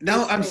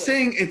 No, I'm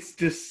saying it's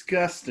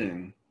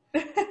disgusting.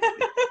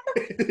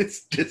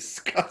 It's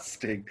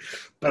disgusting,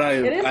 but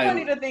it is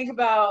funny to think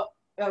about.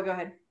 Oh, go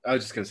ahead. I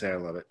was just gonna say I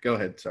love it. Go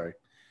ahead. Sorry.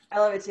 I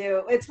love it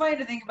too. It's funny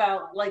to think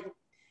about, like,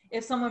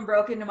 if someone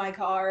broke into my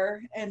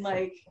car and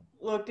like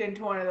looked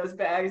into one of those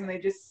bags and they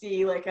just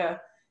see like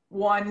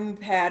one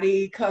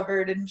patty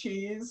covered in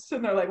cheese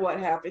and they're like, what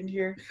happened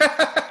here?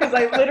 Because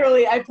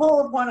I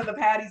pulled one of the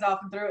patties off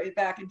and threw it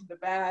back into the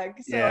bag.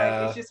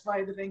 So it's just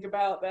funny to think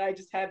about that I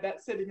just had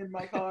that sitting in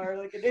my car.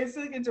 Like it's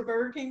a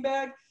Burger King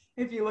bag.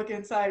 If you look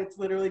inside, it's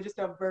literally just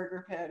a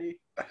burger patty.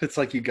 It's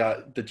like you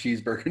got the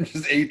cheeseburger and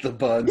just ate the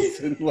buns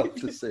and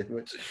left the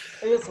sandwich.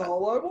 It's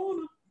all I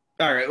wanted.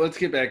 All right, let's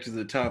get back to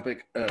the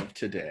topic of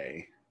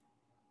today.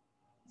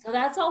 So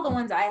that's all the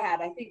ones I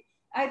had. I think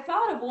I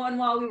thought of one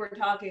while we were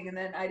talking, and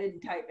then I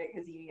didn't type it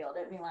because you yelled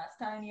at me last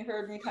time you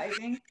heard me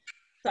typing.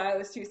 So I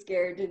was too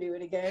scared to do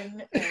it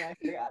again, and I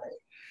forgot it.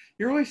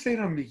 You're always saying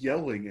I'm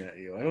yelling at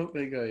you. I don't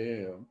think I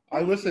am.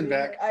 I listen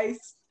back. I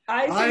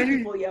see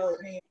people yell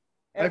at me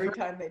every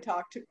time they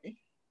talk to me.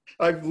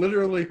 I've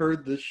literally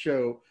heard this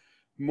show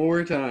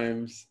more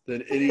times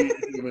than any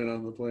human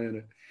on the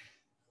planet,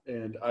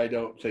 and I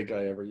don't think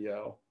I ever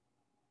yell.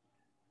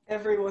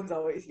 Everyone's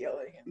always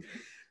yelling at me.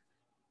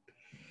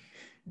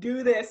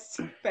 Do this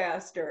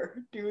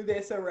faster. Do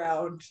this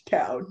around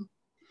town.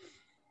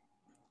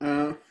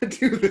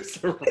 Do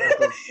this around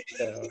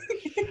town.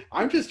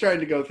 I'm just trying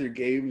to go through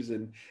games,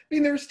 and I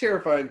mean, there's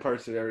terrifying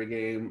parts of every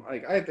game.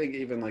 Like I think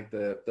even like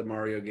the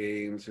Mario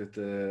games with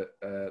the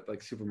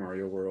like Super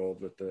Mario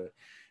World with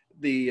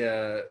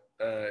the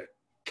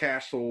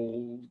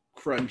castle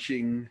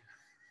crunching,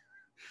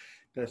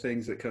 the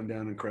things that come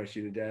down and crush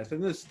you to death,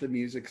 and the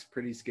music's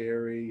pretty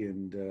scary,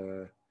 and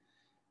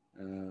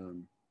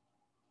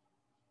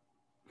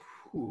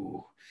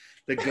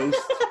the ghost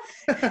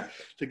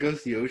the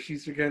ghost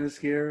Yoshis are kind of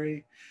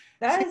scary.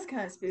 That is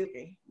kind of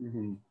spooky.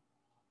 Mm-hmm.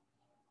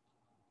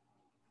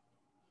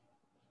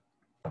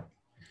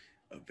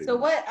 So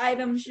what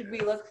items should we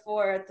look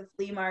for at the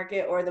flea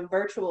market or the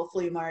virtual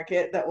flea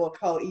market that we'll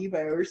call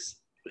Ebers?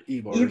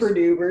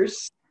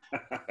 Eberdubers.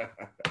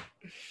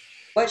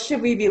 What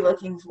should we be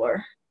looking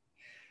for?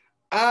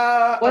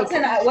 What's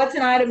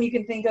an item you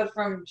can think of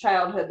from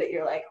childhood that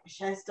you're like,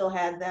 wish I still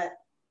had that?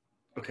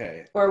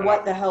 Okay. Or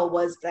what the hell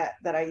was that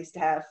I used to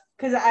have?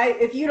 Because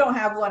if you don't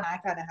have one, I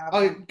kind of have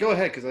one. Go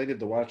ahead, because I did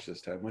the watch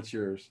this time. What's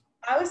yours?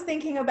 I was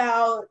thinking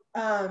about,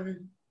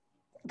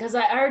 because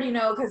I already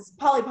know, because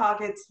Polly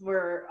Pockets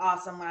were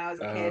awesome when I was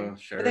a kid.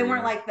 Sure, but they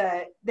weren't like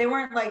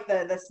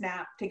the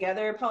snap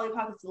together Polly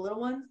Pockets, the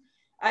little ones.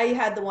 I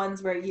had the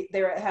ones where they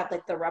had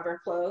like the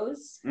rubber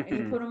clothes and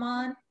you put them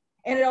on.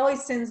 And it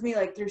always sends me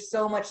like through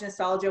so much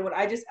nostalgia when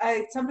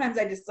sometimes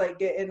I just like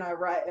get in a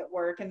rut at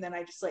work and then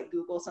I just like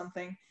Google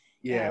something.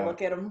 Yeah. And I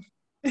look at them.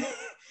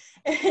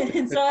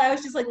 And so I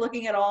was just like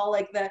looking at all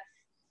like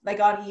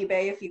on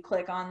eBay, if you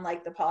click on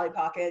like the Polly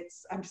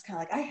Pockets, I'm just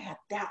kind of like, I had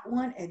that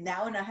one and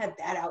that one, I had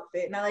that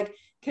outfit. And I like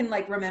can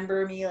like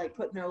remember me like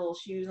putting their little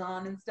shoes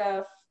on and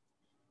stuff.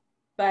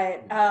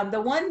 But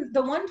the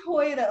one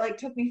toy that like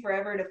took me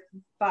forever to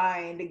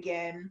find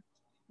again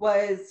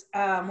was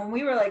when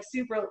we were like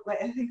super,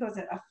 like, I think it was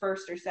a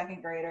first or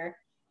second grader.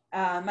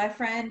 My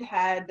friend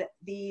had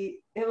it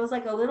was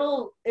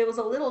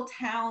a little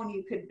town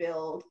you could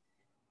build,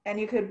 and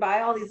you could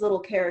buy all these little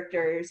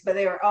characters, but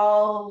they were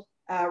all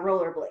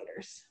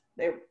rollerbladers.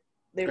 They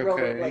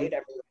rollerblade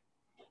everywhere.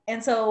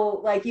 And so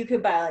like you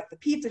could buy like the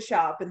pizza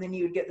shop, and then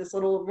you would get this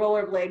little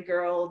rollerblade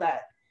girl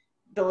that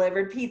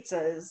delivered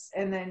pizzas,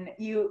 and then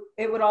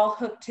it would all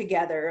hook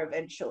together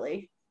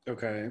eventually.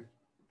 Okay.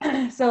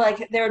 So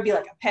like there would be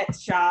like a pet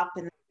shop,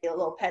 and there'd be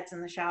little pets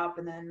in the shop,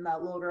 and then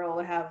that little girl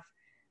would have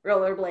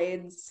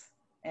rollerblades,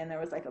 and there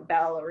was like a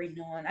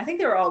ballerina one. I think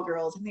they were all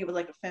girls. I think it was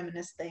like a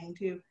feminist thing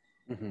too.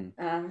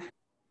 Mm-hmm.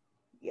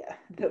 Yeah,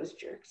 those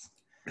jerks.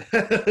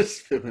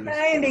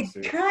 Trying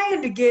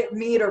to get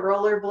me to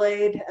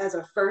rollerblade as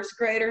a first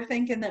grader,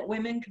 thinking that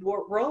women could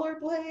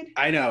rollerblade.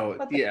 I know.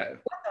 What the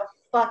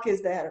fuck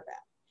is that about?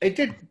 It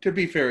did, to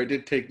be fair, it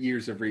did take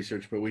years of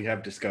research, but we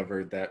have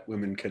discovered that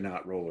women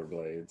cannot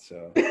rollerblade,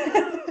 so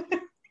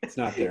it's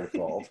not their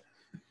fault.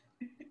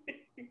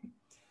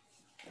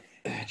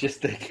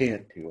 Just they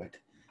can't do it.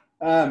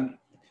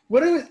 Were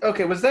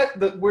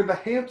the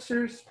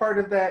hamsters part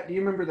of that? Do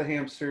you remember the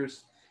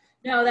hamsters?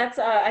 No, that's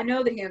I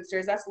know the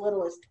hamsters. That's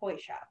Littlest Toy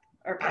Shop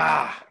or Pet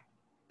Shop.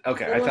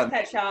 Okay. Littlest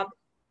Pet Shop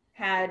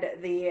had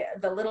the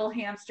little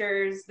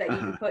hamsters that you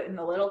could put in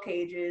the little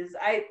cages.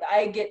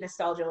 I get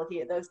nostalgia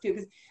looking at those too,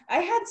 because I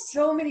had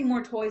so many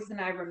more toys than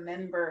I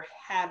remember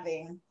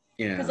having.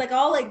 Yeah. Because like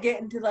I'll like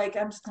get into like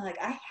I'm just like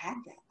I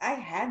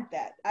had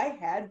that.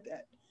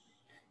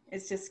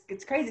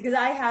 It's crazy because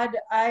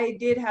I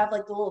did have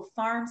like the little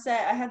farm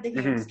set. I had the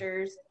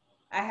hamsters.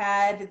 I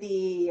had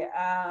the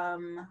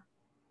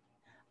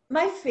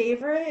my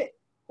favorite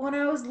when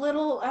I was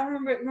little. I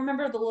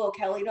remember the little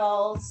Kelly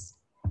dolls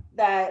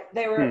that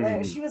they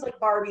were. She was like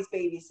Barbie's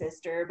baby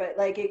sister, but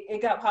like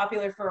it got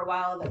popular for a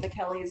while that the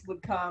Kellys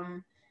would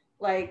come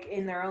like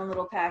in their own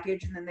little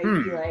package, and then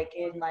they'd be like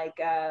in like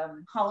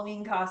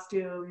Halloween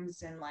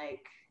costumes, and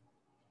like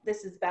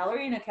this is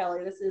Ballerina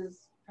Kelly. This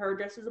is her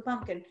dressed as a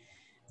pumpkin.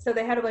 So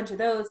they had a bunch of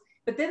those,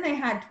 but then they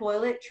had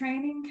Toilet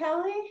Training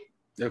Kelly.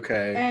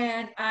 Okay.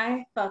 And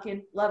I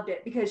fucking loved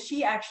it because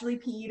she actually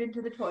peed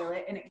into the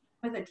toilet, and it came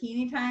with a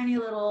teeny tiny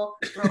little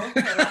roll of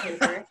toilet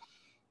paper.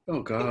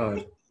 Oh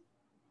God.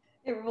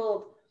 It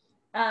ruled.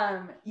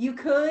 You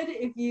could,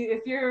 if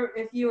you're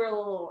a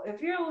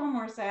little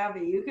more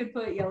savvy, you could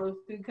put yellow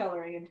food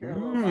coloring into her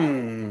little bottle,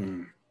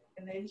 and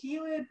then she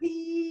would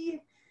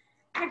pee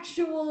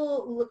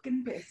actual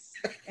looking piss,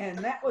 and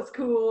that was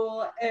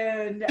cool.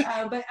 And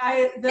but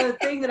the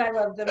thing that I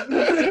loved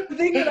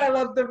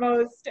the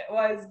most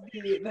was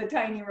the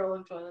tiny roll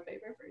of toilet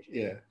paper for sure.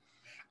 Yeah,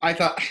 I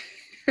thought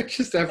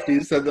just after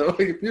you said that,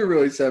 like, if you're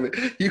really savvy,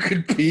 you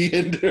could pee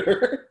into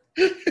her.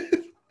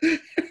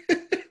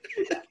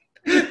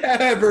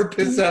 Have her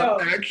piss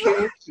out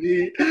actual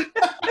pee.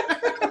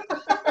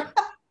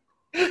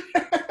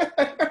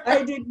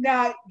 I did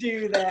not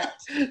do that.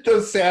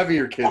 Those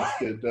savvier kids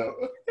did, though.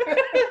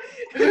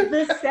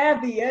 The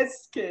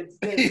savviest kids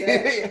did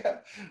that. Yeah.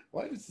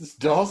 Why does this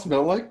doll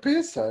smell like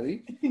piss,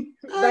 honey?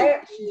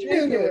 That's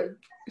genuine.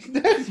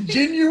 That's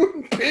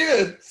genuine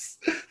piss.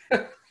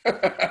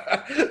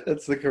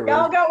 That's the correct.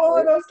 Y'all got one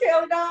of those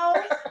Kelly dolls?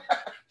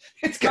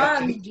 It's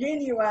got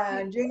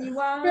genuine.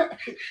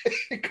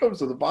 It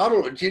comes with a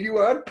bottle of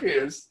genuine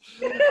piss.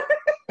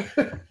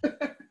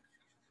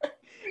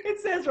 It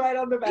says right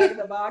on the back of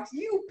the box,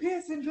 you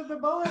piss into the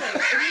bottle, and you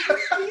can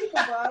feed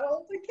the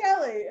bottle to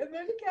Kelly, and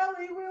then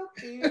Kelly will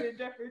feed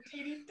into her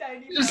teeny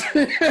tiny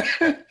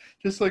bottle.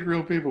 Just like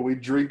real people, we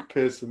drink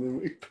piss and then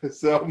we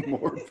piss out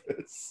more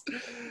piss.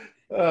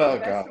 Oh, God.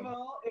 Best of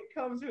all, it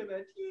comes with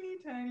a teeny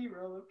tiny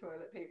roll of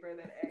toilet paper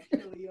that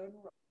actually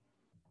unrolls.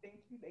 Thank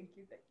you.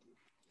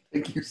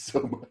 Thank you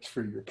so much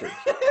for your purchase.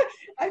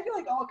 I feel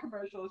like all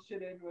commercials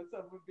should end with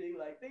someone being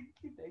like, thank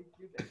you.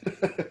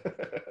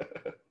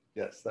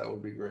 Yes, that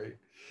would be great.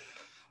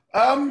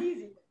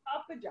 Easy.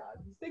 Papa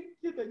John's. Thank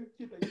you.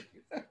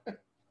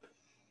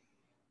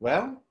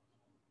 Well,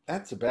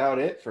 that's about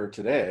it for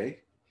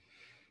today.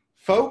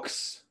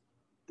 Folks,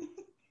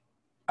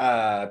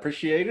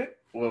 appreciate it.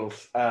 We'll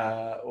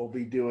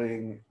be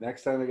doing,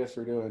 next time I guess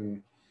we're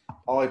doing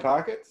Polly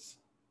Pockets.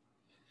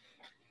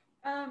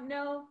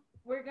 No,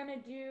 we're gonna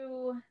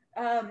do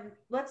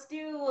let's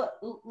do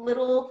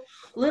little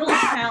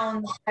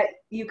towns that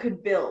you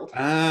could build.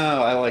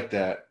 Oh, I like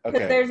that.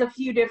 Okay. There's a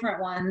few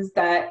different ones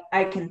that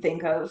I can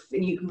think of,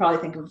 and you can probably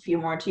think of a few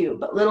more too.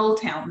 But little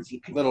towns you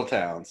can. Little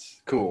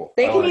towns, cool.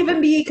 They can even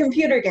be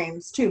computer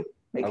games too.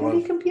 They can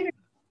be computer.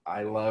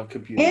 I love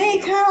computer. Any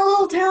kind of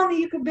little town that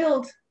you can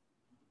build,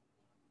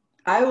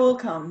 I will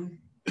come.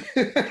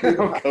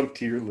 I'll come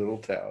to your little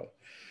town.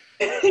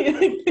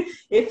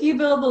 If you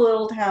build the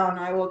little town,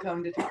 I will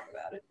come to talk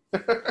about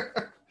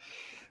it.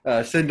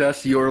 Send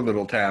us your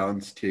little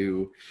towns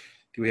to,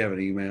 do we have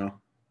an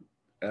email?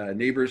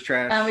 Neighbors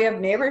Trash? We have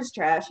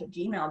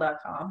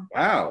neighborstrash@gmail.com.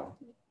 Wow.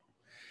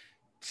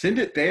 Send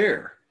it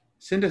there.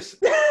 Send us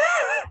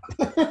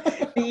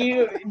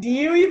Do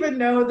you even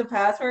know the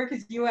password?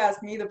 Because you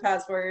ask me the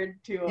password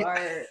to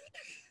our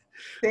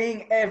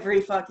thing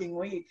every fucking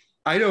week.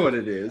 I know what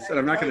it is, and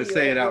I'm not going to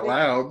say it out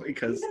loud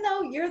because... Even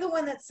though you're the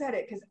one that said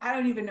it, because I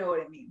don't even know what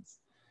it means.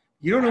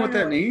 You don't know what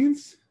that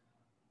means?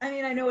 I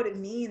mean, I know what it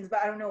means, but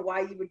I don't know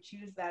why you would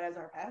choose that as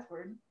our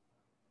password.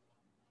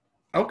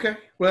 Okay,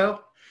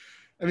 well,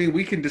 I mean,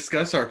 we can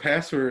discuss our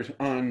password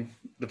on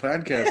the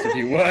podcast if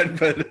you want,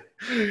 but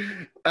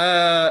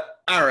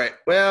all right.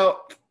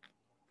 Well,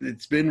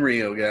 it's been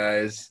real,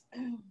 guys.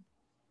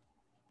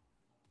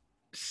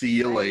 See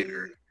you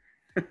later.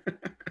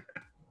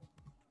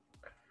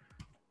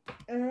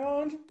 And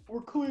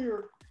we're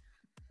clear.